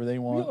doing whatever they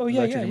want.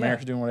 Electric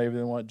America's doing whatever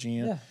they want.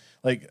 GM, yeah.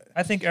 Like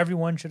I think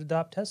everyone should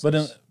adopt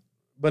Teslas.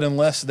 But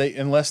unless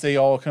they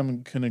all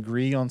can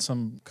agree on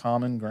some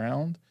common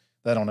ground,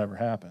 that'll never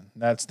happen.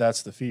 That's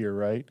the fear,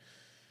 right?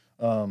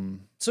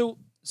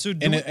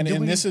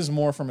 This is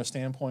more from a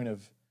standpoint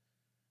of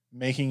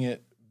making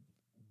it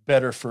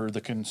better for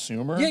the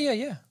consumer.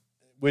 Yeah.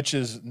 Which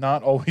is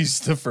not always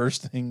the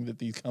first thing that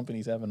these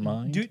companies have in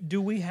mind. Do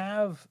we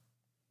have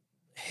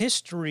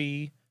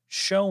history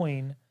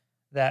showing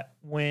that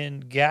when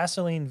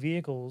gasoline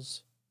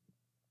vehicles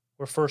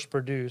were first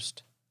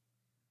produced,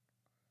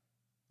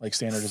 like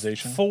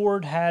standardization,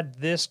 Ford had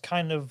this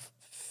kind of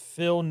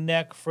fill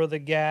neck for the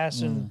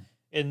gas, and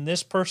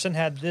this person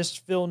had this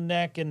fill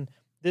neck, and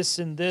this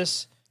and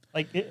this?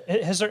 Like,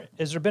 has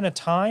there been a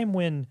time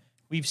when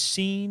we've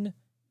seen,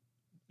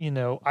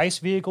 ICE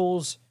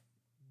vehicles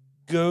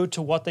go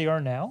to what they are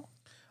now?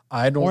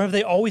 Or have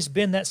they always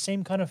been that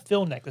same kind of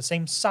fill neck, the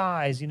same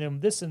size,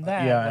 this and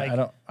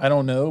that? I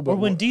don't know. But or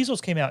when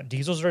diesels came out,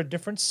 diesels are a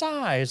different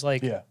size.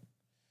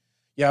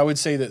 Yeah, I would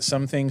say that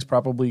some things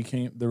probably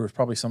there was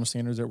probably some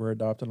standards that were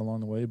adopted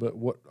along the way. But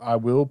what I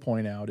will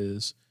point out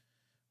is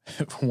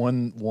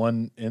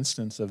one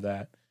instance of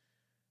that.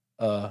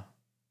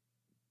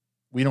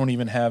 We don't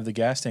even have the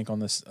gas tank on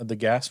this, the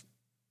gas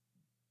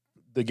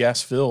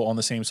fill on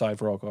the same side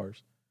for all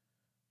cars.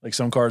 Like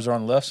some cars are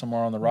on the left, some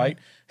are on the right.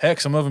 Heck,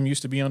 some of them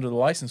used to be under the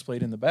license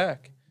plate in the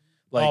back.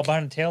 Like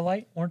behind the tail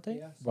light, weren't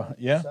they?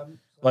 Yeah.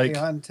 Like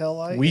behind the tail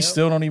light. We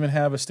still don't even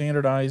have a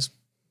standardized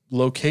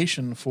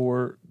location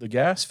for the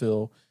gas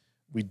fill.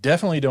 We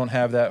definitely don't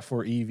have that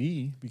for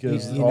EV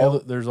because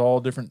there's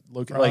all different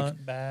locations.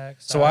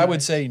 Back, side. So I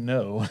would say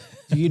no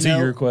to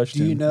your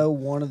question. Do you know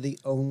one of the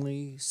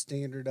only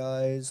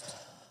standardized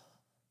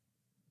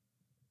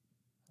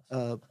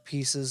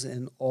pieces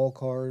in all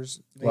cars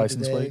made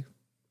license today? plate?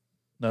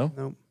 No.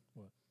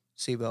 What?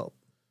 Seatbelt.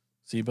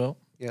 Seatbelt?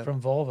 Yeah.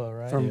 From Volvo,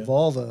 right? From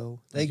Volvo.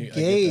 They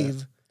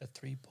gave the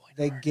 3-point.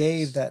 They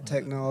gave that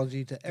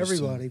technology to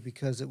everybody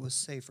because it was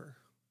safer.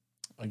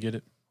 I get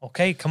it.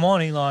 Okay, come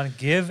on, Elon.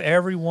 Give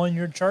everyone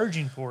your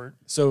charging port.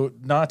 So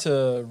not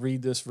to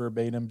read this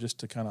verbatim, just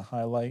to kind of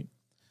highlight,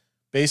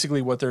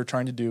 basically what they're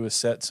trying to do is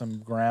set some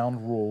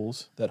ground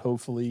rules that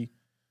hopefully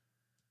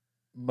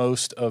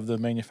most of the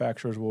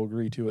manufacturers will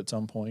agree to at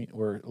some point,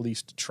 or at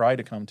least try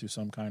to come to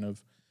some kind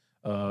of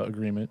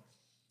agreement.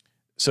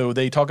 So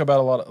they talk about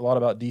a lot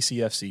about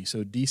DCFC.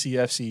 So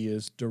DCFC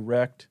is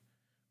direct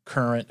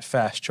current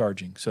fast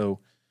charging. So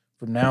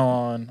from now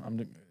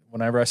on,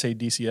 whenever I say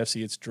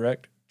DCFC, it's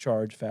direct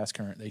charge fast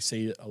current. They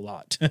say it a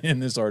lot in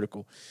this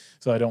article,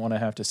 so I don't want to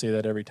have to say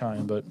that every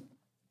time. But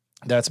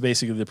that's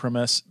basically the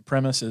premise.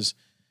 Premise is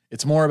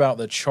it's more about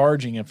the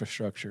charging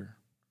infrastructure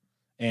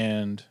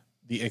and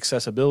the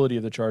accessibility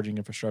of the charging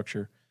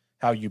infrastructure,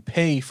 how you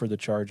pay for the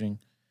charging,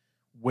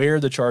 where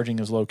the charging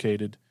is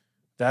located.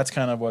 That's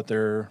kind of what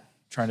they're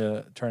trying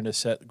to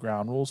set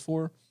ground rules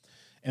for.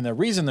 And the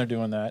reason they're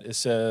doing that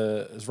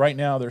is right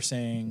now they're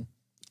saying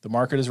the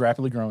market is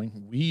rapidly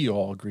growing. We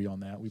all agree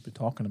on that. We've been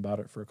talking about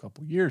it for a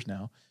couple of years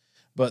now.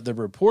 But the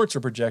reports are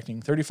projecting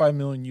 35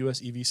 million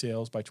U.S. EV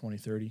sales by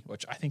 2030,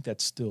 which I think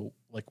that's still,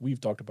 like we've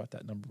talked about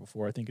that number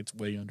before. I think it's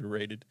way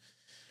underrated.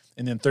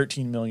 And then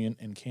 13 million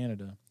in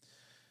Canada.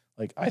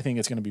 Like, I think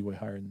it's going to be way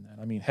higher than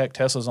that. I mean, heck,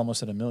 Tesla's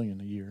almost at 1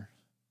 million a year.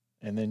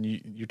 And then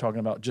you're talking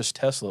about just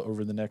Tesla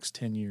over the next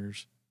 10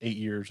 years, 8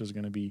 years is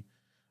going to be,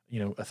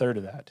 a third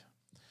of that.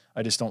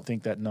 I just don't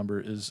think that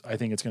number is. I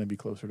think it's going to be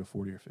closer to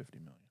 40 or 50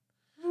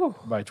 million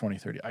by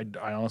 2030.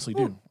 I honestly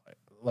do.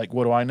 Like,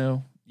 what do I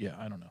know? Yeah,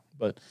 I don't know.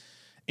 But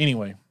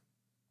anyway,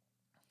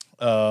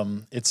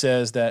 it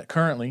says that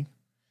currently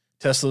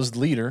Tesla's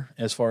leader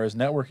as far as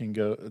networking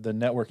go, the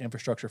network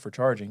infrastructure for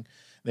charging.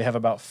 They have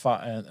about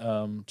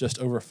just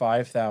over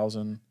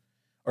 5,000,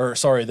 or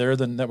sorry, they're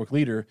the network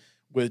leader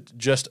with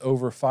just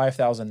over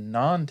 5,000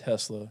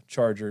 non-Tesla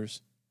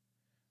chargers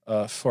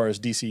as far as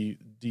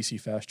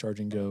DC fast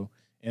charging go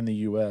in the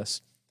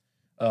U.S.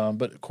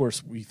 But, of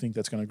course, we think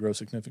that's going to grow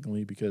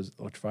significantly because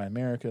Electrify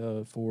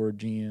America, Ford,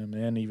 GM,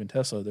 and even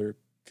Tesla, they're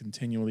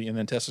continually – and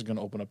then Tesla's going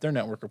to open up their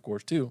network, of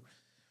course, too,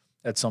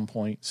 at some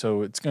point.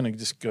 So it's going to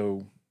just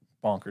go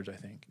bonkers, I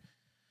think.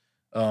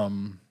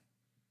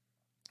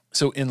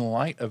 So in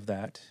light of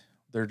that,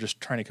 they're just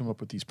trying to come up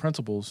with these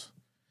principles.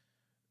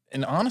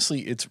 And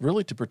honestly, it's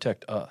really to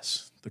protect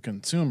us, the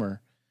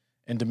consumer,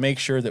 and to make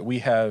sure that we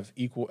have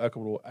equal,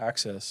 equitable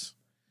access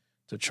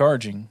to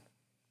charging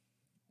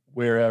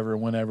wherever,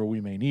 whenever we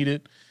may need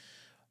it.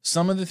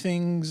 Some of the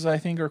things I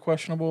think are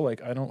questionable,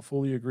 like I don't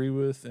fully agree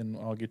with, and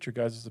I'll get your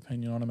guys'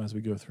 opinion on them as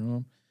we go through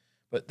them.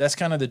 But that's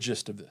kind of the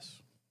gist of this.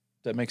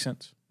 Does that make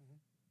sense? Mm-hmm.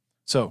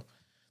 So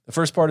the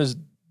first part is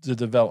the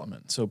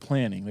development. So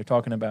planning. They're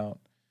talking about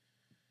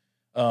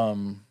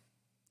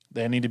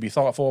they need to be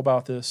thoughtful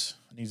about this.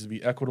 It needs to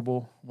be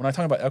equitable. When I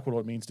talk about equitable,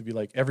 it means to be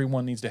like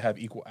everyone needs to have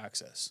equal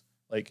access.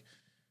 Like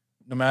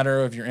no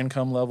matter of your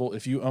income level,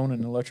 if you own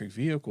an electric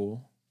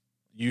vehicle,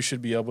 you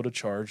should be able to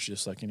charge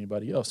just like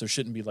anybody else. There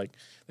shouldn't be like,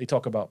 they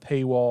talk about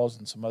paywalls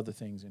and some other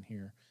things in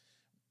here.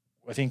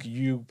 I think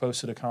you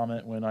posted a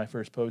comment when I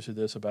first posted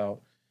this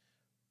about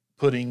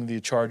putting the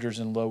chargers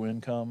in low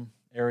income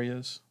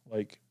areas.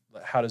 Like,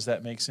 how does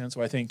that make sense?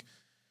 So I think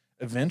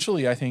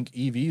eventually,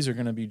 EVs are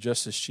going to be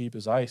just as cheap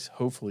as ICE,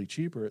 hopefully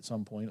cheaper at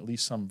some point, at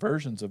least some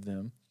versions of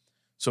them.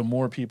 So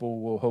more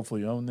people will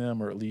hopefully own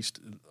them, or at least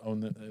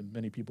own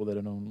many people that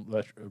own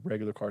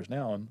regular cars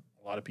now. And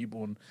a lot of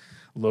people in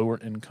lower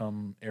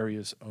income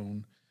areas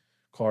own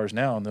cars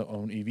now, and they'll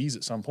own EVs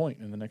at some point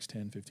in the next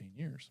 10, 15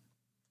 years.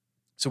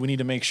 So we need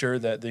to make sure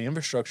that the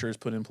infrastructure is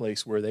put in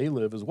place where they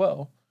live as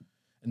well,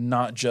 and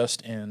not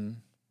just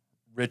in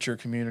richer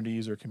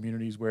communities or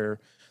communities where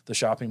the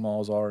shopping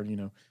malls are.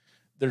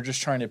 They're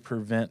just trying to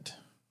prevent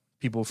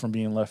people from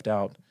being left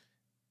out,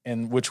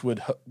 and which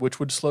would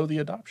slow the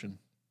adoption,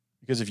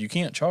 because if you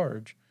can't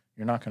charge,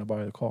 you're not going to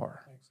buy the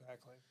car.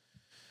 Exactly.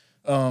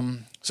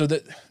 So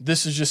that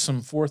this is just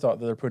some forethought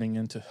that they're putting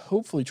in to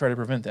hopefully try to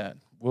prevent that.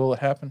 Will it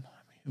happen?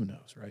 I mean, who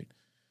knows, right?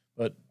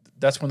 But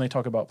that's when they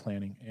talk about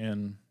planning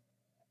and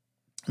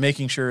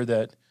making sure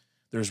that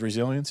there's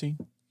resiliency,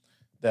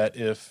 that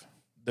if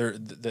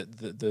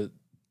the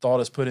thought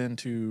is put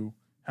into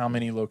how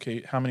many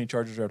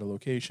chargers are at a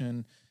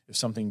location, if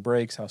something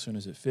breaks, how soon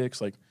is it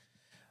fixed? Like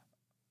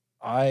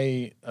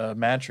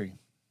Matry,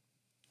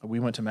 we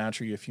went to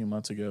Matry a few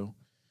months ago.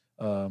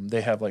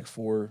 They have like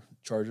 4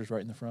 chargers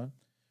right in the front.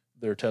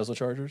 They're Tesla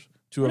chargers.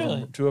 Two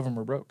of them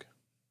are broke.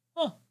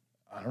 Huh.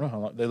 I don't know how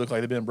long. They look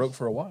like they've been broke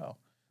for a while.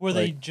 Were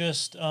they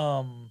just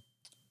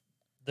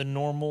the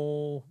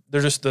normal?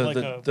 They're just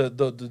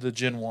the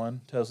Gen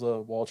 1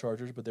 Tesla wall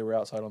chargers, but they were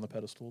outside on the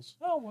pedestals.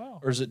 Oh, wow.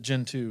 Or is it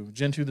Gen 2?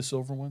 Gen 2, the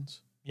silver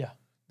ones? Yeah.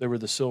 They were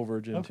the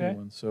silver Gen 2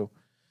 ones. So,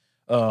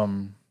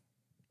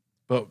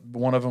 but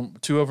one of them,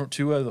 two out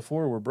of the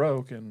 4 were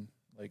broke, and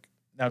like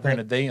now,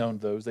 granted, they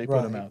owned those. They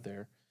put them out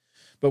there.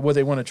 But what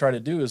they want to try to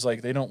do is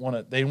like they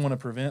want to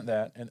prevent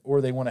that, or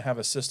they want to have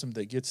a system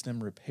that gets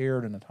them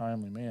repaired in a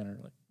timely manner.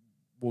 Like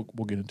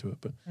we'll get into it,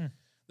 but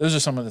those are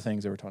some of the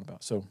things they were talking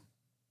about. So,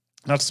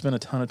 not to spend a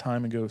ton of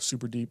time and go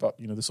super deep.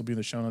 This will be in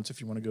the show notes if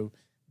you want to go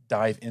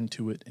dive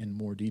into it in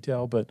more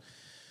detail. But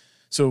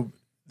so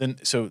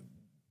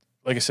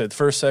like I said, the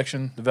first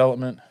section,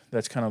 development,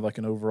 that's kind of like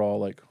an overall,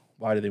 like,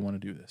 why do they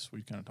want to do this?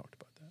 We kind of talked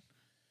about that.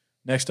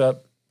 Next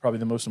up, probably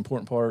the most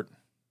important part,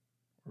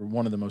 or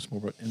one of the most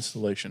important,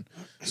 installation.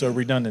 So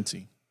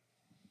redundancy,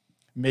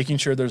 making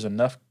sure there's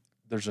enough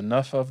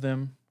of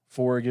them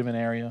for a given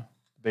area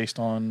based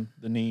on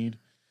the need,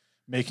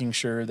 making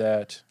sure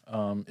that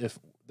if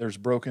there's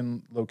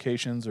broken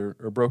locations or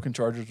broken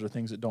chargers or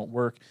things that don't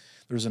work,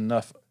 there's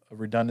enough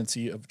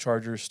redundancy of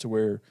chargers to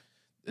where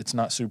it's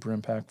not super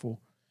impactful.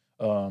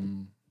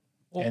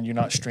 And you're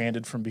not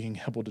stranded from being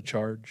able to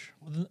charge.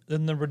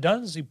 Then the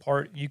redundancy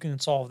part, you can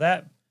solve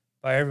that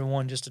by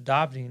everyone just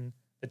adopting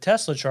the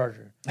Tesla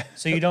charger.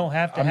 So you don't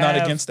have to I'm not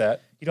against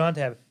that. You don't have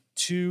to have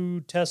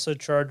 2 Tesla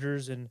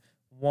chargers and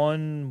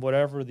one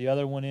whatever the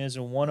other one is,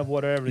 and one of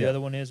whatever the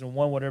other one is, and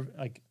one whatever.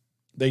 Like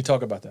they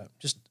talk about that.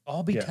 Just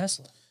all be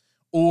Tesla.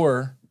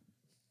 Or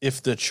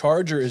if the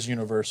charger is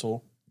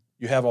universal,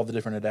 you have all the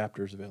different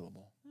adapters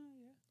available.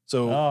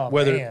 So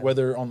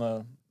whether on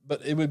the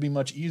but it would be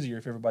much easier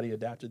if everybody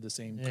adapted the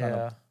same kind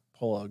of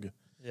plug.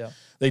 Yeah.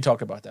 They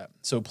talk about that.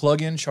 So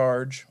plug-in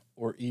charge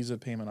or ease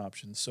of payment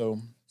options. So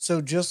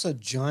just a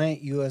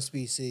giant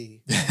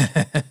USB-C.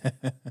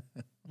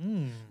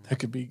 That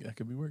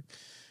could be work.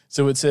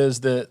 So it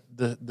says that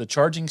the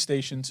charging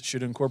stations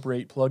should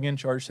incorporate plug-in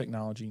charge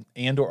technology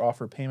and or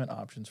offer payment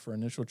options for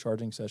initial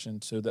charging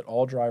sessions so that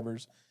all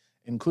drivers,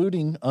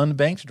 including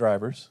unbanked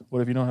drivers,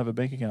 what if you don't have a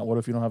bank account? What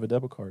if you don't have a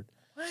debit card?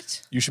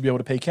 What? You should be able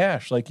to pay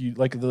cash. You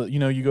go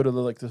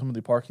to some of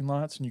the parking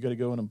lots and you got to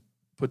go in and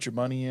put your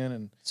money in.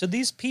 And so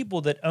these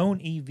people that own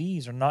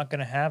EVs are not going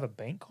to have a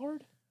bank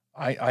card?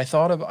 I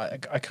thought of I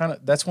kind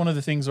of that's one of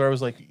the things where I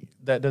was like,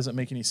 that doesn't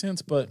make any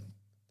sense. But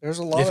there's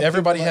a lot. If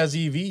everybody has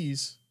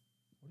EVs.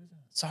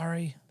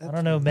 Sorry, I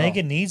don't know.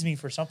 Megan needs me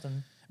for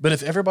something. But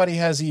if everybody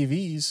has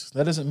EVs,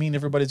 that doesn't mean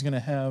everybody's going to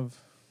have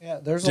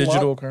there's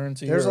digital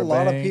currency. There's a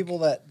lot of people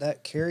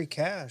that carry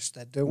cash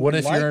that don't. What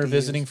if you're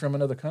visiting from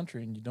another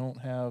country and you don't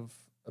have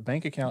a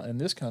bank account in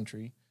this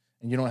country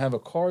and you don't have a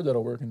card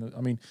that'll work in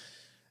I mean,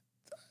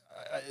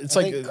 it's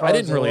I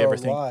didn't really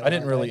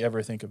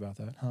ever think about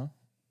that, huh?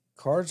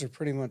 Cards are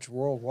pretty much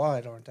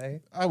worldwide, aren't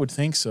they? I would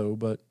think so,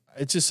 but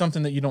it's just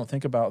something that you don't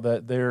think about,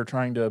 that they're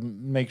trying to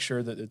make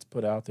sure that it's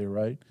put out there,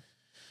 right?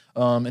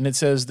 And it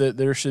says that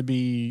there should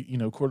be,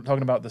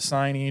 talking about the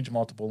signage,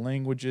 multiple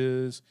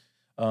languages,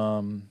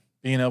 being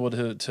able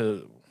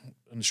to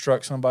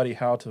instruct somebody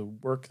how to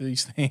work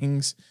these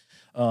things.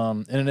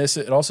 And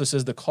it also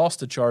says the cost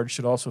to charge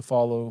should also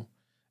follow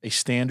a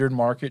standard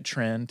market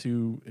trend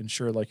to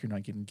ensure you're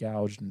not getting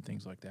gouged and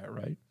things like that,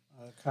 right?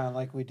 Kind of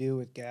like we do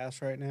with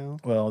gas right now.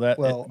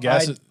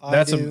 Gas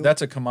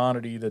that's a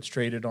commodity that's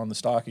traded on the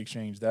stock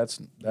exchange.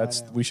 That's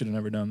we should have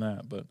never done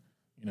that, but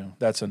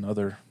that's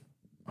another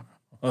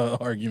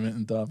argument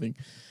and topic.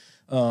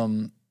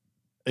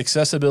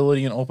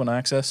 Accessibility and open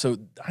access. So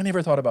I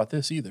never thought about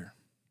this either.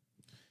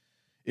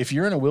 If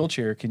you're in a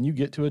wheelchair, can you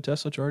get to a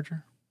Tesla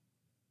charger?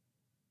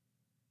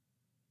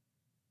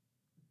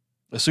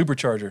 A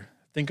supercharger.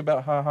 Think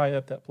about how high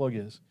up that plug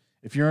is.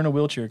 If you're in a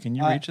wheelchair, can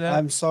you reach that?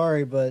 I'm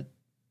sorry, but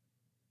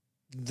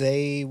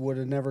they would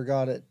have never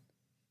got it.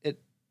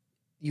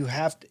 You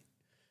have to,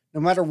 no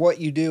matter what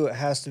you do, it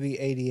has to be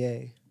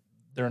ADA.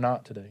 They're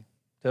not today.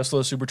 Tesla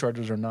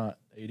superchargers are not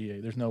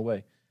ADA. There's no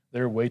way.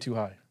 They're way too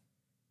high.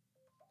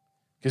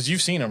 Because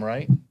you've seen them,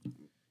 right?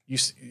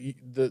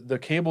 The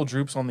cable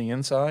droops on the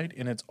inside,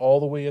 and it's all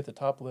the way at the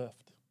top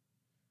left.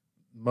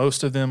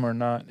 Most of them are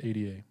not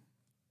ADA.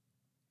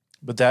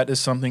 But that is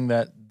something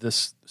that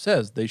this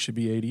says they should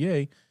be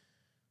ADA,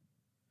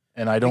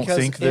 and I don't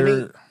think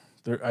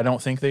I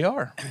don't think they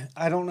are.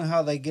 I don't know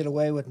how they get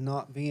away with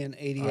not being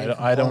ADA.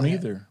 I don't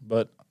either.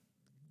 But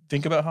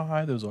think about how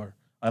high those are.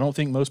 I don't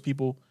think most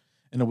people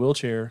in a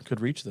wheelchair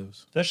could reach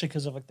those, especially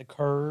because of the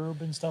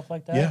curb and stuff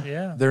like that.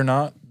 Yeah, they're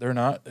not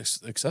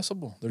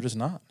accessible. They're just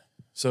not.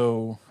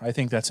 So I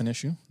think that's an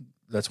issue.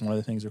 That's one of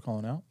the things they're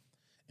calling out.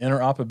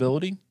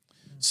 Interoperability.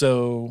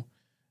 So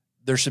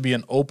there should be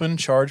an open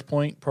charge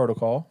point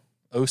protocol,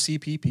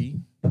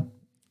 OCPP,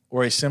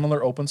 or a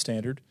similar open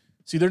standard.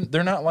 See,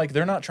 they're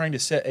not trying to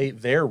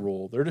set their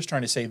rule. They're just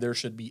trying to say there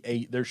should be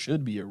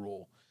a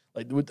rule.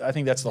 I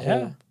think that's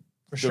the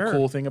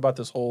cool thing about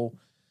this whole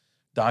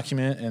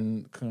document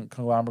and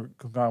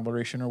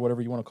conglomeration or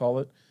whatever you want to call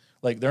it.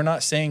 They're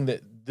not saying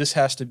that this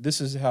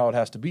is how it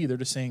has to be. They're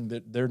just saying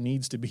that there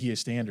needs to be a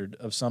standard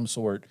of some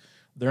sort.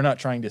 They're not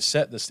trying to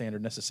set the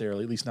standard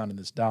necessarily, at least not in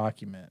this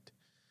document.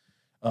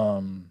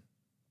 And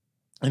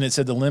it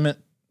said to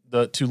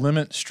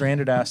limit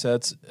stranded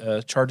assets,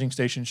 charging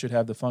stations should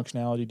have the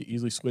functionality to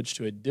easily switch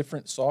to a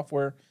different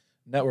software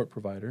network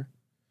provider.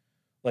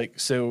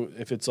 So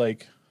if it's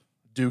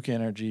Duke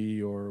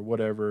Energy or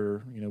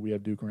whatever, we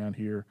have Duke around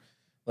here,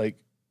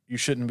 you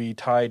shouldn't be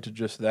tied to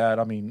just that.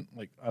 I mean,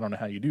 I don't know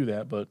how you do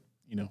that, but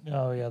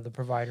Oh yeah, the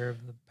provider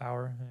of the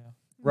power. Yeah.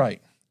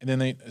 Right. And then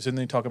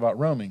they talk about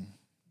roaming.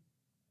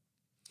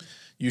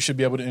 You should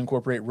be able to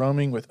incorporate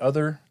roaming with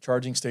other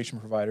charging station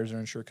providers and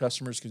ensure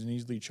customers can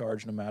easily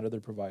charge no matter their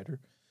provider.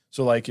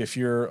 So if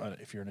you're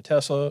in a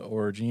Tesla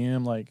or a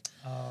GM,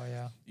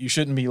 you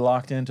shouldn't be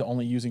locked into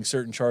only using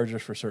certain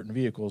chargers for certain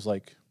vehicles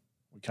like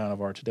we kind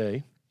of are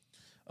today.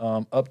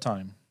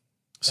 Uptime.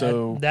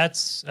 So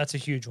that's a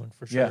huge one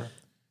for sure. Yeah.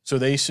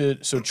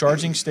 So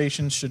charging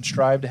stations should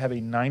strive to have a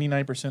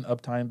 99%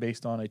 uptime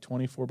based on a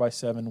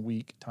 24/7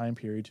 week time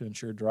period to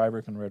ensure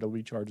driver can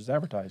readily charge as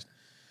advertised.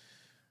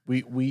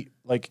 We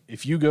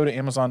if you go to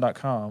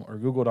Amazon.com or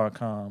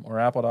Google.com or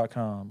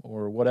Apple.com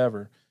or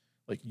whatever,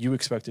 you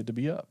expect it to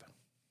be up.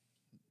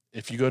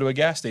 If you go to a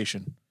gas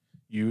station,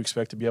 you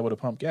expect to be able to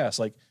pump gas.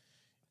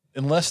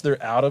 Unless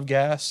they're out of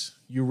gas,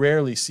 you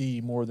rarely see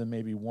more than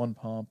maybe one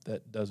pump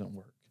that doesn't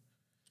work.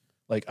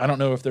 I don't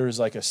know if there's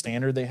a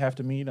standard they have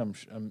to meet.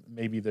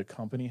 Maybe the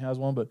company has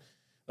one, but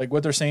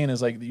what they're saying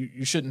is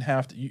you shouldn't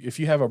have to. If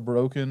you have a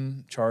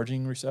broken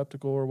charging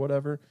receptacle or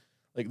whatever,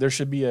 there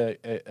should be a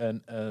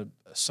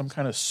some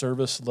kind of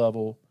service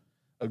level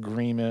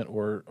agreement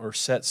or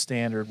set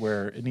standard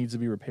where it needs to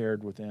be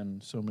repaired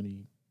within so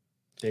many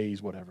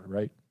days, whatever,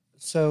 right?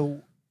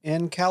 So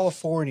in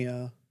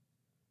California,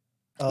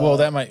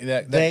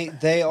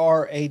 they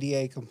are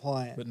ADA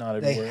compliant, but not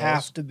everywhere. They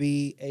have to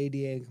be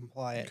ADA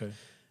compliant. Okay.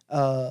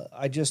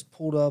 I just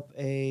pulled up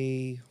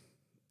a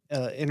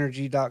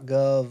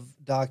energy.gov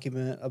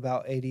document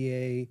about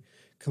ADA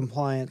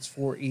compliance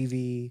for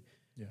EV,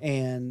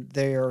 and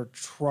they are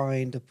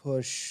trying to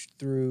push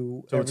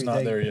through. So everything. It's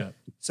not there yet.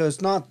 So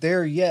it's not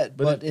there yet,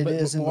 but it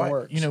is in the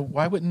works.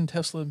 Why wouldn't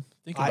Tesla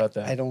think about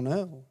that? I don't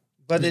know.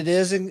 But it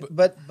is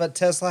but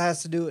Tesla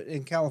has to do it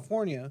in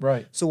California.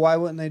 Right. So why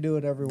wouldn't they do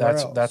it everywhere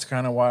else? That's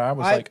kind of why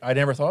I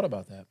never thought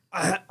about that.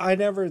 I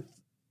never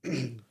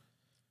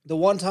the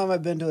one time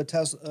I've been to a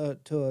Tesla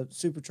to a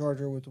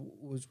supercharger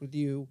was with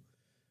you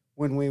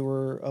when we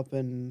were up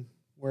in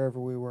wherever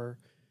we were.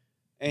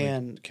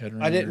 And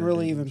I didn't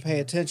really even pay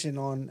attention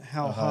on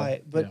how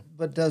high,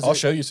 but does I'll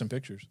show you some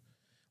pictures.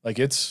 Like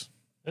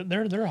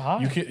they're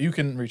high. You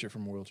can reach it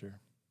from a wheelchair.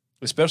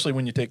 Especially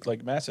when you take,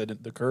 like Matt said,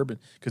 the curb,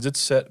 because it's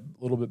set a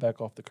little bit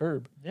back off the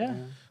curb. Yeah.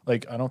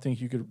 Like, I don't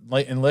think you could,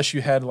 unless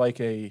you had, like,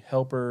 a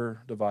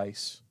helper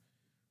device,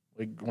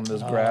 like one of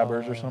those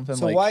grabbers or something.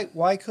 So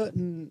why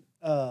couldn't...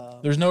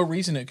 there's no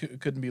reason it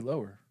couldn't be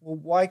lower. Well,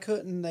 why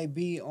couldn't they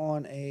be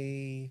on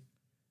a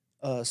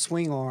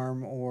swing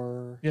arm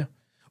or... Yeah.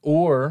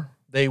 Or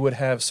they would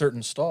have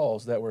certain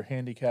stalls that were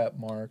handicap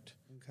marked.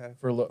 Okay.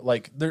 For,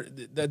 like,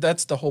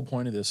 that's the whole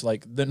point of this.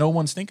 Like, no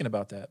one's thinking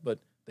about that, but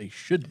they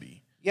should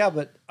be. Yeah,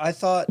 but I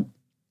thought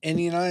in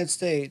the United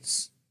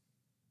States,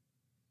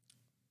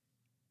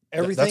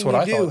 everything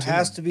you do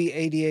has to be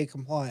ADA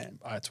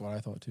compliant. That's what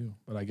I thought too.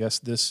 But I guess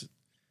this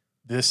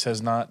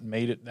has not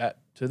made it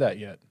to that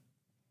yet.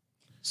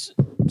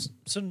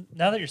 So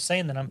now that you're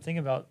saying that, I'm thinking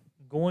about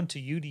going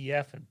to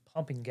UDF and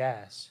pumping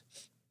gas.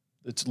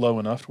 It's low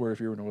enough to where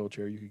if you're in a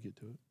wheelchair, you could get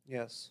to it.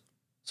 Yes.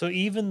 So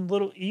even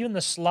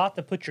the slot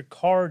to put your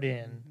card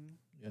in,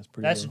 it's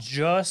pretty that's low.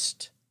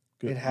 just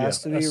good. It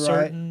has to be a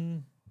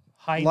certain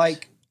height.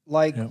 Like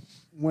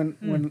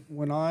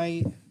when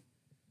I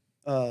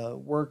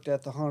worked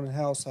at the haunted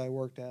house I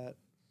worked at,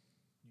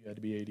 you had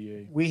to be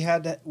ADA. We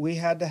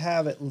had to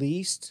have at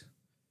least,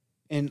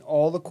 in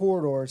all the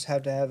corridors,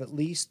 have to have at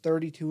least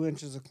 32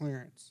 inches of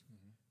clearance.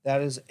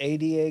 That is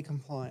ADA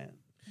compliant.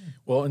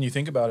 Well, and you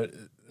think about it,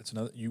 it's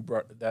another.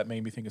 That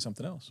made me think of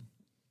something else.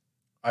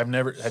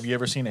 Have you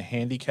ever seen a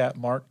handicap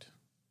marked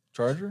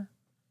charger?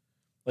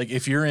 Like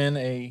if you're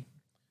in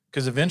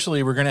because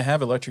eventually we're going to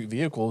have electric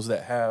vehicles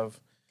that have,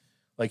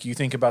 like you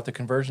think about the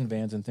conversion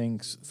vans and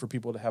things for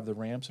people to have the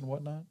ramps and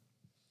whatnot.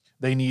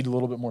 They need a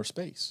little bit more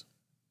space.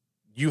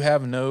 You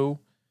have no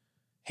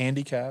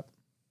handicap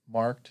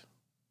marked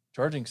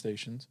charging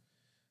stations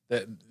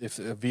that if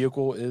a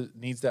vehicle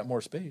needs that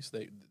more space,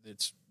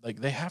 it's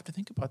like they have to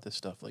think about this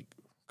stuff. Like,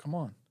 come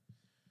on.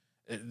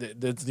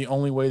 That's the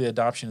only way the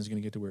adoption is going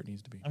to get to where it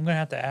needs to be. I'm going to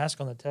have to ask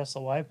on the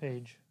Tesla Y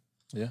page.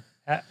 Yeah.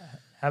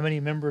 How many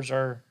members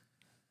are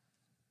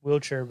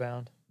wheelchair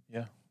bound?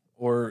 Yeah.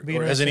 Or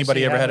has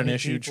anybody ever had an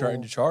issue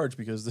trying to charge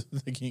because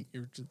they can't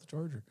get to the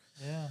charger?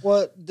 Yeah.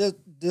 Well,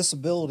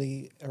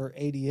 disability or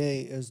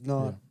ADA is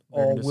not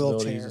all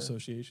wheelchair.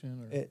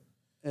 Association. Or?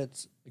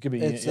 It could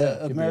be. It's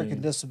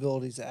American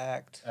Disabilities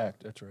Act.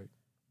 That's right.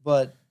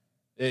 But.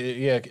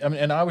 Yeah, I mean,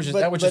 and that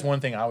was just one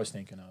thing I was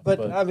thinking of.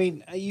 But I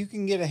mean, you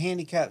can get a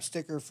handicap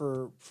sticker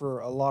for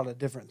a lot of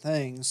different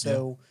things.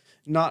 So,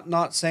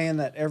 not saying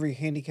that every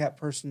handicapped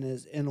person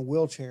is in a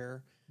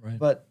wheelchair, right.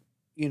 But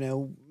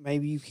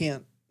maybe you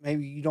can't.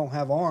 Maybe you don't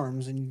have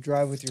arms and you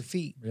drive with your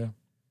feet. Yeah,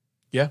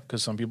 yeah,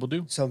 because some people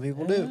do. Some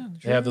people do.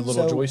 They have the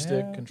little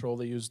joystick control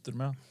they use with their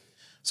mouth.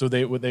 So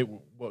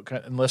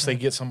unless they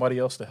get somebody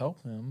else to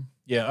help them.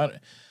 Yeah,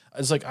 I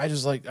was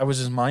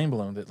just mind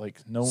blown that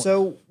no one.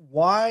 So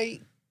why,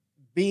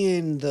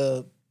 being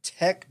the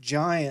tech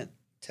giant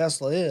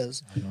Tesla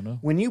is, I don't know.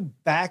 When you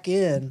back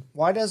in,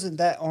 why doesn't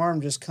that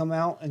arm just come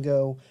out and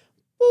go?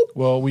 Boop?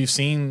 Well, we've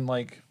seen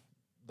like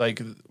I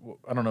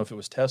don't know if it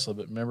was Tesla,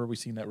 but remember we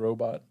seen that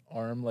robot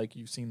arm. Like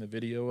you've seen the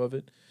video of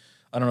it.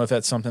 I don't know if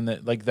that's something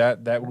that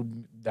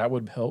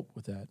would help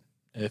with that.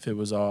 If it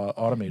was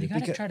automated. You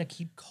got to try to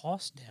keep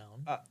costs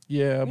down.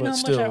 Yeah, but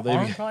still. How much that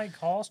arm probably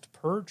cost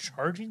per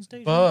charging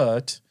station?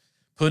 But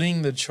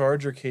putting the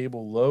charger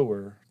cable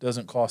lower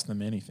doesn't cost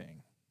them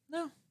anything.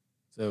 No.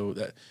 So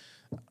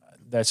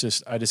that's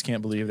just, I just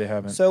can't believe they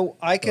haven't. So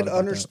I could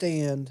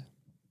understand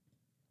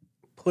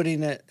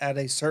putting it at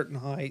a certain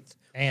height.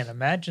 Man,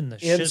 imagine the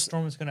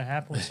shitstorm that's going to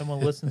happen when someone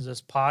listens to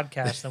this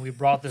podcast and we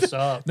brought this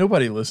up.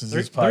 Nobody listens to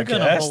this podcast. They're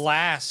going to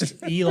blast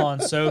Elon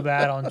so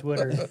bad on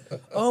Twitter.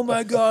 Oh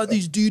my God,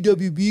 these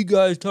DWB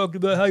guys talked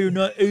about how you're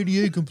not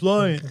ADA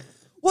compliant.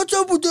 What's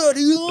up with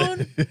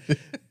that,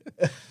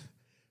 Elon?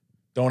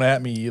 Don't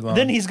at me, Elon.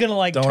 Then he's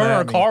going to turn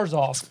our cars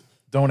off.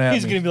 Don't at me.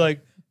 He's going to be like,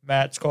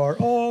 Matt's car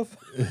off,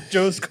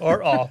 Joe's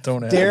car off.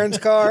 Don't at Darren's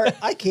car,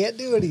 I can't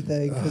do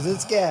anything because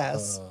it's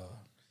gas.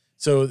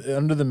 So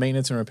under the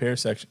maintenance and repair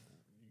section,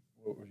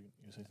 what were you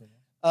going to say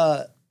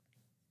something?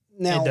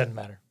 Now it doesn't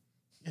matter.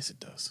 Yes, it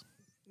does.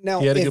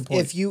 Now,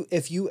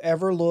 if you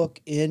ever look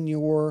in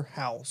your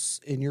house,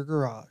 in your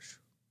garage,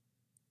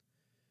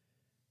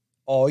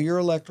 all your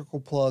electrical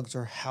plugs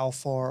are how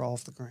far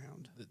off the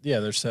ground? Yeah,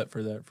 they're set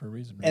for that for a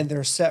reason. Right? And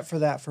they're set for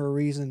that for a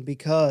reason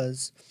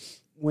because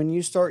when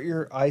you start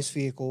your ICE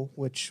vehicle,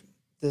 which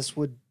this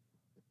would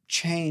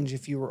change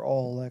if you were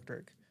all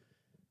electric.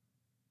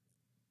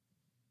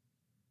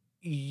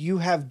 You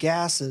have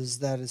gases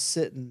that is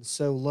sitting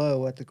so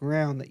low at the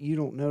ground that you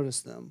don't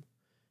notice them.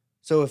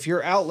 So if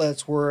your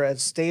outlets were at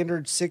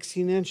standard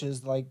 16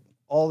 inches, like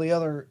all the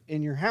other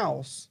in your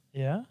house,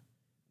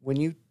 when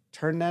you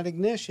turn that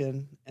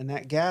ignition and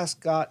that gas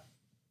got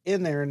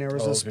in there and there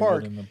was a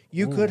spark,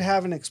 you could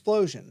have an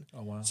explosion.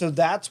 Oh, wow. So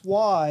that's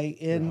why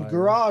in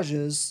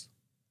garages,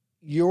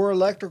 your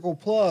electrical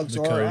plugs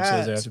are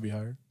says they have to be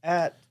higher.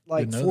 At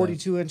like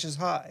 42 inches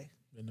high.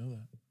 Didn't know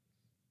that.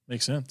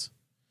 Makes sense.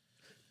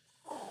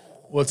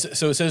 Well,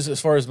 so it says as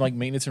far as like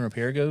maintenance and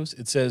repair goes,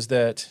 it says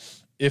that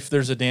if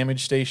there's a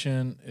damaged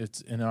station,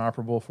 it's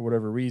inoperable for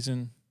whatever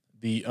reason,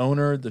 the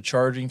owner, the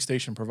charging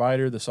station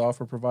provider, the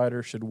software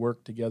provider should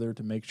work together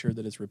to make sure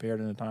that it's repaired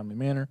in a timely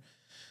manner.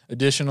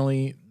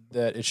 Additionally,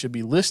 that it should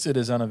be listed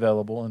as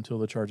unavailable until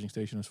the charging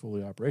station is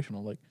fully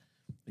operational. Like,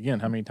 again,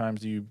 how many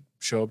times do you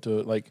show up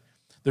to, like,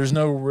 there's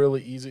no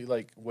really easy,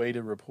 like, way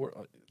to report.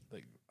 Like,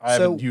 I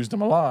haven't used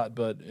them a lot,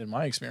 but in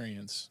my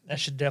experience,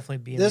 that should definitely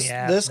be in the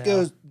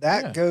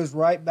app. Goes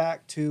right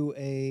back to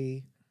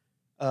a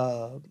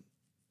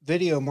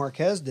video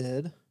Marquez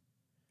did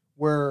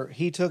where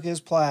he took his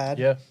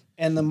Plaid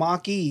and the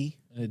Mach-E.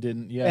 And it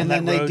didn't, and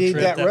then they did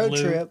that road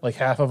trip. Like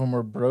half of them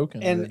were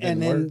broken.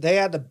 And then they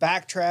had to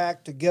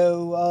backtrack to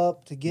go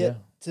up to get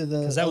to the.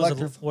 Because that was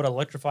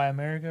Electrify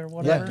America or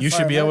whatever? Yeah, you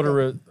should be able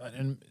to.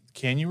 And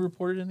can you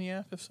report it in the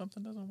app if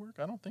something doesn't work?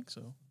 I don't think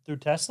so. Through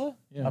Tesla?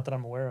 Yeah. Not that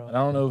I'm aware of. And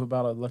I don't know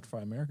about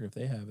Electrify America if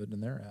they have it in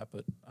their app,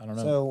 but I don't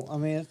know. So, I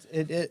mean,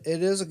 it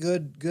is a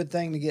good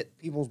thing to get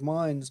people's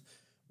minds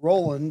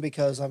rolling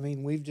because, I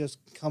mean, we've just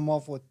come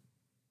off with.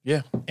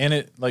 Yeah, and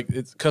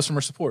it's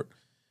customer support.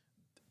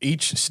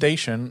 Each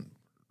station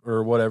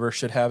or whatever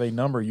should have a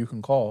number you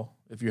can call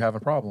if you have a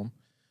problem.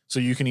 So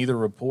you can either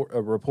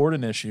report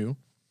an issue,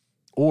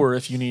 or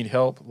if you need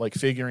help, like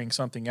figuring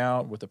something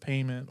out with a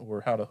payment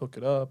or how to hook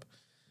it up,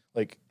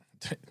 like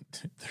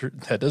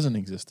that doesn't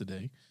exist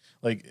today.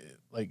 Like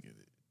it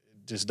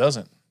just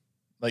doesn't.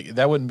 Like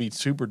that wouldn't be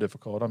super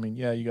difficult. I mean,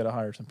 yeah, you got to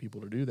hire some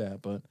people to do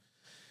that, but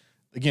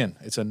again,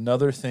 it's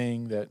another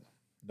thing that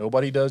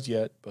nobody does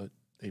yet, but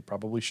they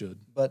probably should.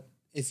 But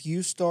if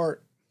you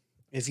start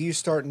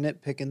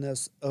nitpicking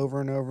this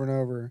over and over and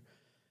over,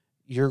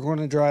 you're going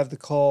to drive the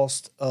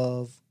cost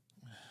of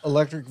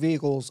electric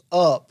vehicles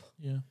up.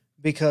 Yeah.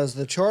 Because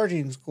the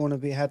charging is going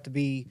to have to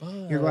be.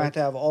 You're going to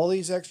have all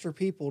these extra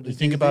people to. You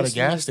think about a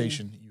gas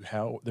station.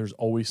 There's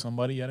always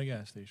somebody at a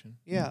gas station.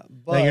 Yeah,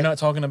 but now you're not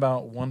talking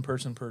about one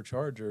person per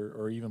charger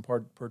or even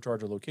per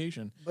charger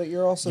location. But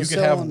you're also you could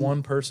have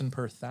one person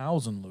per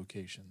 1,000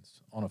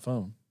 locations on a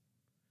phone.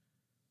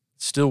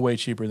 It's still way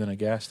cheaper than a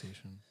gas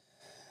station.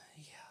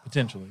 Yeah,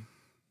 potentially.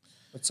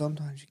 But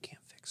sometimes you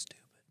can't fix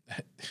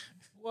stupid.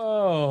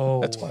 Whoa.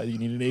 That's why you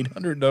need an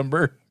 800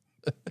 number.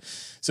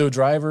 So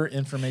driver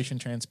information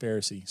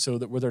transparency. So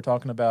that what they're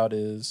talking about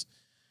is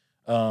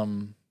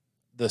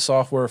the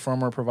software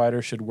firmware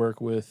provider should work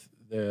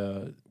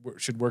to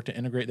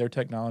integrate their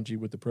technology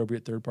with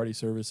appropriate third-party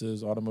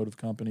services, automotive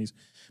companies.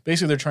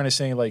 Basically, they're trying to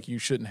say like you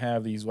shouldn't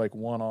have these like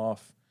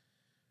one-off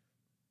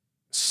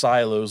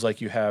silos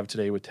like you have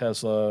today with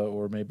Tesla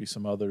or maybe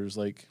some others.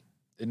 Like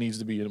it needs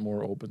to be a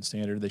more open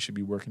standard. They should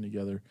be working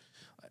together.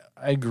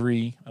 I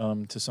agree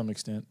to some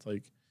extent.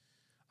 Like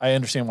I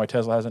understand why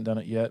Tesla hasn't done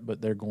it yet, but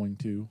they're going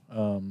to.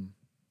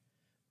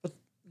 But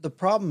the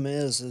problem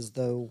is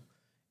though,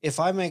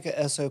 if I make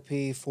a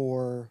SOP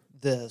for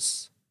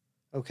this,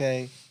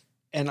 okay,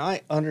 and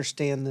I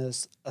understand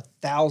this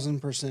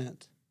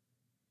 1,000%,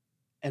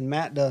 and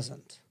Matt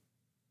doesn't.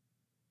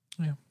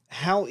 Yeah.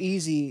 How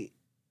easy?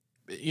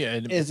 Yeah.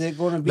 Is it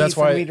going to be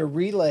for me to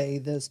relay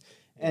this?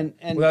 And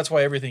well, that's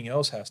why everything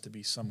else has to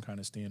be some kind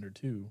of standard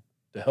too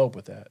to help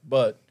with that.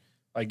 But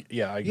I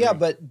agree. Yeah,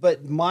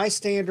 but my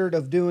standard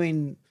of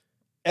doing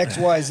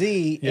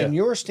XYZ and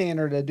your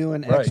standard of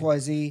doing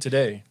XYZ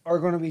today are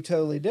going to be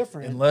totally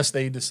different. Unless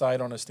they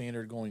decide on a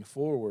standard going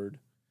forward,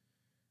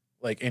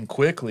 like and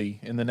quickly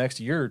in the next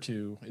year or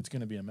two, it's going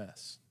to be a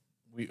mess.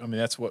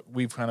 That's what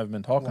we've kind of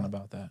been talking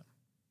about. That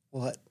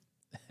what?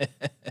 I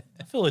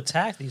feel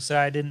attacked. You said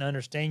I didn't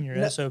understand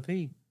your SOP.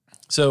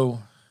 So.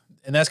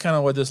 And that's kind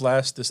of what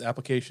this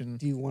application.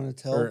 Do you want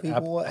to tell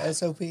people what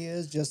SOP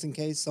is, just in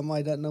case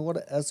somebody doesn't know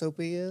what an SOP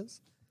is?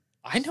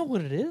 I know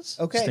what it is.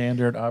 Okay.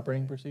 Standard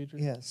operating procedure?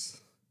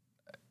 Yes.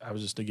 I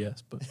was just a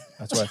guess, but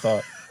that's what I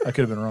thought. I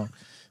could have been wrong.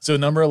 So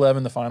number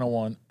 11, the final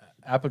one,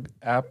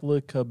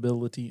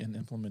 applicability and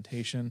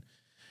implementation.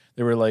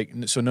 They were like,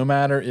 so no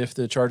matter if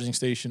the charging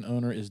station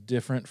owner is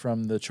different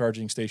from the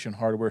charging station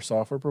hardware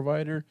software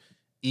provider,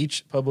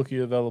 each publicly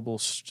available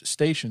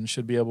station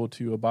should be able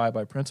to abide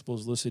by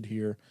principles listed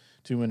here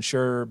to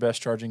ensure best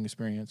charging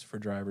experience for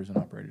drivers and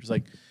operators.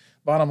 Like,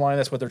 bottom line,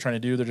 that's what they're trying to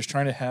do. They're just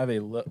trying to have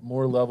a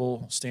more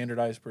level,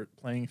 standardized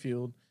playing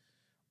field.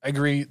 I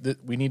agree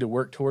that we need to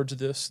work towards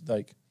this.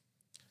 Like,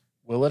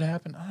 will it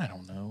happen? I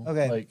don't know.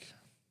 Okay.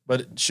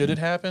 But should it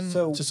happen?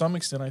 To some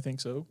extent, I think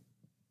so.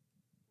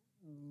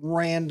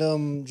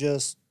 Random,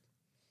 just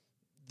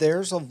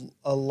there's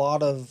a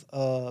lot of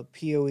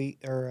POE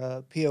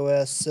or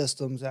POS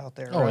systems out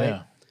there. Oh right?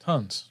 Yeah,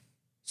 tons.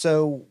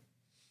 So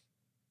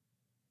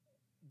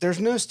there's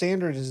no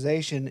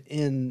standardization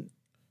in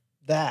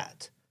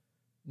that.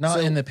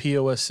 Not in the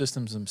POS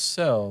systems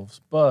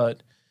themselves,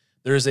 but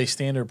there is a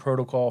standard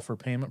protocol for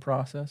payment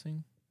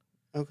processing.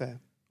 Okay.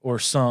 Or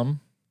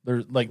some.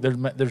 There's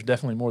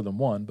definitely more than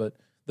one, but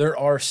there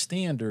are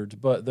standards,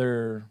 but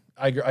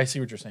I see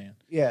what you're saying.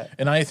 Yeah.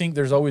 And I think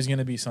there's always going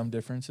to be some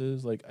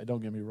differences. Like,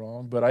 don't get me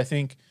wrong, but I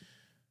think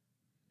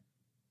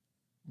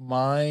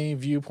my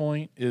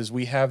viewpoint is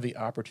we have the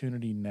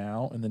opportunity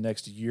now in the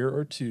next year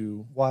or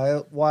two.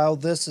 While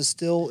this is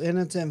still in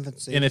its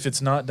infancy. And if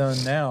it's not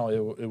done now,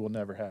 it will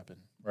never happen,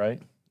 right?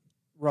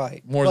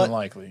 Right. More than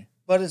likely.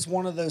 But it's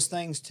one of those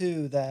things,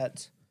 too,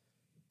 that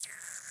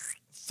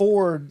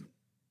Ford,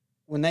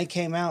 when they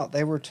came out,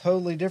 they were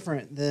totally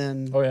different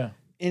than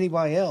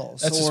anybody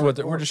else. That's just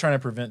we're just trying to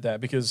prevent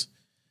that because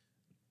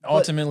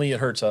ultimately it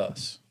hurts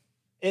us.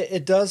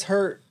 It does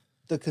hurt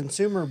the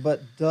consumer,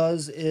 but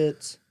does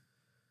it...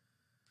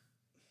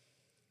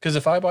 Because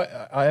if I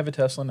have a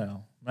Tesla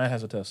now. Matt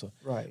has a Tesla.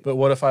 Right. But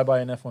what if I buy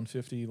an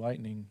F-150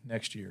 Lightning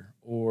next year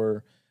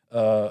or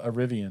a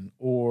Rivian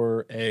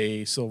or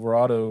a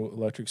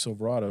electric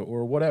Silverado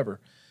or whatever?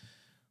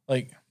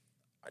 Like,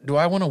 do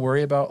I want to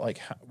worry about like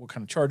what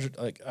kind of charger?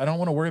 Like, I don't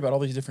want to worry about all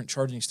these different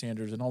charging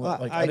standards and all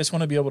that. Like, I just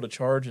want to be able to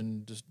charge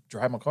and just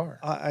drive my car.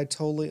 I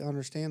totally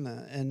understand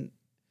that,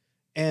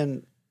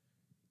 and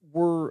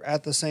we're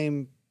at the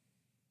same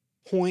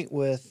point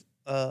with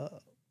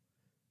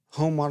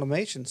home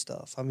automation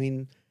stuff. I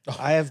mean,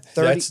 I have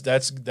 30.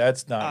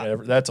 That's not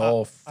ever. That's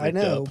all. I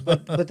know,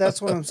 but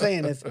that's what I'm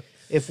saying.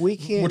 If we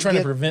can't, we're trying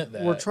to prevent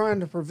that. We're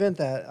trying to prevent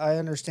that. I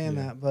understand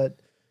that, but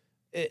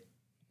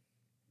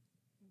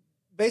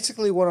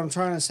basically what I'm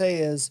trying to say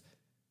is,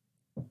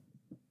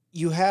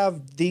 you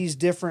have these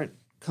different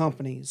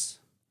companies.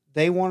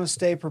 They want to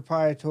stay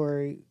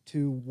proprietary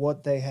to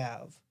what they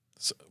have.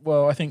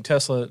 Well, I think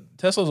Tesla's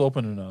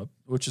opening up,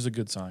 which is a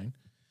good sign,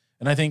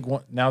 and I think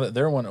now that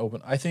they're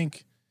open, I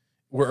think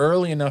we're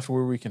early enough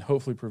where we can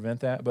hopefully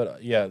prevent that.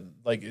 But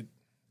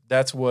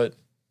that's what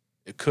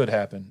it could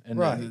happen, and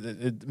right.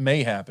 it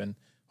may happen.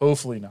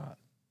 Hopefully not.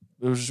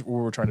 It was just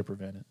where we're trying to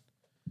prevent it.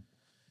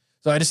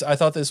 So I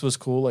thought this was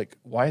cool. Like,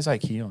 why is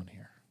IKEA on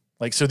here?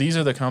 Like, so these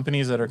are the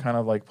companies that are kind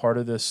of like part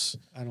of this.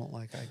 I don't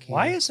like IKEA.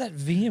 Why is that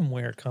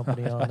VMware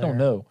company on there? I don't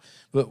know,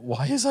 but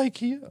why is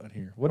IKEA on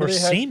here? What or do they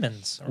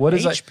Siemens? Have? Or what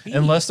HP? Is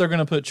unless they're going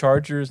to put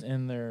chargers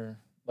in their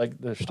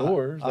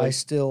stores?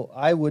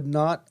 I would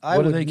not. I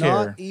would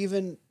not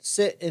even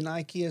sit in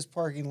IKEA's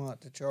parking lot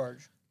to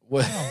charge.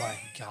 What? Oh my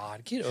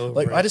God, get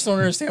over it. I just don't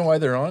understand why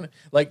they're on.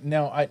 Like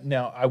now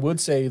I would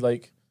say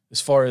like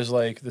as far as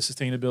like the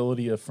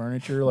sustainability of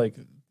furniture, like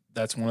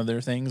that's one of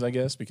their things, I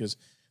guess, because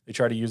they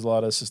try to use a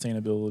lot of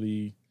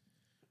sustainability,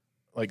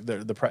 like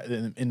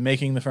in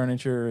making the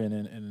furniture and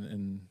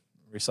in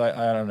recycle.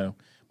 I don't know,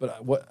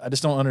 but I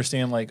just don't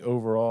understand like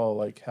overall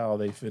like how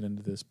they fit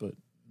into this. But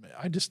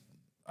I'm just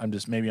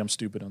maybe I'm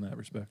stupid on that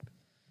respect.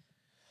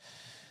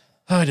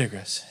 I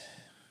digress.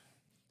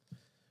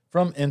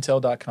 From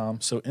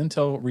Intel.com. So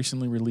Intel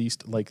recently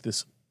released like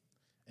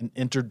an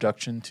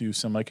introduction to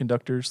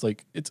semiconductors.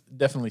 Like it's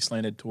definitely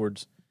slanted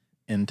towards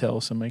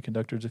Intel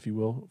semiconductors, if you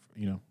will.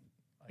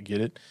 I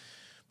get it.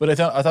 But I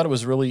thought it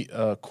was really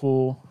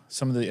cool.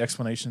 Some of the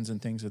explanations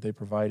and things that they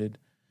provided,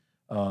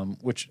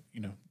 which,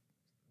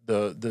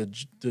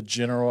 the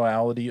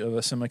generality of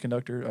a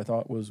semiconductor, I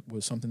thought was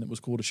something that was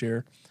cool to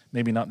share.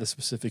 Maybe not the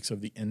specifics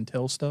of the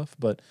Intel stuff,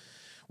 but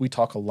we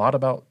talk a lot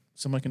about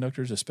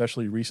semiconductors,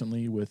 especially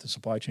recently with the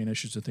supply chain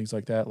issues and things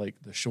like that, like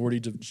the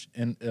shortage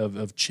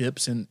of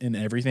chips in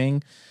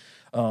everything.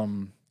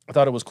 I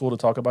thought it was cool to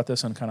talk about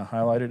this and kind of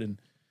highlight it. And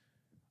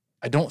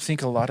I don't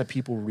think a lot of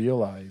people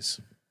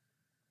realize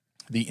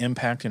the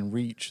impact and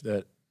reach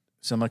that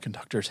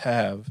semiconductors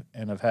have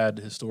and have had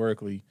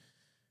historically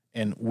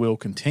and will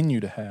continue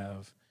to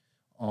have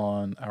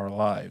on our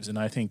lives. And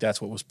I think that's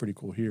what was pretty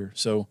cool here.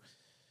 So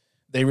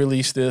they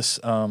released this.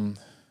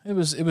 It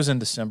was in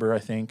December, I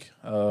think.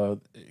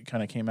 It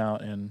kind of came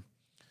out and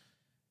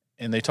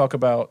they talk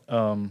about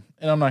and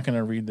I'm not going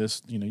to read this.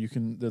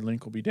 The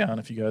link will be down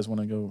if you guys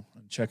want to go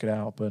and check it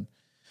out. But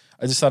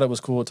I just thought it was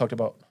cool. It talked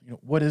about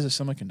what is a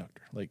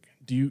semiconductor. Like,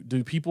 do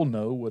people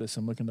know what a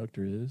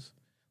semiconductor is?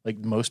 Like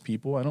most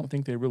people, I don't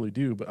think they really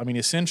do. But I mean,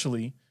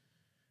 essentially,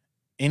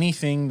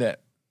 anything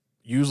that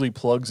usually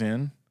plugs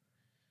in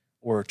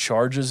or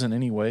charges in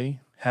any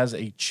way has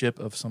a chip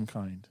of some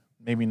kind.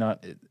 Maybe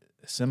not a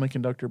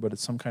semiconductor, but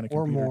it's some kind of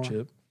computer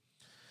chip.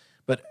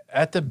 But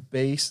at the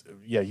base,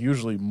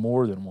 usually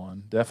more than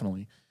one,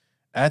 definitely.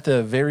 At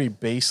the very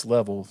base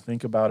level,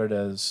 think about it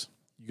as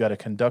you got a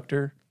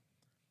conductor,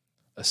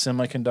 a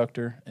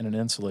semiconductor, and an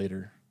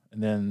insulator.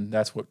 And then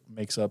that's what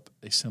makes up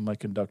a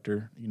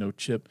semiconductor,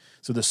 chip.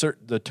 So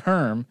the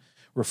term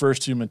refers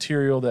to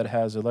material that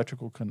has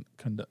electrical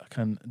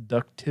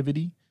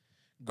conductivity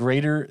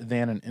greater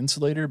than an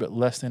insulator, but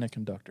less than a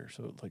conductor.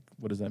 So, like,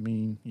 what does that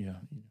mean? Yeah.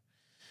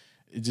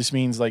 It just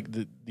means like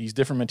these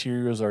different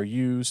materials are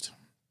used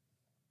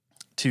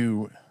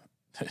to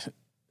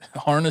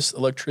harness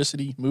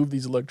electricity, move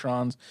these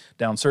electrons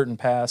down certain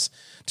paths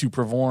to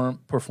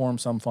perform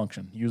some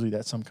function. Usually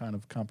that's some kind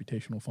of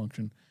computational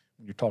function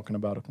when you're talking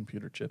about a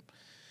computer chip.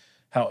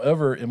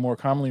 However, it more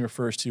commonly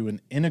refers to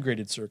an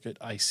integrated circuit,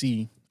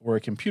 IC, or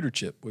a computer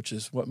chip, which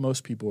is what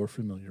most people are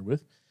familiar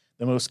with.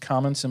 The most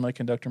common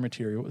semiconductor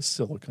material is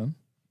silicon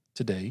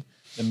today,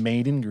 the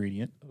main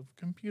ingredient of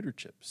computer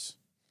chips.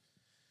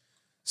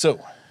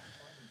 So,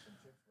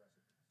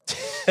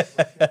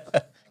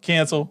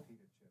 cancel.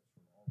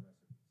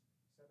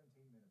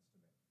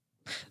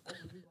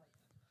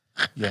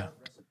 Yeah.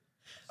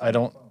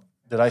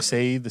 Did I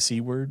say the C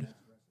word?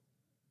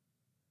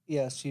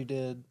 Yes, you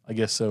did. I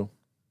guess so.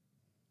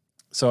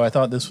 So I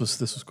thought this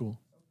was cool.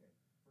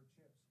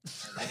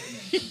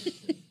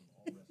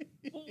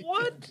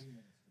 What?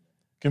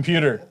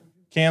 Computer,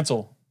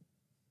 cancel.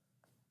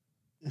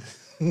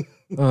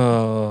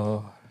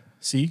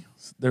 See?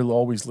 They're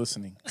always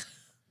listening.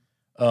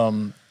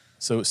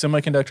 So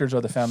semiconductors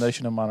are the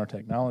foundation of modern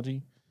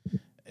technology.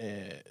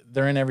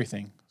 They're in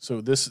everything.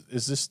 So this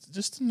is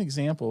just an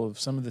example of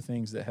some of the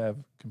things that have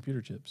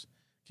computer chips.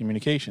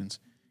 Communications,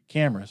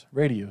 cameras,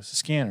 radios,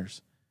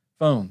 scanners,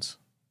 phones,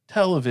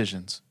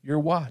 televisions, your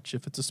watch,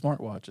 if it's a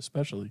smartwatch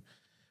especially.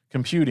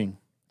 Computing,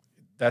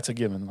 that's a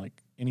given.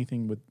 Like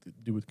anything to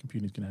do with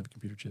computing is going to have a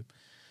computer chip.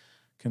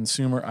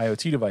 Consumer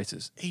IoT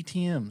devices,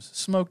 ATMs,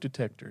 smoke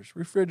detectors,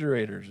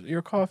 refrigerators,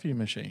 your coffee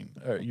machine,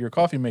 your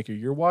coffee maker,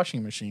 your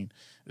washing machine,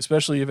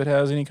 especially if it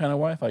has any kind of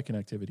Wi-Fi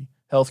connectivity.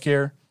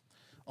 Healthcare,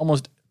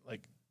 almost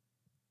like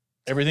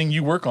everything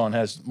you work on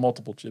has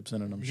multiple chips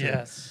in it, I'm sure.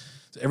 Yes.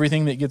 So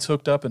everything that gets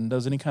hooked up and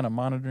does any kind of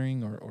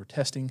monitoring or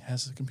testing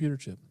has a computer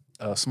chip.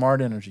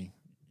 Smart energy,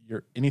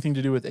 anything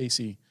to do with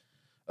AC,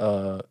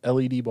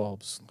 LED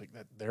bulbs, like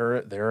that,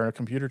 they're a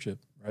computer chip,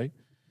 right?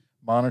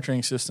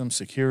 Monitoring systems,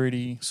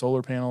 security,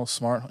 solar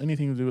panels,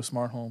 anything to do with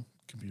smart home,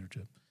 computer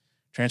chip.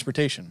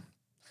 Transportation.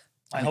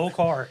 My whole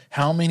car.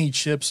 How many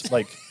chips,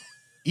 like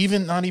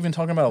not even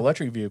talking about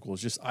electric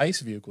vehicles, just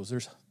ICE vehicles.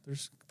 There's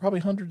probably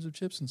hundreds of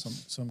chips in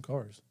some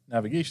cars.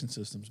 Navigation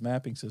systems,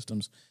 mapping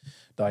systems,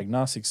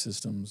 diagnostic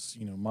systems,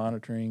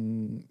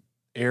 monitoring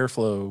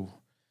airflow,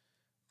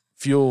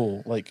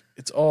 fuel, like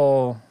it's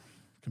all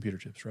computer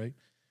chips, right?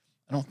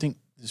 I don't think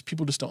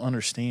people just don't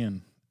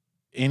understand.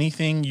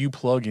 Anything you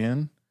plug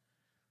in,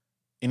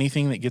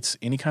 anything that gets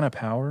any kind of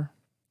power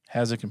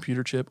has a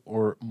computer chip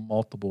or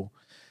multiple.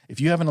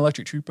 If you have an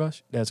electric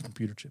toothbrush, it has a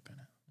computer chip in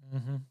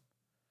it. Mm-hmm.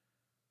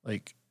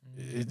 Like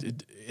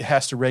it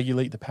has to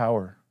regulate the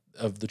power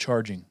of the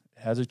charging.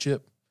 It has a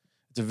chip.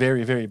 It's a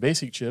very, very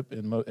basic chip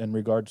in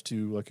regards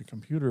to like a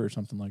computer or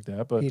something like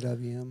that. But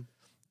PWM.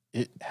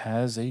 It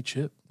has a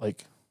chip.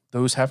 Like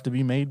those have to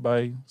be made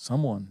by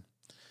someone.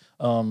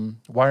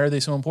 Why are they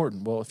so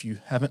important? Well, if you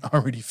haven't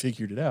already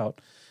figured it out,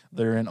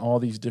 they're in all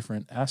these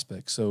different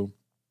aspects. So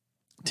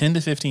 $10 to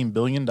 $15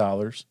 billion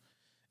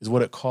is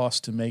what it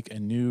costs to make a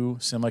new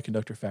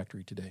semiconductor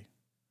factory today.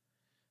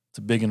 It's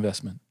a big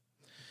investment.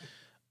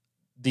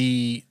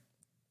 The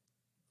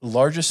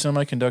largest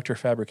semiconductor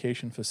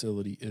fabrication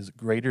facility is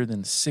greater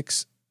than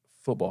 6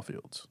 football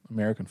fields,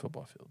 American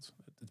football fields.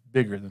 It's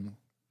bigger than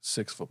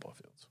 6 football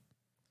fields.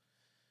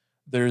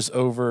 There's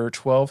over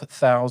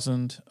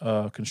 12,000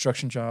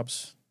 construction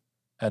jobs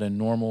at a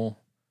normal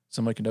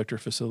semiconductor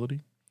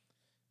facility,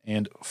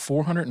 and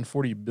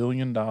 $440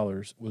 billion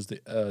was the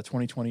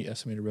 2020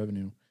 estimated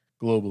revenue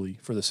globally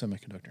for the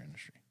semiconductor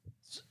industry.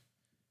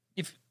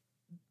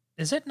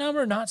 Does that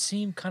number not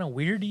seem kind of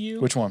weird to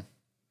you? Which one?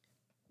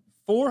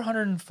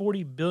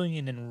 $440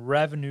 billion in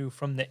revenue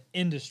from the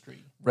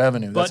industry.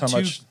 Revenue. That's how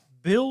much.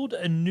 Build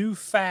a new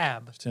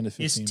fab is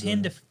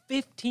 10 to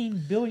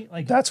 15 billion.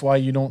 Like that's why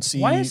you don't see.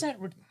 Why is that?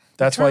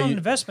 That's why on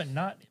investment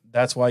not.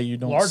 That's why you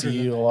don't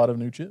see a lot of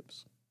new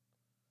chips.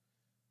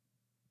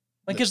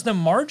 Like, is the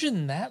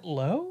margin that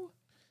low?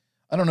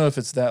 I don't know if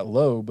it's that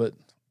low, but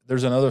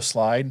there's another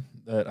slide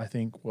that I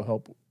think will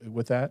help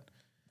with that.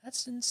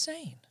 That's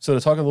insane. So to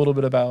talk a little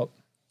bit about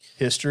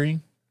history,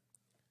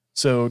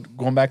 so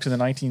going back to the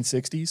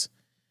 1960s,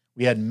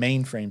 we had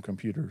mainframe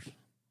computers.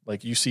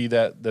 Like you see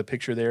the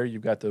picture there,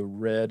 you've got the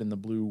red and the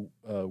blue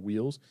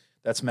wheels.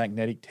 That's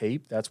magnetic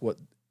tape. That's what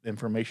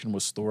information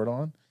was stored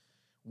on.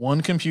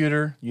 One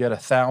computer, you had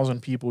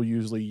 1,000 people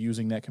usually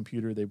using that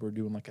computer. They were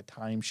doing like a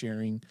time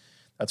sharing.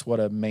 That's what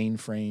a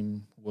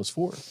mainframe was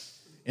for.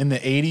 In the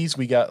 80s,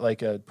 we got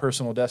like a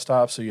personal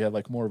desktop, so you had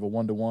like more of a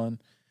one-to-one.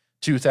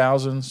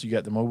 2000s, you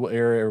got the mobile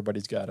era.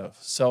 Everybody's got a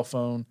cell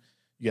phone.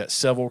 You got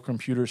several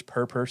computers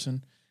per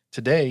person.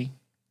 Today,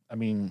 I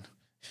mean,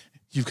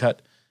 you've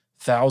got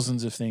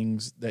thousands of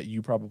things that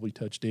you probably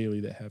touch daily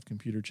that have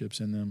computer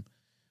chips in them.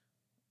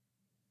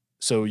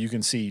 So you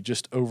can see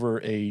just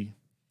over a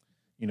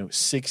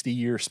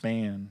 60-year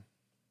span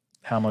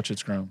how much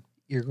it's grown.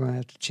 You're going to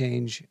have to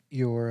change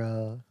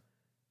your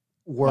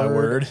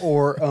word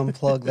or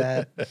unplug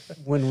that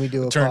when we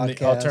do a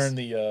podcast. I'll turn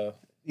the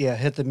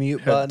hit the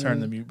mute button. Turn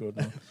the mute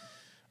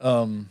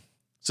button.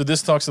 So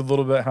this talks a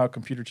little bit how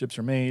computer chips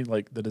are made,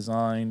 like the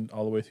design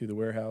all the way through the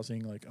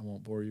warehousing. Like I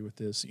won't bore you with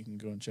this. You can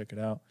go and check it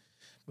out.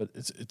 But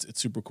it's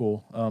super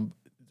cool.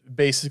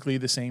 Basically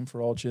the same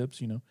for all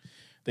chips.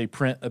 They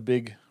print a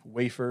big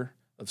wafer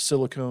of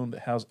silicone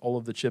that has all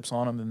of the chips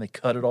on them, and they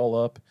cut it all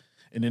up,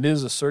 and it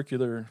is a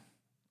circular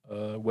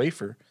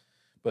wafer.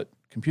 But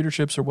computer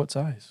chips are what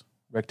size?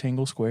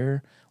 Rectangle,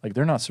 square? Like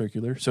they're not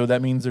circular. So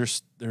that means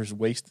there's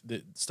waste.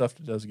 Stuff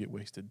that does get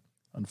wasted,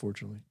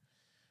 unfortunately.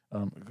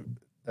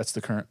 That's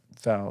the current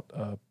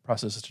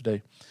processes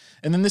today.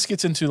 And then this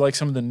gets into like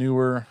some of the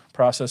newer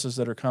processes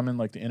that are coming,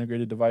 like the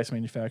integrated device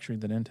manufacturing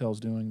that Intel's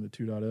doing, the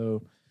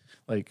 2.0.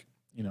 Like,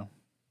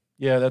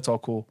 yeah, that's all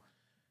cool.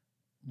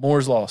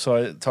 Moore's Law. So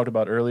I talked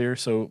about earlier.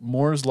 So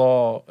Moore's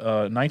Law,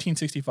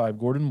 1965,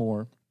 Gordon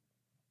Moore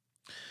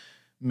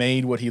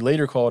made what he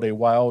later called a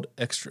wild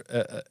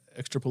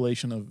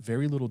extrapolation of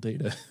very little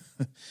data,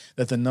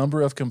 that the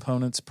number of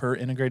components per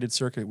integrated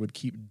circuit would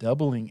keep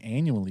doubling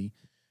annually,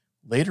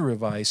 later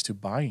revised to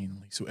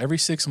biannually. So every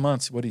 6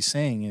 months, what he's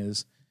saying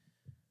is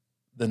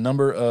the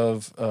number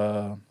of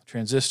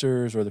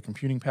transistors or the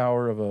computing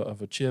power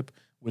of a chip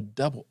would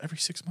double every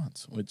 6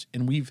 months.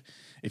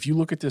 If you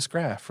look at this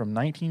graph from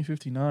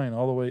 1959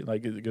 all the way,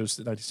 like it goes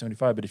to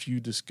 1975, but if you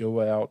just go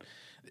out,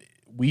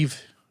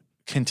 we've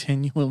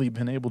continually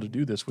been able to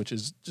do this, which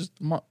is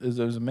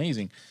is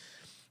amazing.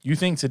 You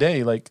think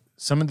today, like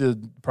some of the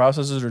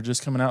processors are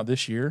just coming out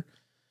this year.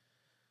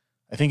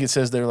 I think it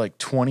says they're like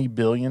 20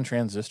 billion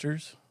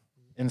transistors.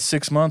 In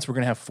 6 months, we're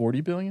going to have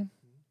 40 billion,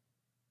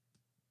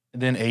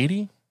 and then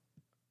 80,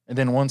 and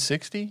then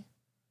 160.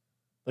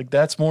 Like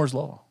that's Moore's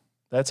Law.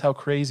 That's how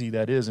crazy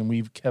that is, and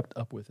we've kept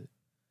up with it.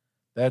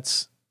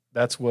 It's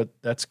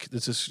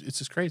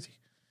just crazy.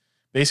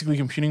 Basically,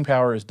 computing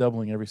power is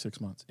doubling every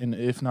 6 months, and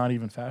if not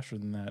even faster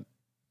than that,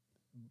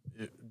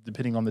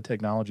 depending on the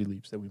technology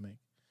leaps that we make.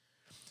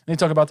 And they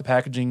talk about the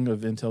packaging of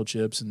Intel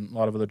chips, and a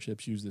lot of other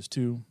chips use this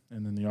too.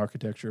 And then the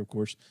architecture, of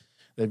course.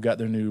 They've got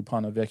their new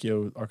Ponte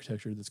Vecchio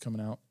architecture that's coming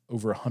out,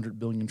 over 100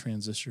 billion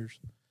transistors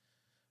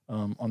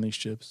on these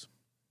chips.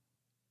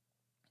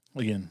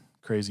 Again,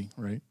 crazy,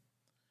 right?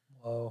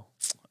 Whoa.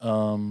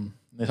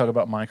 They talk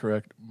about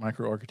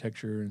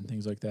microarchitecture and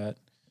things like that.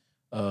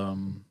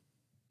 And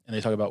they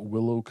talk about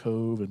Willow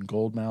Cove and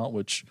Gold Mount,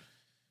 which,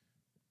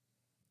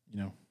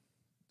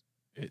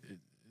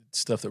 it's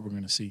stuff that we're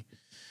going to see.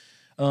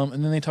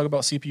 And then they talk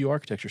about CPU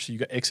architecture. So you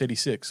got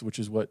x86, which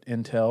is what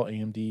Intel,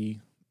 AMD,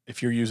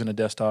 if you're using a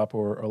desktop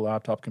or a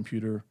laptop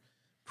computer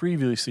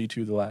previously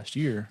to the last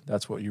year,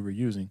 that's what you were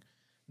using.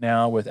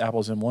 Now with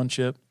Apple's M1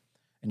 chip,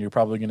 and you're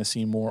probably going to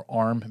see more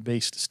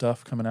ARM-based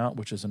stuff coming out,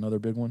 which is another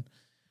big one.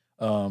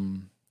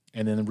 And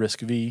then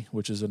RISC-V,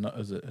 which is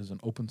an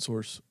open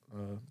source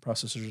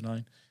processor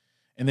design.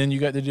 And then you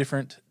got the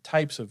different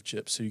types of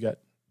chips. So you got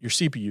your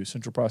CPU,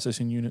 central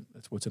processing unit.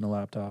 That's what's in a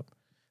laptop.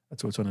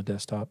 That's what's on a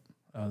desktop.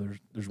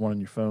 There's one on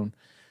your phone.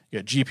 You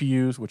got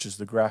GPUs, which is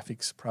the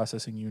graphics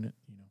processing unit.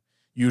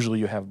 Usually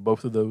you have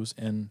both of those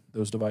in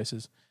those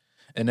devices.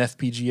 An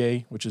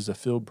FPGA, which is a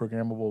field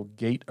programmable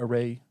gate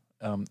array.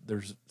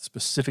 There's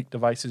specific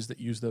devices that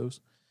use those.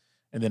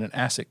 And then an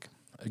ASIC,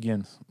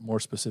 again, more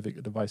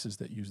specific devices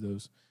that use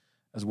those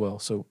as well.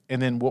 So,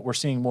 and then what we're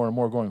seeing more and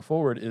more going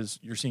forward is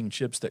you're seeing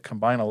chips that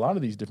combine a lot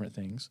of these different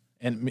things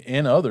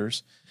and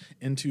others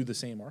into the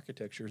same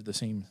architecture, the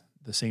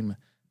same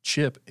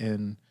chip,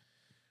 and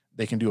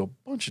they can do a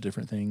bunch of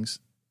different things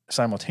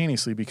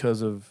simultaneously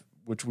because of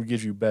which would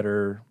give you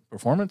better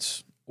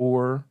performance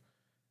or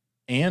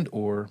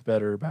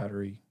better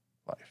battery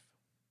life.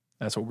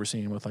 That's what we're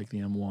seeing with like the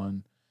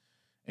M1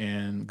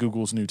 and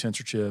Google's new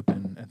Tensor chip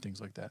and things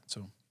like that.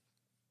 So,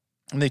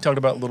 and they talked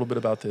about a little bit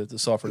about the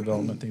software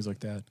development, things like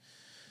that,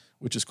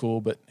 which is cool.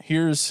 But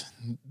this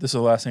is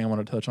the last thing I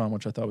want to touch on,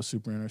 which I thought was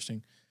super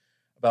interesting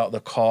about the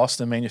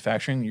cost of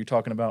manufacturing. You're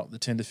talking about the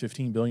 10 to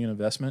 15 billion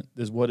investment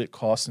is what it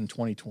costs in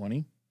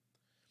 2020.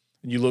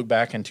 And you look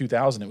back in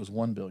 2000, it was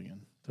 1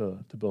 billion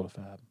to build a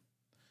fab.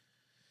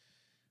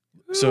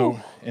 So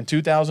in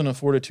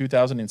 2004 to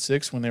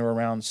 2006, when they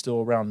were still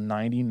around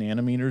 90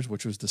 nanometers,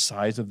 which was the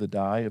size of the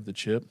die of the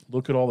chip,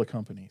 look at all the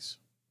companies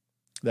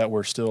that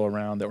were still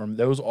around.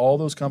 All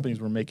those companies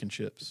were making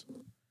chips.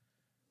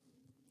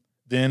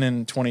 Then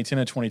in 2010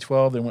 to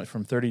 2012, they went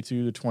from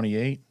 32 to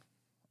 28,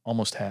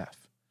 almost half.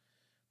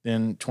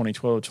 Then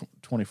 2012 to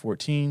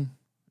 2014,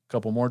 a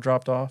couple more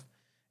dropped off.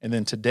 And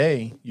then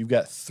today, you've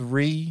got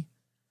 3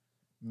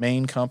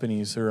 main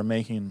companies who are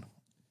making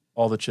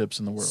all the chips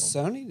in the world.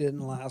 Sony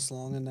didn't last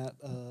long in that.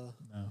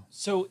 No.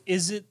 So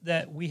is it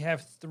that we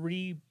have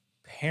 3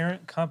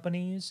 parent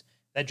companies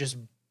that just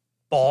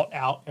bought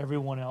out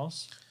everyone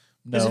else?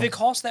 Because if it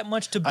costs that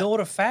much to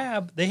build a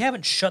fab, they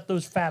haven't shut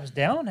those fabs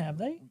down, have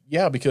they?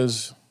 Yeah,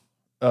 because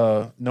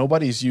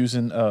nobody's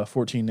using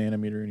 14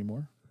 nanometer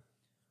anymore.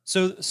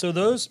 So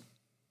those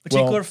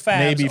particular fabs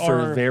maybe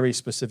for very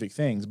specific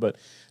things, but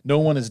no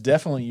one is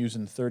definitely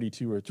using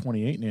 32 or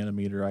 28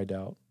 nanometer, I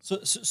doubt.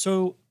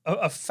 So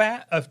a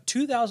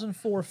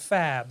 2004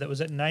 fab that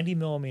was at 90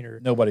 millimeter.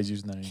 Nobody's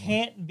using that anymore.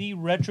 Can't be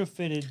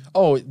retrofitted.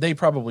 Oh, they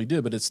probably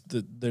do, but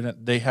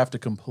they have to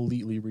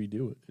completely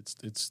redo it.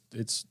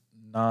 It's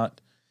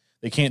not.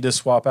 They can't just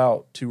swap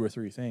out 2 or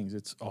 3 things.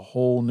 It's a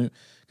whole new,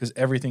 because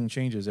everything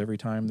changes every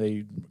time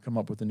they come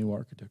up with a new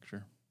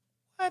architecture.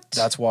 What?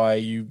 That's why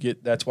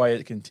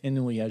it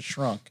continually has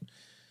shrunk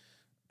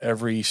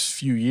every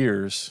few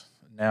years.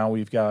 Now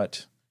we've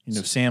got,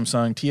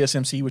 Samsung,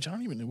 TSMC, which I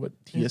don't even know what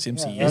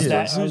TSMC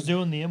is. Who's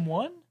doing the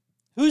M1?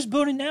 Who's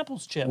building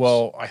Apple's chips?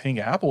 Well, I think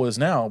Apple is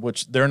now,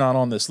 which they're not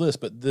on this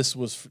list, but this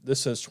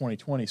says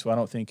 2020, so I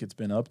don't think it's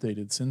been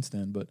updated since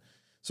then. But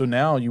so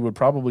now you would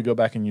probably go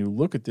back and you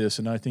look at this,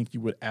 and I think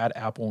you would add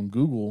Apple and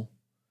Google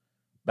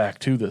back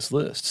to this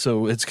list.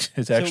 So it's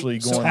actually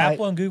going. So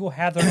Apple and Google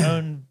have their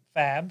own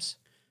fabs.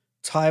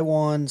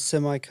 Taiwan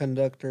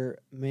Semiconductor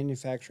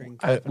Manufacturing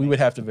Company. We would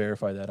have to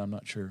verify that. I'm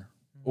not sure,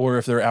 or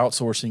if they're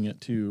outsourcing it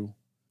to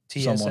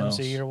someone else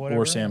TSMC or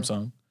whatever, or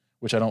Samsung,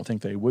 which I don't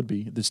think they would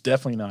be. It's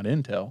definitely not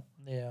Intel.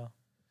 Yeah,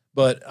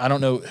 but I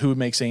don't know who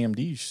makes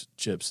AMD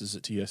chips. Is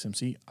it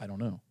TSMC? I don't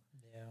know.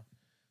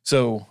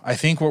 So I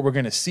think what we're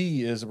going to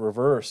see is a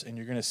reverse, and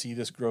you're going to see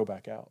this grow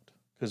back out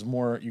because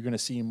you're going to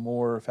see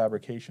more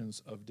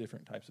fabrications of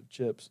different types of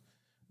chips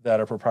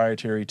that are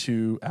proprietary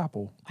to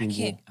Apple.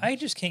 Google. I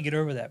just can't get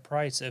over that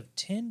price of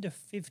 $10 to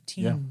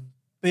 $15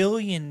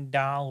 billion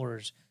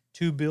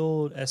to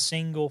build a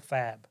single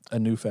fab, a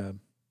new fab.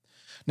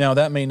 Now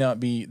that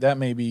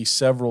may be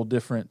several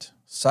different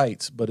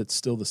sites, but it's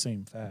still the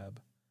same fab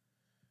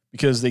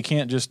because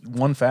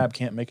one fab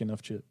can't make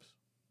enough chips.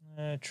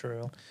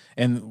 True.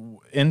 And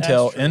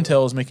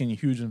Intel is making a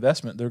huge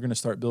investment. They're going to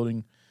start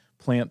building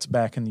plants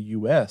back in the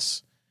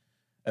U.S.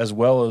 as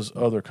well as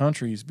other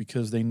countries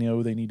because they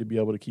know they need to be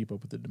able to keep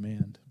up with the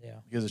demand. Yeah.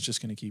 Because it's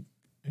just going to keep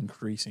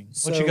increasing.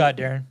 What you got,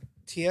 Darren?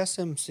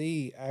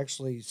 TSMC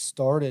actually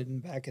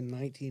started back in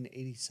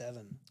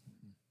 1987.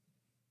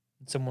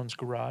 In someone's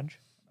garage?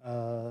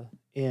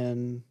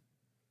 In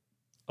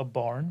a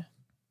barn?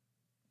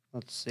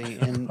 Let's see.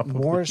 In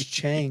Morris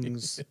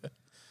Chang's...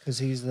 Because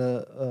he's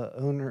the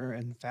owner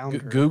and founder.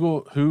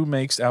 Google, who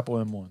makes Apple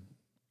M1?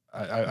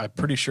 I'm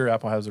pretty sure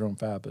Apple has their own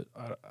fab, but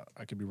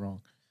I could be wrong.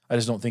 I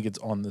just don't think it's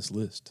on this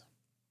list.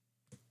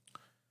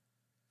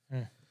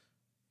 But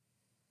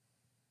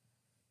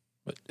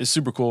it's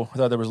super cool. I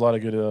thought there was a lot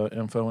of good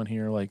info in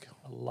here. Like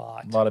a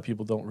lot of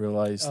people don't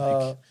realize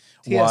TSMC.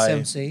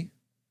 Why.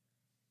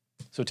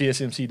 So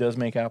TSMC does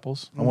make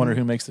Apples. I wonder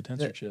who makes the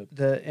Tensor chip.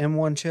 The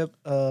M1 chip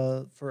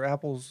for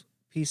Apple's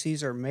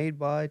PCs are made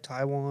by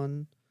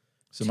Taiwan.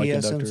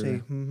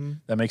 Semiconductor.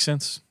 TSMC. That makes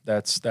sense.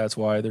 That's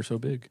why they're so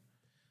big.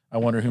 I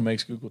wonder who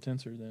makes Google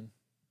Tensor then.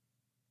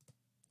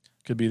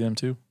 Could be them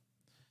too.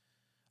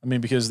 I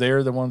mean, because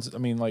they're the ones. I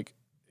mean,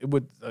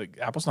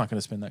 Apple's not going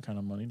to spend that kind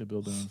of money to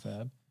build their own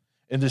fab.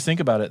 And just think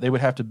about it; they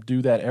would have to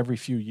do that every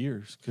few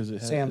years because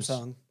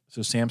Samsung.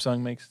 So Samsung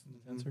makes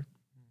the Tensor.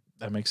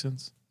 That makes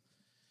sense.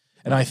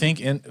 And I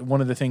think one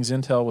of the things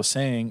Intel was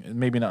saying,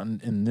 maybe not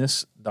in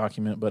this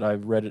document, but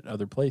I've read it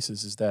other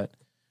places, is that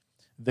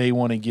they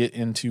want to get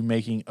into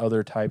making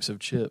other types of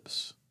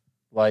chips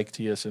like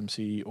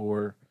TSMC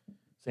or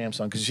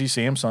Samsung. Because you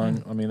see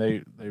Samsung, I mean,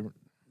 they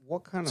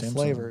what kind of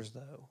flavors,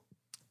 though?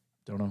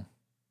 Don't know.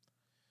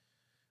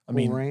 I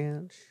mean,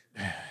 ranch?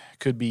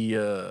 Could be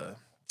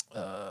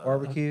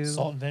barbecue.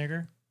 Salt and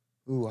vinegar?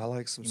 Ooh, I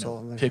like some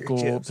salt and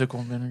vinegar pickle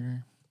and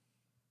vinegar.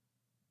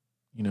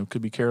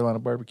 Could be Carolina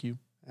barbecue.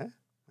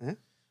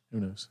 Who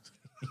knows?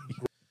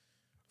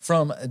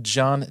 From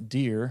John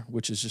Deere,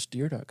 which is just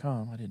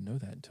Deere.com. I didn't know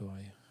that until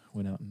I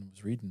went out and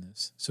was reading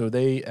this. So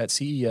they at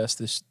CES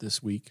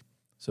this week.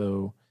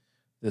 So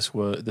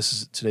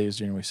today is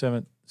January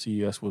 7th.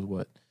 CES was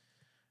what?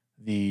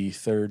 The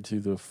 3rd to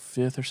the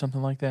 5th or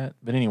something like that.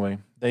 But anyway,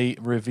 they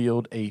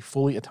revealed a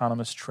fully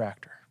autonomous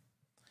tractor.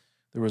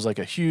 There was a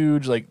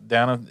huge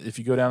if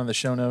you go down in the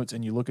show notes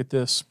and you look at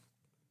this,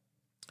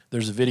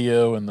 there's a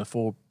video and the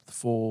full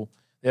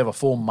they have a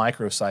full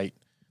microsite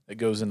that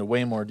goes into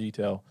way more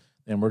detail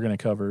than we're going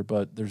to cover,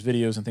 but there's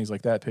videos and things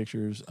like that,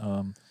 pictures.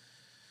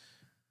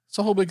 It's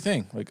a whole big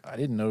thing. I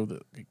didn't know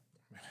that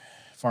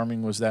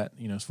farming was that,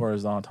 as far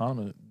as the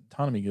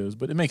autonomy goes,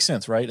 but it makes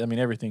sense, right? I mean,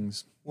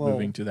 everything's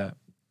moving to that.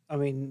 I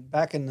mean,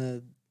 back in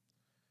the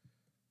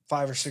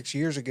 5 or 6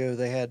 years ago,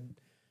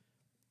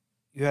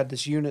 you had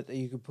this unit that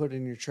you could put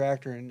in your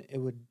tractor, and it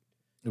would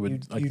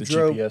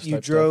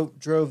GPS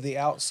drove the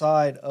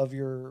outside of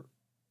your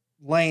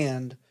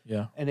land,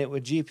 and it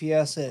would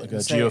GPS it, like a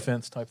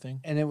geofence type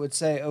thing, and it would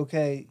say,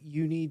 okay,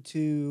 you need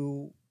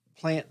to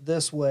plant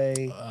this way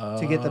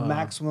to get the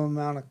maximum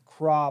amount of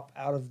crop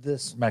out of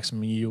this,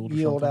 maximum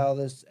yield out of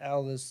this,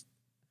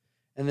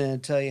 and then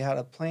tell you how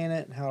to plant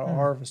it and how to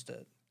harvest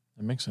it.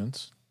 That makes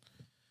sense.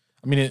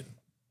 I mean,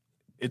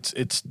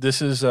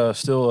 this is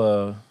still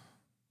are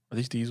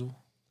these diesel?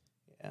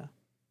 Yeah.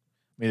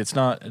 I mean, it's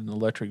not an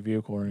electric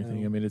vehicle or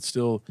anything. No. I mean, it's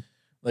still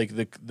like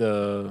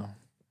the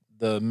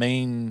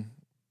main.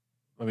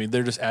 I mean,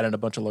 they're just adding a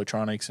bunch of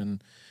electronics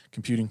and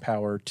computing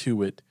power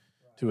to it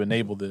to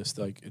enable this.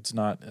 Like, it's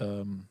not,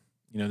 they're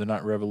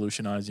not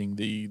revolutionizing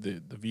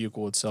the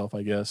vehicle itself,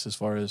 I guess, as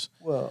far as.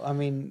 Well, I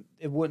mean,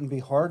 it wouldn't be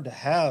hard to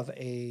have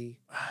I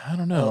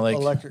don't know, like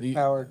electric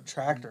powered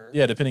tractor.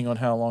 Yeah, depending on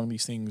how long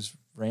these things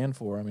ran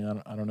for. I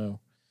mean, I don't know.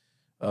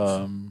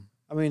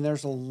 I mean,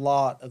 there's a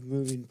lot of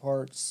moving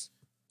parts.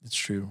 It's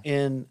true.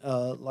 In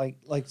like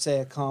say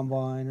a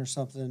combine or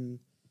something,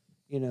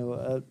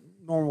 a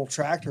normal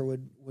tractor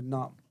would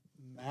not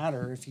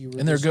matter if you were.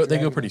 And they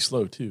go pretty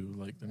slow too.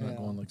 Like they're not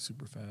going like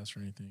super fast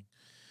or anything.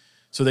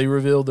 So they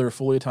revealed their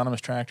fully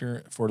autonomous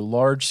tractor for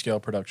large scale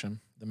production.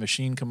 The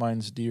machine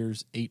combines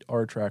Deere's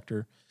 8R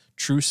tractor,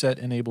 TrueSet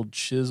enabled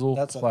chisel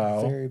plow.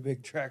 That's a very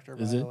big tractor,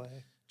 by the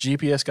way.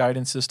 GPS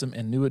guidance system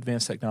and new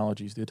advanced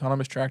technologies. The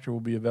autonomous tractor will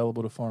be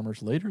available to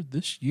farmers later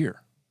this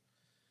year.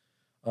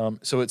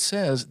 So it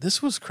says,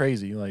 this was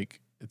crazy.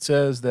 Like, it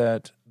says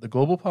that the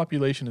global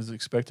population is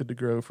expected to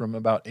grow from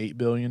about 8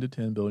 billion to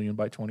 10 billion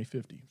by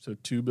 2050. So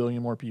 2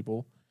 billion more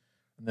people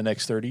in the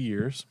next 30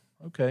 years.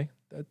 Okay,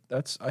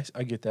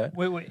 I get that.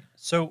 Wait.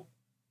 So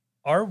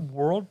our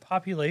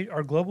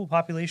global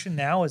population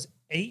now is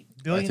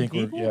 8 billion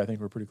people? I think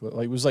we're pretty close.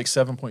 Like, it was like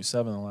 7.7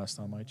 the last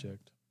time I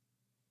checked.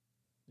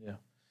 Yeah.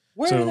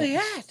 Where are they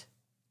at?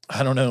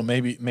 I don't know.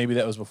 Maybe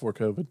that was before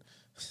COVID.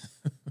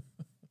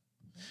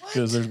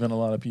 Because there's been a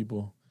lot of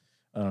people.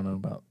 I don't know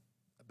about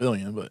a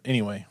billion, but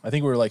anyway, I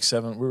think we were like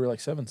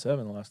 7.7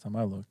 the last time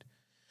I looked.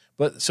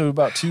 But so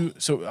about 2.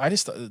 So I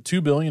just thought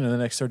 2 billion in the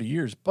next 30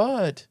 years,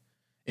 but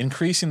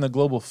increasing the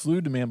global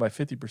food demand by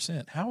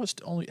 50%.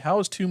 How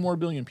is 2 more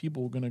billion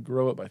people going to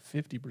grow it by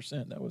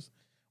 50%? That was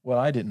what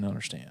I didn't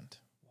understand.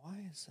 Why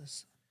is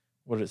this?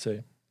 What did it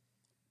say?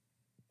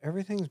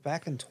 Everything's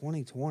back in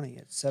 2020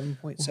 at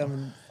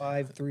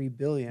 7.753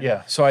 billion.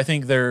 Yeah, so I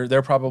think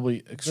they're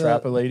probably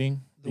extrapolating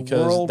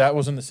because that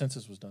was when the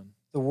census was done.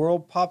 The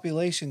world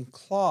population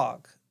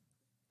clock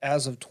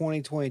as of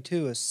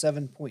 2022 is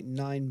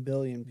 7.9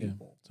 billion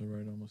people. Yeah, so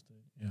right almost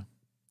yeah.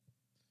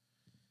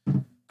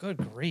 Good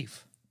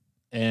grief.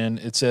 And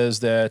it says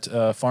that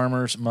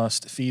farmers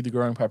must feed the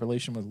growing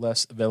population with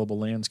less available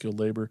land, skilled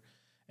labor,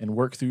 and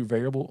work through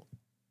variables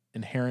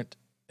inherent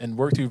in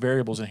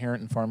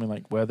farming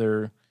like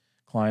weather,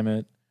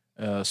 climate,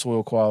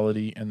 soil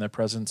quality, and the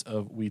presence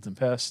of weeds and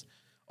pests.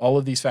 All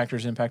of these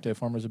factors impact a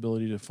farmer's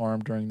ability to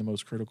farm during the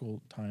most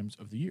critical times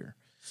of the year.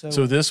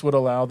 So this would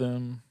allow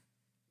them.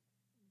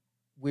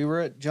 We were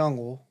at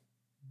Jungle,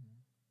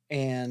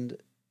 and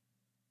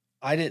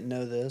I didn't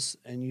know this,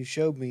 and you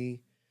showed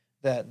me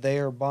that they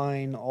are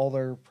buying all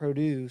their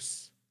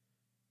produce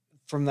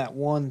from that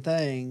one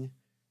thing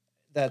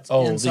that's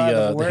inside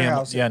of the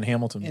warehouse. In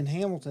Hamilton. In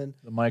Hamilton.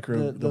 The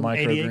micro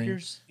 80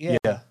 acres? Yeah.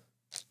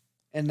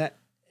 And that,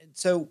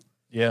 so.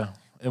 Yeah.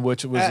 In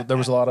which there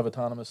was a lot of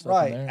autonomous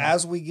stuff in there.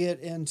 As we get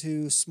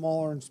into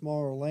smaller and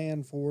smaller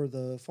land for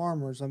the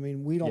farmers, I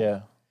mean, we don't.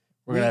 Yeah.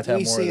 We're going to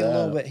have more of that. We see a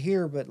little bit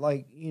here, but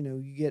like, you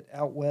get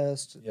out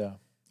west. Yeah.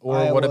 Or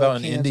Iowa, what about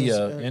in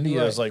India?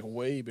 India is like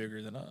way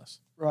bigger than us.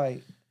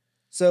 Right.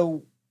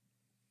 So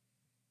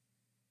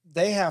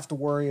they have to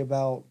worry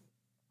about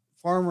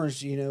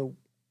farmers,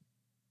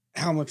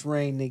 how much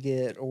rain they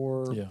get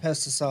or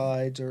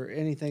pesticides or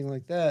anything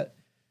like that.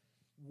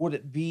 Would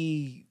it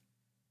be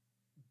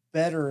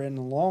better in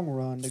the long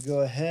run to go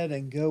ahead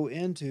and go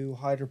into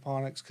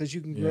hydroponics because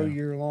you can grow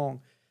year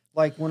long?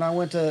 Like when I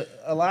went to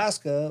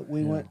Alaska,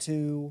 we went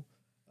to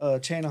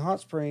Chain of Hot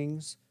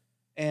Springs,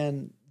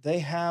 and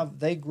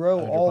they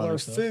grow all their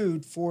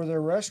food for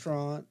their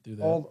restaurant,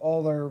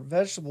 all their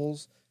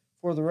vegetables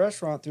for the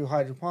restaurant through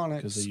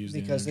hydroponics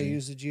because they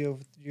use the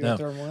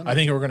geothermal energy. I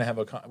think we're going to have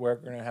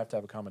to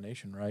have a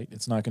combination, right?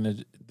 It's not going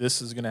to.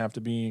 This is going to have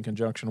to be in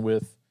conjunction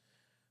with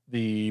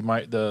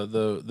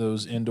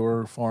those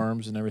indoor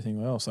farms and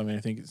everything else. I mean,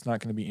 I think it's not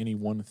going to be any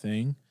one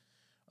thing.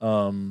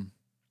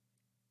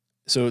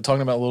 So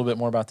talking about a little bit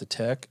more about the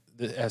tech,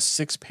 it has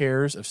 6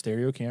 pairs of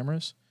stereo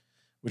cameras,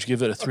 which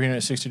gives it a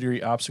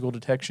 360-degree obstacle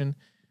detection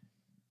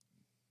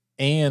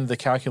and the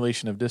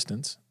calculation of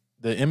distance.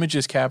 The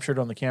images captured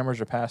on the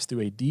cameras are passed through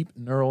a deep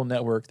neural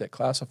network that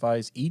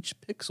classifies each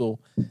pixel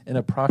in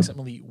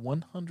approximately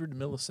 100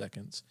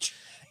 milliseconds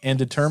and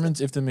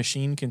determines if the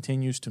machine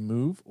continues to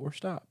move or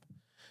stop,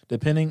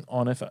 depending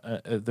on if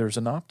there's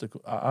an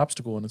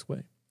obstacle in its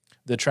way.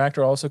 The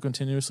tractor also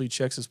continuously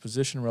checks its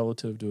position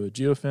relative to a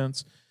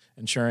geofence,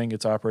 ensuring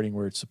it's operating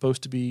where it's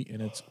supposed to be,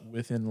 and it's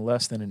within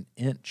less than an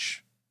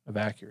inch of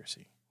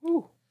accuracy.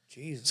 Ooh,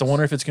 Jesus. So I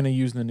wonder if it's going to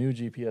use the new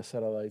GPS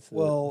satellites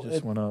that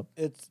just went up.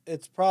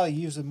 It's probably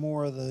using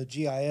more of the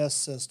GIS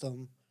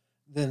system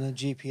than the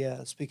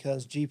GPS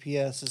because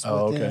GPS is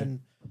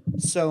within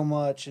so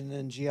much, and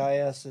then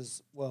GIS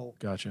is,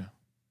 Gotcha.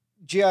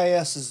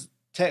 GIS is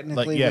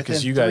technically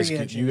because you guys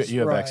you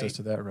have access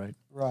to that, right?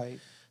 Right.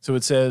 So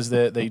it says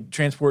that they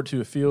transport to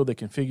a field, they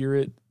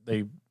configure it,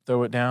 they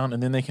throw it down,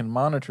 and then they can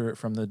monitor it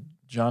from the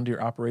John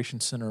Deere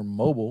Operations Center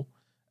mobile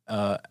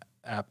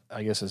app,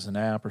 I guess as an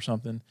app or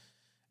something.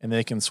 and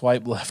they can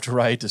swipe left to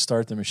right to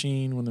start the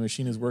machine. When the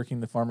machine is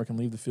working, the farmer can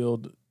leave the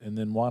field and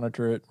then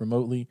monitor it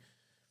remotely,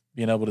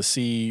 being able to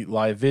see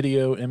live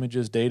video,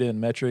 images, data,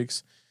 and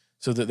metrics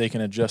so that they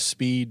can adjust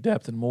speed,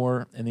 depth, and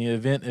more. In the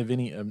event of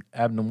any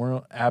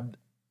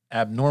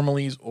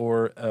abnormalities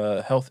or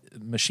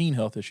machine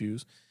health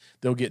issues,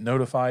 they'll get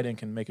notified and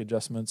can make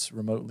adjustments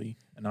remotely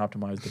and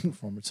optimize the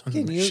performance of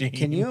the machine.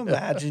 Can you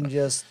imagine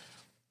just,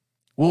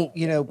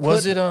 putting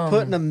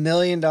 $1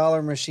 million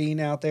machine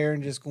out there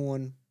and just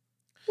going,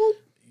 whoop.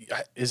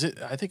 Is it?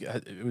 I think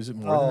was it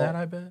more than that?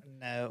 I bet.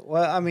 No.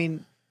 Well, I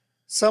mean,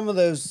 some of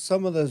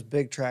those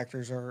big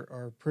tractors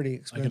are pretty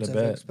expensive,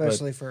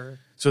 especially for.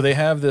 So they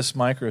have this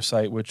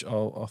microsite, which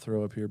I'll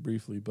throw up here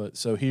briefly. But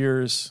so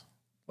here's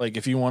like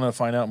if you want to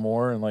find out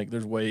more, and like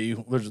there's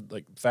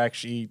like fact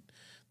sheet,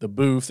 the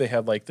booth they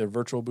have like their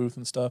virtual booth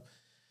and stuff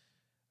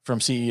from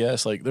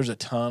CES. Like there's a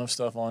ton of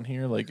stuff on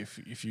here. Like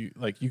if you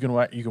like you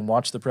can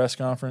watch the press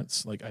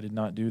conference. Like I did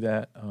not do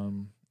that.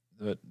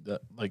 That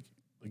like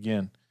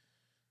again.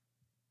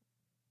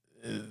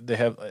 They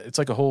have it's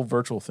like a whole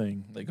virtual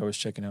thing. Like I was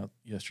checking out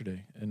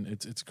yesterday, and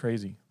it's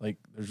crazy. Like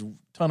there's a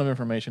ton of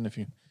information if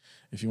you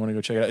want to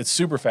go check it out. It's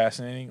super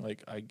fascinating.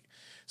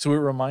 So it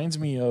reminds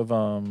me of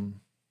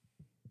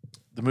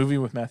the movie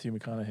with Matthew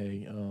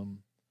McConaughey,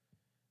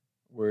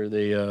 where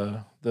they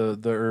the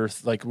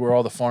earth like where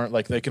all the farm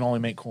like they can only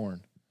make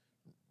corn.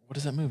 What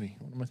is that movie?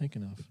 What am I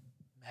thinking of?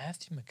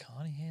 Matthew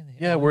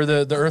McConaughey. Yeah, where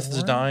the earth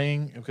is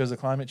dying because of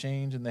climate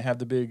change, and they have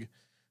the big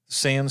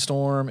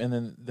sandstorm, and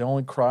then the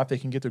only crop they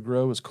can get to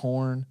grow is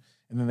corn,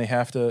 and then they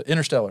have to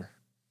Interstellar.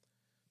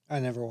 I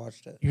never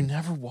watched it. You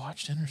never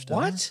watched Interstellar?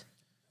 What?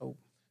 Oh.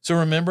 So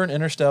remember in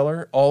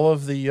Interstellar, all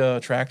of the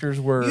tractors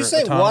were. You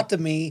say what to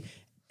me,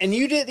 and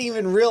you didn't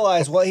even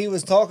realize what he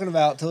was talking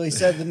about till he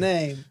said the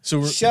name.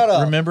 So shut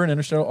up. Remember in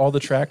Interstellar, all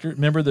the tractors.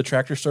 Remember the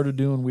tractors started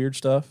doing weird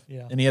stuff,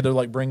 and he had to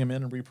like bring them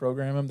in and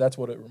reprogram them. That's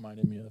what it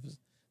reminded me of.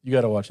 You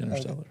got to watch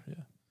Interstellar. Okay. Yeah.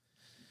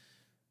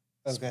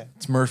 Okay.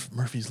 It's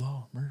Murphy's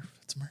Law.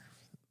 It's Murph.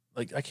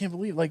 Like I can't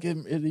believe like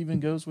it even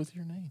goes with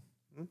your name.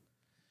 Mm-hmm.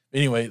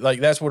 Anyway, like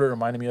that's what it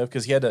reminded me of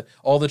because he had to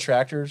all the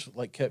tractors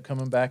like kept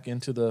coming back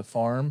into the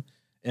farm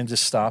and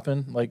just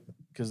stopping like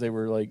because they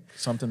were like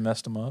something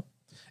messed them up,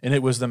 and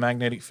it was the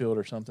magnetic field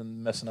or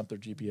something messing up their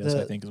GPS.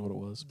 I think is what it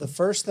was. The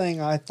first thing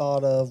I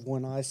thought of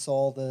when I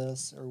saw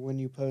this or when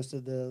you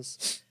posted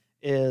this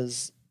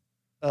is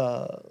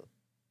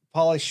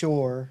Pauly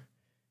Shore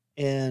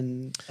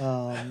in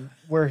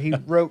where he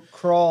wrote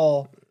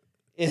Crawl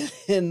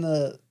in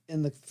the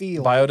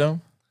field.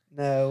 Biodome?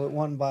 No, it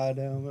wasn't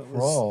Biodome. It was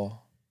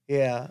Crawl.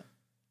 Yeah.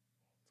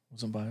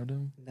 Wasn't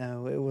Biodome?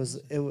 No, it was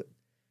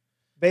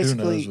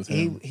basically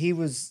he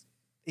was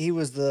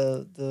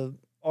the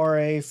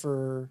RA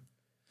for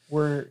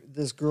where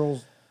this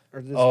girl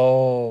or this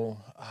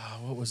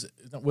what was it?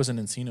 That wasn't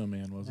Encino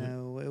Man, was it?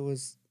 No, it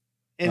was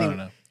I don't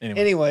know.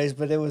 Anyways,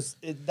 but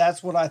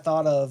that's what I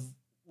thought of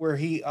where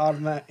he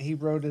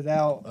wrote it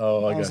out.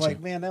 Oh, I was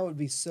like, man, that would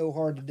be so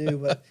hard to do,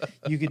 but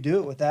you could do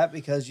it with that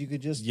because you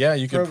could just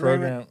you could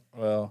program.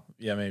 Well,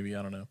 yeah, maybe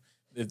I don't know.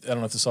 I don't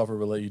know if the software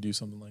will let you do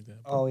something like that.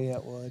 Oh yeah,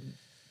 it would.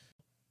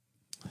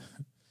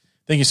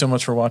 Thank you so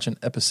much for watching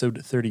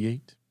episode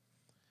 38.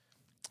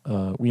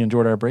 We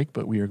enjoyed our break,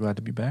 but we are glad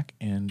to be back,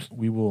 and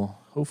we will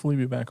hopefully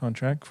be back on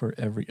track for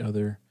every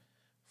other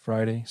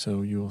Friday.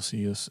 So you will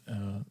see us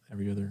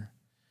every other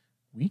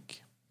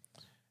week.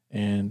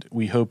 And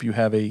we hope you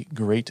have a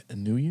great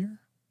new year.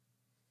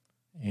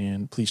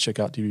 And please check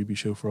out DWB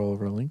Show for all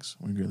of our links.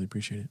 We greatly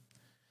appreciate it.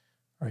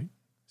 All right.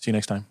 See you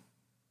next time.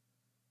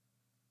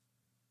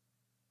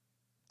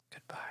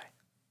 Goodbye.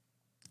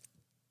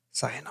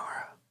 Sayonara.